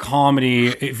your comedy,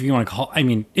 if you want to call, I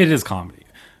mean, it is comedy,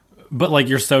 but like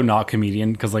you're so not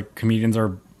comedian, because like comedians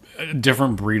are a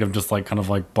different breed of just like kind of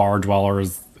like bar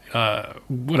dwellers,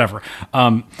 whatever.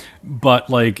 But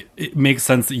like it makes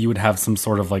sense that you would have some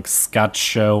sort of like sketch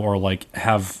show, or like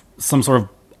have some sort of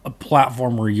a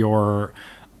platform where your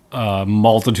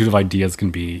multitude of ideas can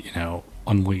be, you know,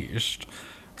 unleashed.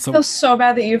 I feel so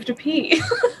bad that you have to pee.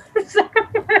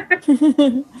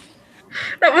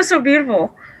 That was so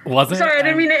beautiful. Was it? Sorry, I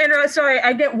didn't mean to interrupt. Sorry,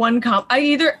 I get one I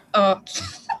either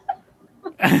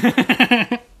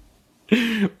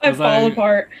I fall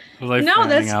apart. Was I No, fanning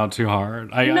that's- out too hard?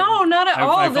 No, not at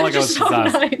all. I feel They're like I just was so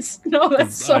possessed. nice. No,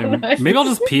 that's so nice. Maybe I'll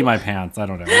just pee my pants. I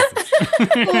don't know.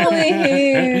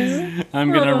 Please.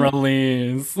 I'm gonna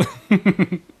release.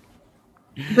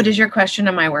 But is your question,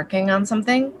 am I working on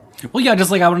something? Well, yeah,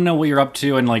 just like I want to know what you're up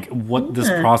to and like what this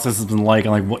process has been like,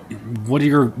 and like what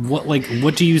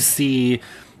do you see?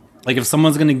 Like if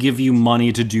someone's going to give you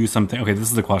money to do something, okay, this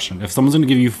is the question. If someone's going to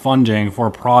give you funding for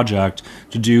a project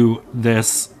to do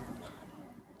this,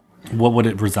 what would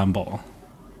it resemble?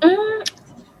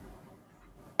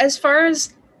 As far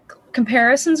as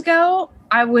comparisons go,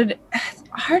 I would,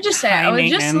 hard to say. I would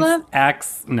just love,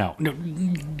 No.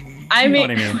 I You know mean,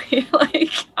 what I mean.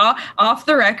 like off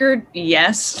the record,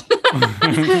 yes,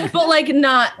 but like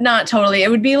not totally.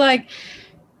 It would be like,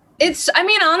 I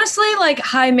mean, honestly, like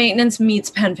High Maintenance meets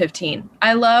Pen 15.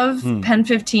 I love Pen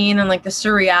 15 and like the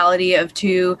surreality of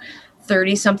two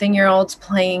 30-something-year-olds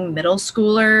playing middle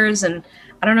schoolers, and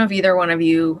I don't know if either one of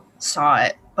you saw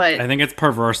it, but I think it's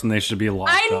perverse and they should be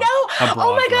locked I up. know.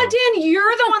 Oh my god, Dan,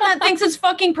 you're the one that thinks it's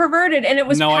fucking perverted, and it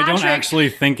was No, Patrick. I don't actually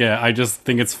think it. I just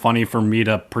think it's funny for me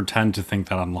to pretend to think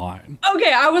that online.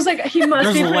 Okay, I was like, he must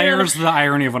There's be playing layers to the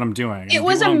irony of what I'm doing. It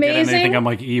was People don't get it and amazing. They think I'm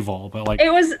like evil, but like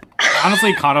It was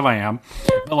honestly, kind of I am.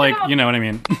 But like, you know what I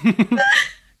mean?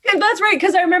 That's right,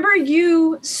 because I remember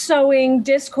you sewing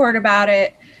Discord about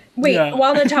it. Wait, Yeah.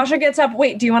 while Natasha gets up,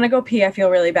 wait, do you want to go pee? I feel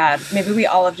really bad. Maybe we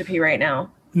all have to pee right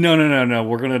now. No.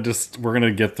 We're gonna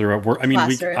get through it.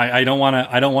 Blast through it. I don't want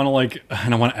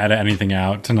to edit anything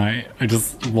out tonight.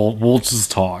 We'll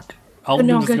just talk. No, I'm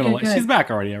just good. She's back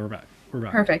already. Yeah, we're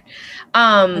back. Perfect.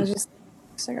 I was just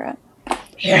cigarette.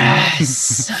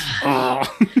 Yes. God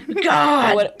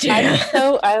What,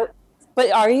 damn.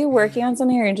 but are you working on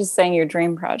something, or are you just saying your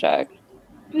dream project?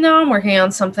 No, I'm working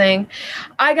on something.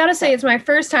 I gotta say, it's my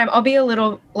first time. I'll be a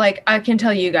little like I can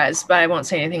tell you guys, but I won't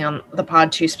say anything on the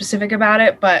pod too specific about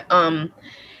it. But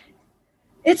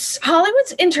it's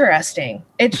Hollywood's interesting.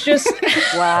 It's just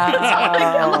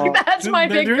Wow. that's my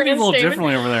They're big doing it a grand little statement.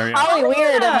 differently over there. Yeah. Holly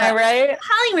weird, am I right?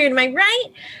 Hollywood, am I right?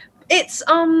 It's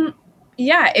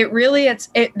yeah, it really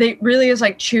is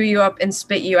like chew you up and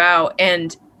spit you out.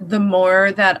 And the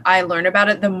more that I learn about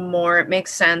it, the more it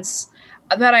makes sense.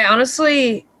 That I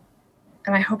honestly,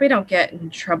 and I hope I don't get in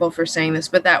trouble for saying this,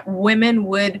 but that women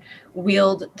would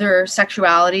wield their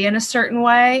sexuality in a certain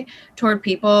way toward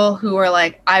people who are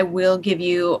like, I will give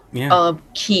you a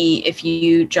key if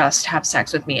you just have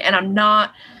sex with me. And I'm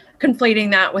not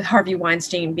conflating that with Harvey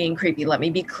Weinstein being creepy. Let me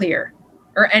be clear.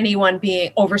 Or anyone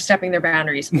being overstepping their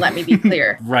boundaries. Let me be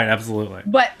clear. Right, absolutely.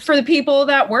 But for the people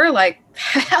that were like,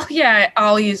 hell yeah,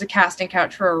 I'll use a casting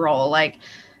couch for a role. Like,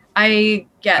 I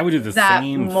get would do the that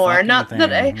same more. fucking Not thing,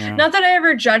 yeah. not that I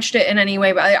ever judged it in any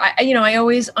way, but I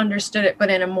always understood it, but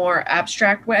in a more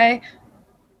abstract way.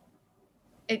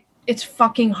 It's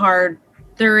fucking hard.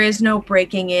 There is no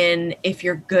breaking in if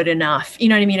you're good enough. You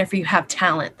know what I mean? If you have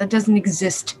talent, that doesn't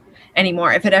exist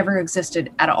anymore. If it ever existed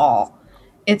at all,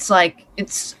 it's like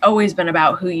it's always been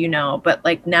about who you know, but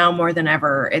like now more than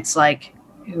ever, it's like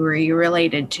who are you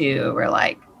related to? Or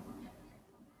like.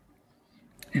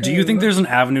 Do you think there's an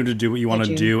avenue to do what you want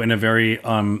to do in a very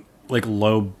like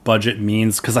low budget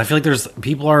means? Because I feel like there's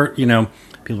people are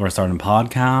starting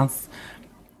podcasts.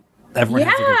 Everyone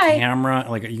has like a camera,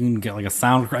 like you can get like a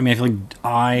sound. I mean, I feel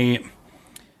like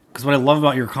because what I love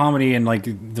about your comedy and like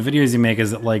the videos you make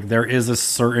is that like there is a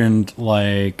certain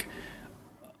like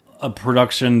a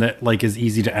production that like is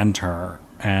easy to enter.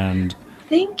 And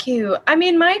thank you. I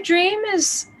mean, my dream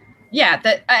is. Yeah,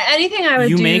 that anything I would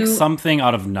do. You make something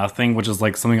out of nothing, which is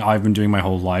like something I've been doing my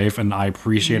whole life, and I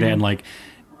appreciate it. And like,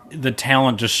 the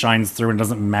talent just shines through, and it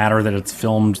doesn't matter that it's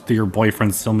filmed that your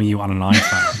boyfriend's filming you on an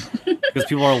iPhone because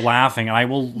people are laughing. And I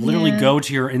will literally go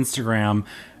to your Instagram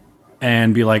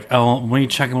and be like, "Oh, when you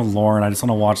check in with Lauren, I just want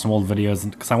to watch some old videos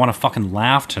because I want to fucking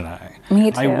laugh today."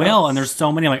 Me too. I will, and there's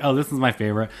so many. I'm like, "Oh, this is my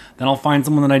favorite." Then I'll find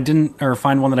someone that I didn't, or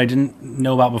find one that I didn't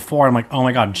know about before. I'm like, "Oh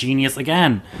my god, genius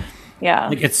again!" Yeah.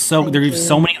 Like it's so there's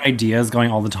so many ideas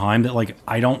going all the time that like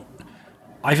I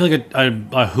feel like a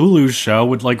Hulu show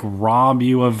would like rob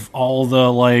you of all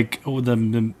the like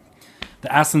the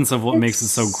essence of what makes it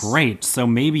so great. So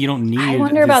maybe you don't need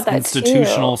wonder about that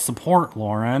institutional too. support,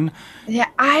 Lauren. Yeah,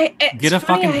 Get a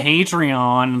fucking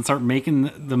Patreon and start making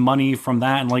the money from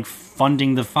that and like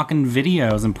funding the fucking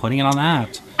videos and putting it on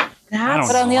that.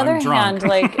 But on the other hand,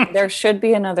 like there should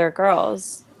be another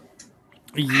Girls.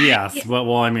 Yes, but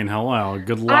well, I mean, hello,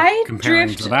 good luck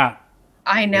comparing to that.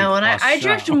 I know, and I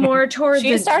drift more towards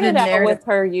She started out with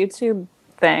her YouTube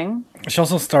thing. She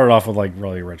also started off with like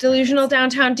really rich. Delusional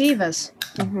Downtown Divas.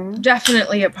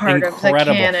 Definitely a part of the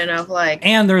canon of like.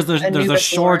 And there's a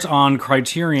short on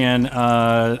Criterion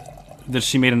that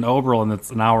she made in Oberl, and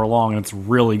it's an hour long, and it's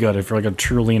really good if you're like a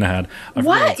true lean ahead.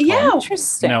 What? Yeah.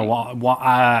 Interesting. No,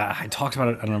 I talked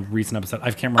about it in a recent episode.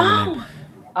 I can't remember the name.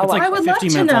 Oh, It's like I would 50 love to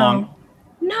minutes know. long.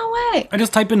 No way. I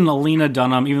just type in Alina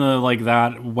Dunham, even though like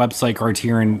that website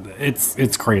Criterion,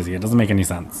 it's crazy. It doesn't make any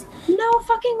sense. No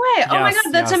fucking way. Oh my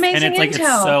god, that's amazing and it's like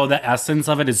intel. it's so the essence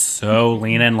of it is so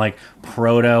lean and like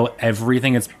proto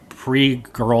everything. It's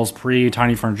pre-Girls,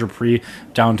 pre-Tiny Furniture,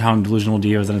 pre-Downtown Delusional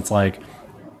Divas, and it's like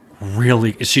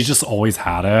really she's just always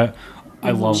had it.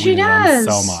 I love She reading them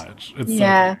does. so much. It's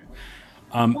yeah.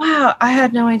 So good. Wow, I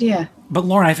had no idea. But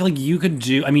Lauren, I feel like you could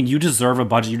do. I mean, you deserve a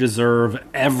budget. You deserve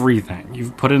everything.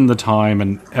 You've put in the time,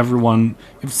 and everyone.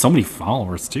 You have so many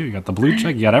followers too. You got the blue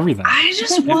check. You got everything. I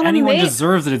just If want to anyone make.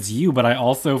 deserves it, it's you. But I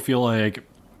also feel like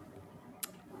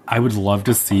I would love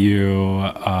to see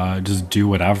you just do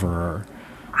whatever.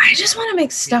 I just want to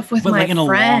make stuff with But my like in a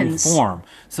friends. long form.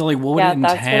 So like, what would Yeah, it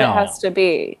that's what it entail? has to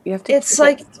be. You have to It's keep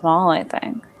like- it small, I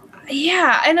think.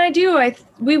 Yeah, and I do.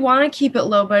 We want to keep it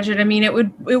low budget. I mean, it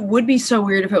would be so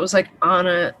weird if it was like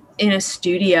in a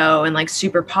studio and like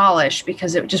super polished,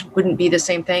 because it just wouldn't be the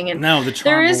same thing. And No, the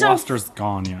charm, is the a- luster's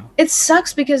gone. Yeah. it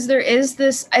sucks because there is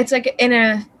this. It's like in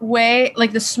a way,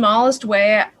 like the smallest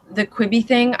way, the Quibi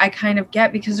thing I kind of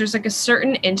get, because there's like a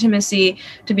certain intimacy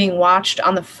to being watched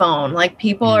on the phone. Like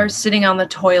people are sitting on the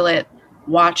toilet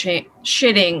watching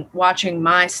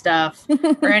my stuff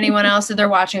or anyone else that they're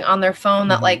watching on their phone,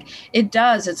 that like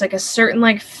it's like a certain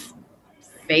like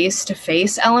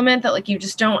face-to-face element that like you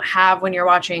just don't have when you're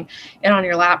watching it on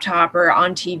your laptop or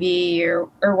on TV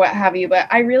or what have you. But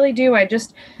I really do,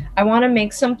 I want to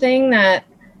make something that,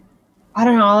 I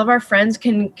don't know, all of our friends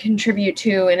can contribute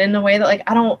to, and in the way that like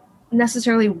I don't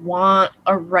necessarily want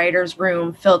a writer's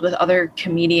room filled with other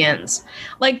comedians.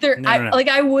 Like No.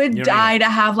 I would You don't die need to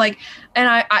have like, and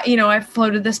I I've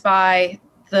floated this by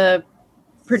the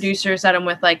producers that I'm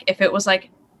with, like if it was like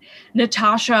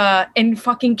Natasha and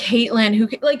fucking Caitlin, who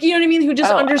like, you know what I mean, who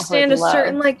just Oh, I understand a would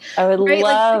certain love- like I would Right,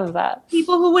 like, love that.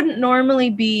 people who wouldn't normally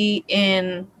be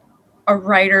in a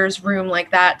writer's room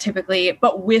like that typically,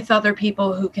 but with other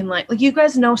people who can like you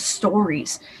guys know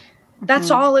stories. That's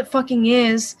Mhm. all it fucking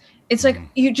is. It's like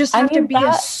you just I have to mean, be a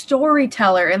that-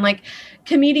 storyteller, and like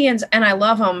comedians, and I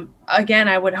love them. Again,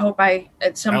 I would hope some I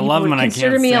people love would them and I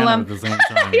consider can't me stand a them at the same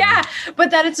time. yeah,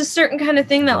 but that it's a certain kind of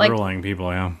thing that like Grueling people,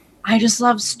 yeah. I just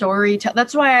love storytelling.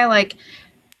 That's why I like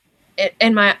it.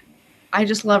 I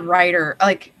just love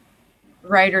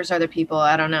writers are the people,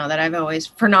 I don't know, that I've always,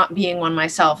 for not being one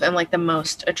myself, am like the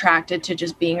most attracted to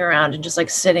just being around and just like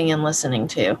sitting and listening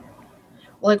to.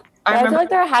 Like I I feel remember, like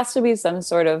there has to be some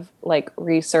sort of like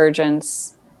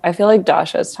resurgence. I feel like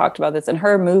Dasha has talked about this, and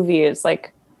her movie is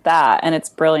like that, and it's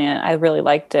brilliant. I really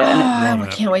liked it. And I Love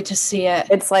it. can't wait to see it.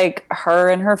 it's like her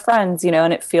and her friends,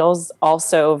 and it feels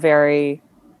also very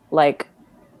like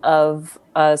of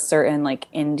a certain like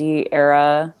indie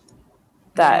era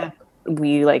that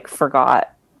we like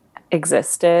forgot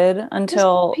existed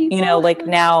until people like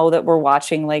now that we're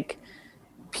watching like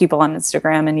people on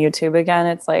Instagram and YouTube again.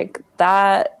 It's like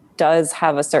that does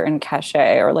have a certain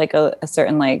cachet or like a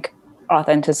certain like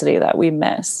authenticity that we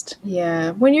missed.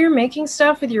 Yeah, when you're making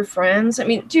stuff with your friends, I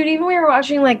mean, dude, even we were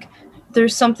watching like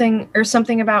There's Something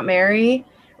About Mary,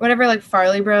 whatever, like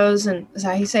Farley Bros, and is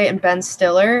that how you say it, and Ben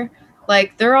Stiller,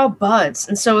 like they're all buds,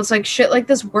 and so it's like shit like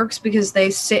this works because they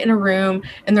sit in a room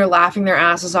and they're laughing their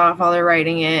asses off while they're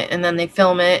writing it, and then they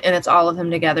film it and it's all of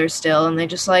them together still, and they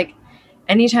just like,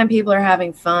 anytime people are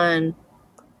having fun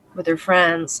with their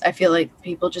friends, I feel like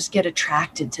people just get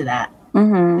attracted to that.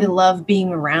 Mm-hmm. They love being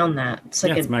around that. It's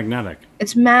like It's magnetic.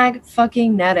 it's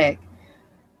mag-fucking-netic.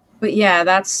 But yeah,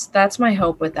 that's my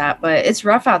hope with that. But it's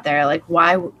rough out there. Like,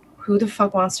 who the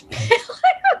fuck wants to pay?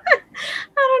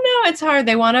 I don't know. It's hard.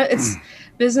 It's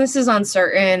business is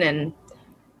uncertain, and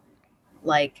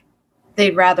like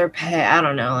they'd rather pay, I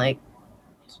don't know, like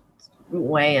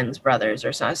Wayans Brothers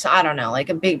or something. So I don't know, like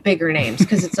a bigger names,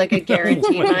 because it's like a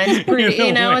guaranteed money. It's pretty,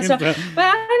 it's but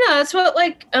I don't know. That's what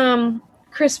like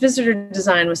Chris Visitor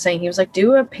Design was saying. He was like,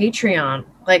 do a Patreon,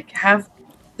 like have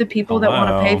the people that want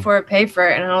to pay for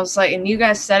it. And I was like, and you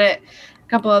guys said it, a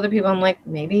couple other people, I'm like,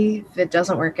 maybe if it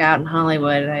doesn't work out in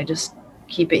Hollywood, I just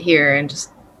keep it here and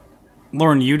just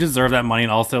Lauren, you deserve that money,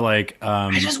 and also like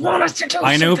I just want us to do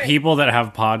I know something. people that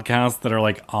have podcasts that are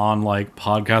like on like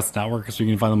podcast networks, so you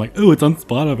can find them like, oh, it's on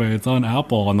Spotify, it's on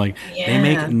Apple, and like they Yeah.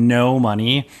 make no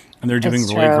money and they're doing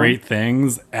That's really true. great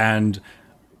things, and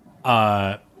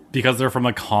because they're from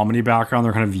a comedy background,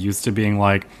 they're kind of used to being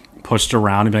like pushed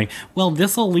around and being like, well,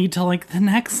 this will lead to like the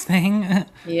next thing.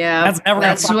 Yeah, That's never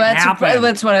gonna fucking happen.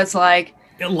 That's what it's like.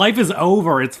 Life is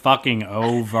over. It's fucking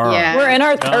over. Yeah. We're in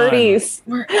our Done. 30s.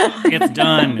 It's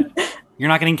done. You're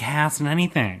not getting cast in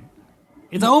anything.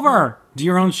 It's over. Do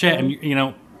your own shit, and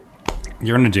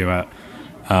you're gonna do it.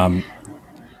 I'm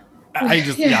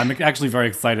actually very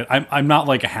excited. I'm not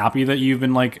like happy that you've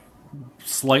been like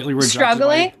slightly rejected.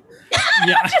 Struggling.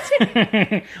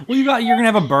 Yeah. Well, you're gonna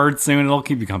have a bird soon. It'll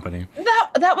keep you company.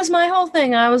 That was my whole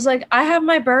thing. I was like, I have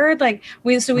my bird. Like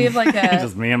we have like a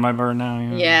Just me and my bird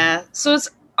now. yeah. So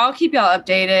I'll keep y'all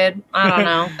updated. I don't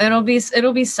know.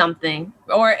 It'll be something.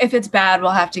 Or if it's bad,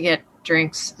 we'll have to get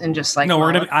drinks and just like No,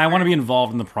 I want to be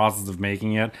involved in the process of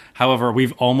making it. However,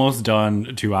 we've almost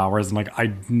done 2 hours, and like I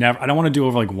don't want to do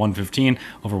over like 1:15,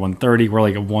 over 1:30. We're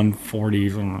like at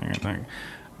 1:40 something, I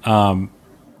think.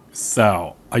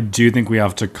 So I do think we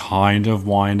have to kind of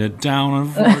wind it down.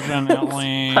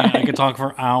 Unfortunately, I could talk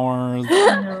for hours.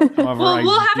 However,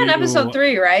 we'll have an episode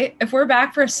 3, right? If we're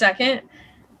back for a second,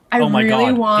 I Oh my really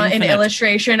God, want an Infinite.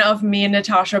 illustration of me and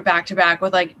Natasha back to back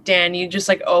with like Dan, you just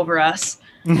like over us.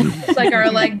 It's like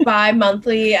our like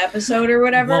bi-monthly episode or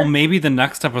whatever. Well, maybe the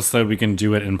next episode we can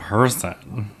do it in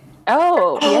person.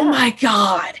 Oh, oh yeah. my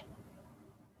God.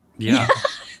 Yeah.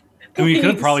 I mean, we could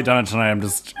have Please. probably done it tonight. I'm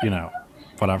just,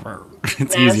 whatever.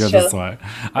 It's Nah, easier it's this chill. way.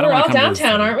 We're all come to this downtown,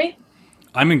 thing. aren't we?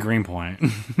 I'm in Greenpoint.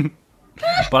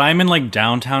 But I'm in like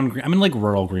downtown. I'm in like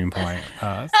rural Greenpoint.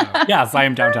 So, yes, I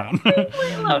am downtown.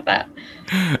 I love that.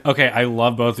 Okay, I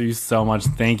love both of you so much.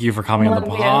 Thank you for coming on the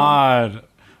Love you. pod.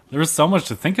 There was so much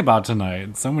to think about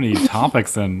tonight. So many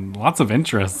topics and lots of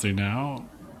interest,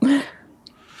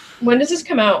 When does this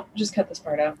come out? Just cut this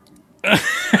part out.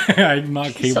 I'm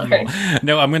not capable. Sorry.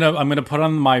 No, I'm gonna put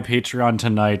on my Patreon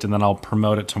tonight and then I'll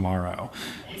promote it tomorrow.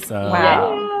 So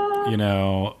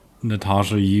Wow.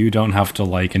 Natasha, you don't have to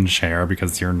like and share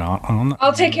because you're not on.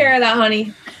 I'll take care of that,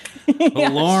 honey.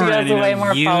 But Lauren, she has way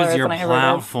more use followers your than I ever did.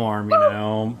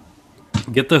 platform.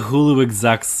 Get the Hulu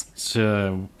execs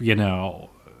to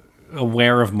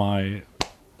aware of my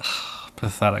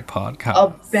pathetic podcast.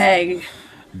 I'll beg.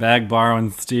 Beg, borrow,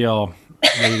 and steal.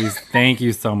 Ladies, thank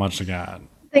you so much again.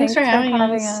 Thanks for having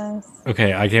us. us.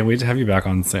 Okay, I can't wait to have you back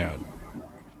on soon.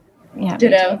 Yeah.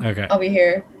 Ditto. Okay. I'll be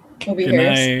here. We'll be Good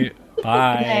here. night.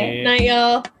 Bye. Night,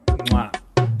 y'all. Mwah.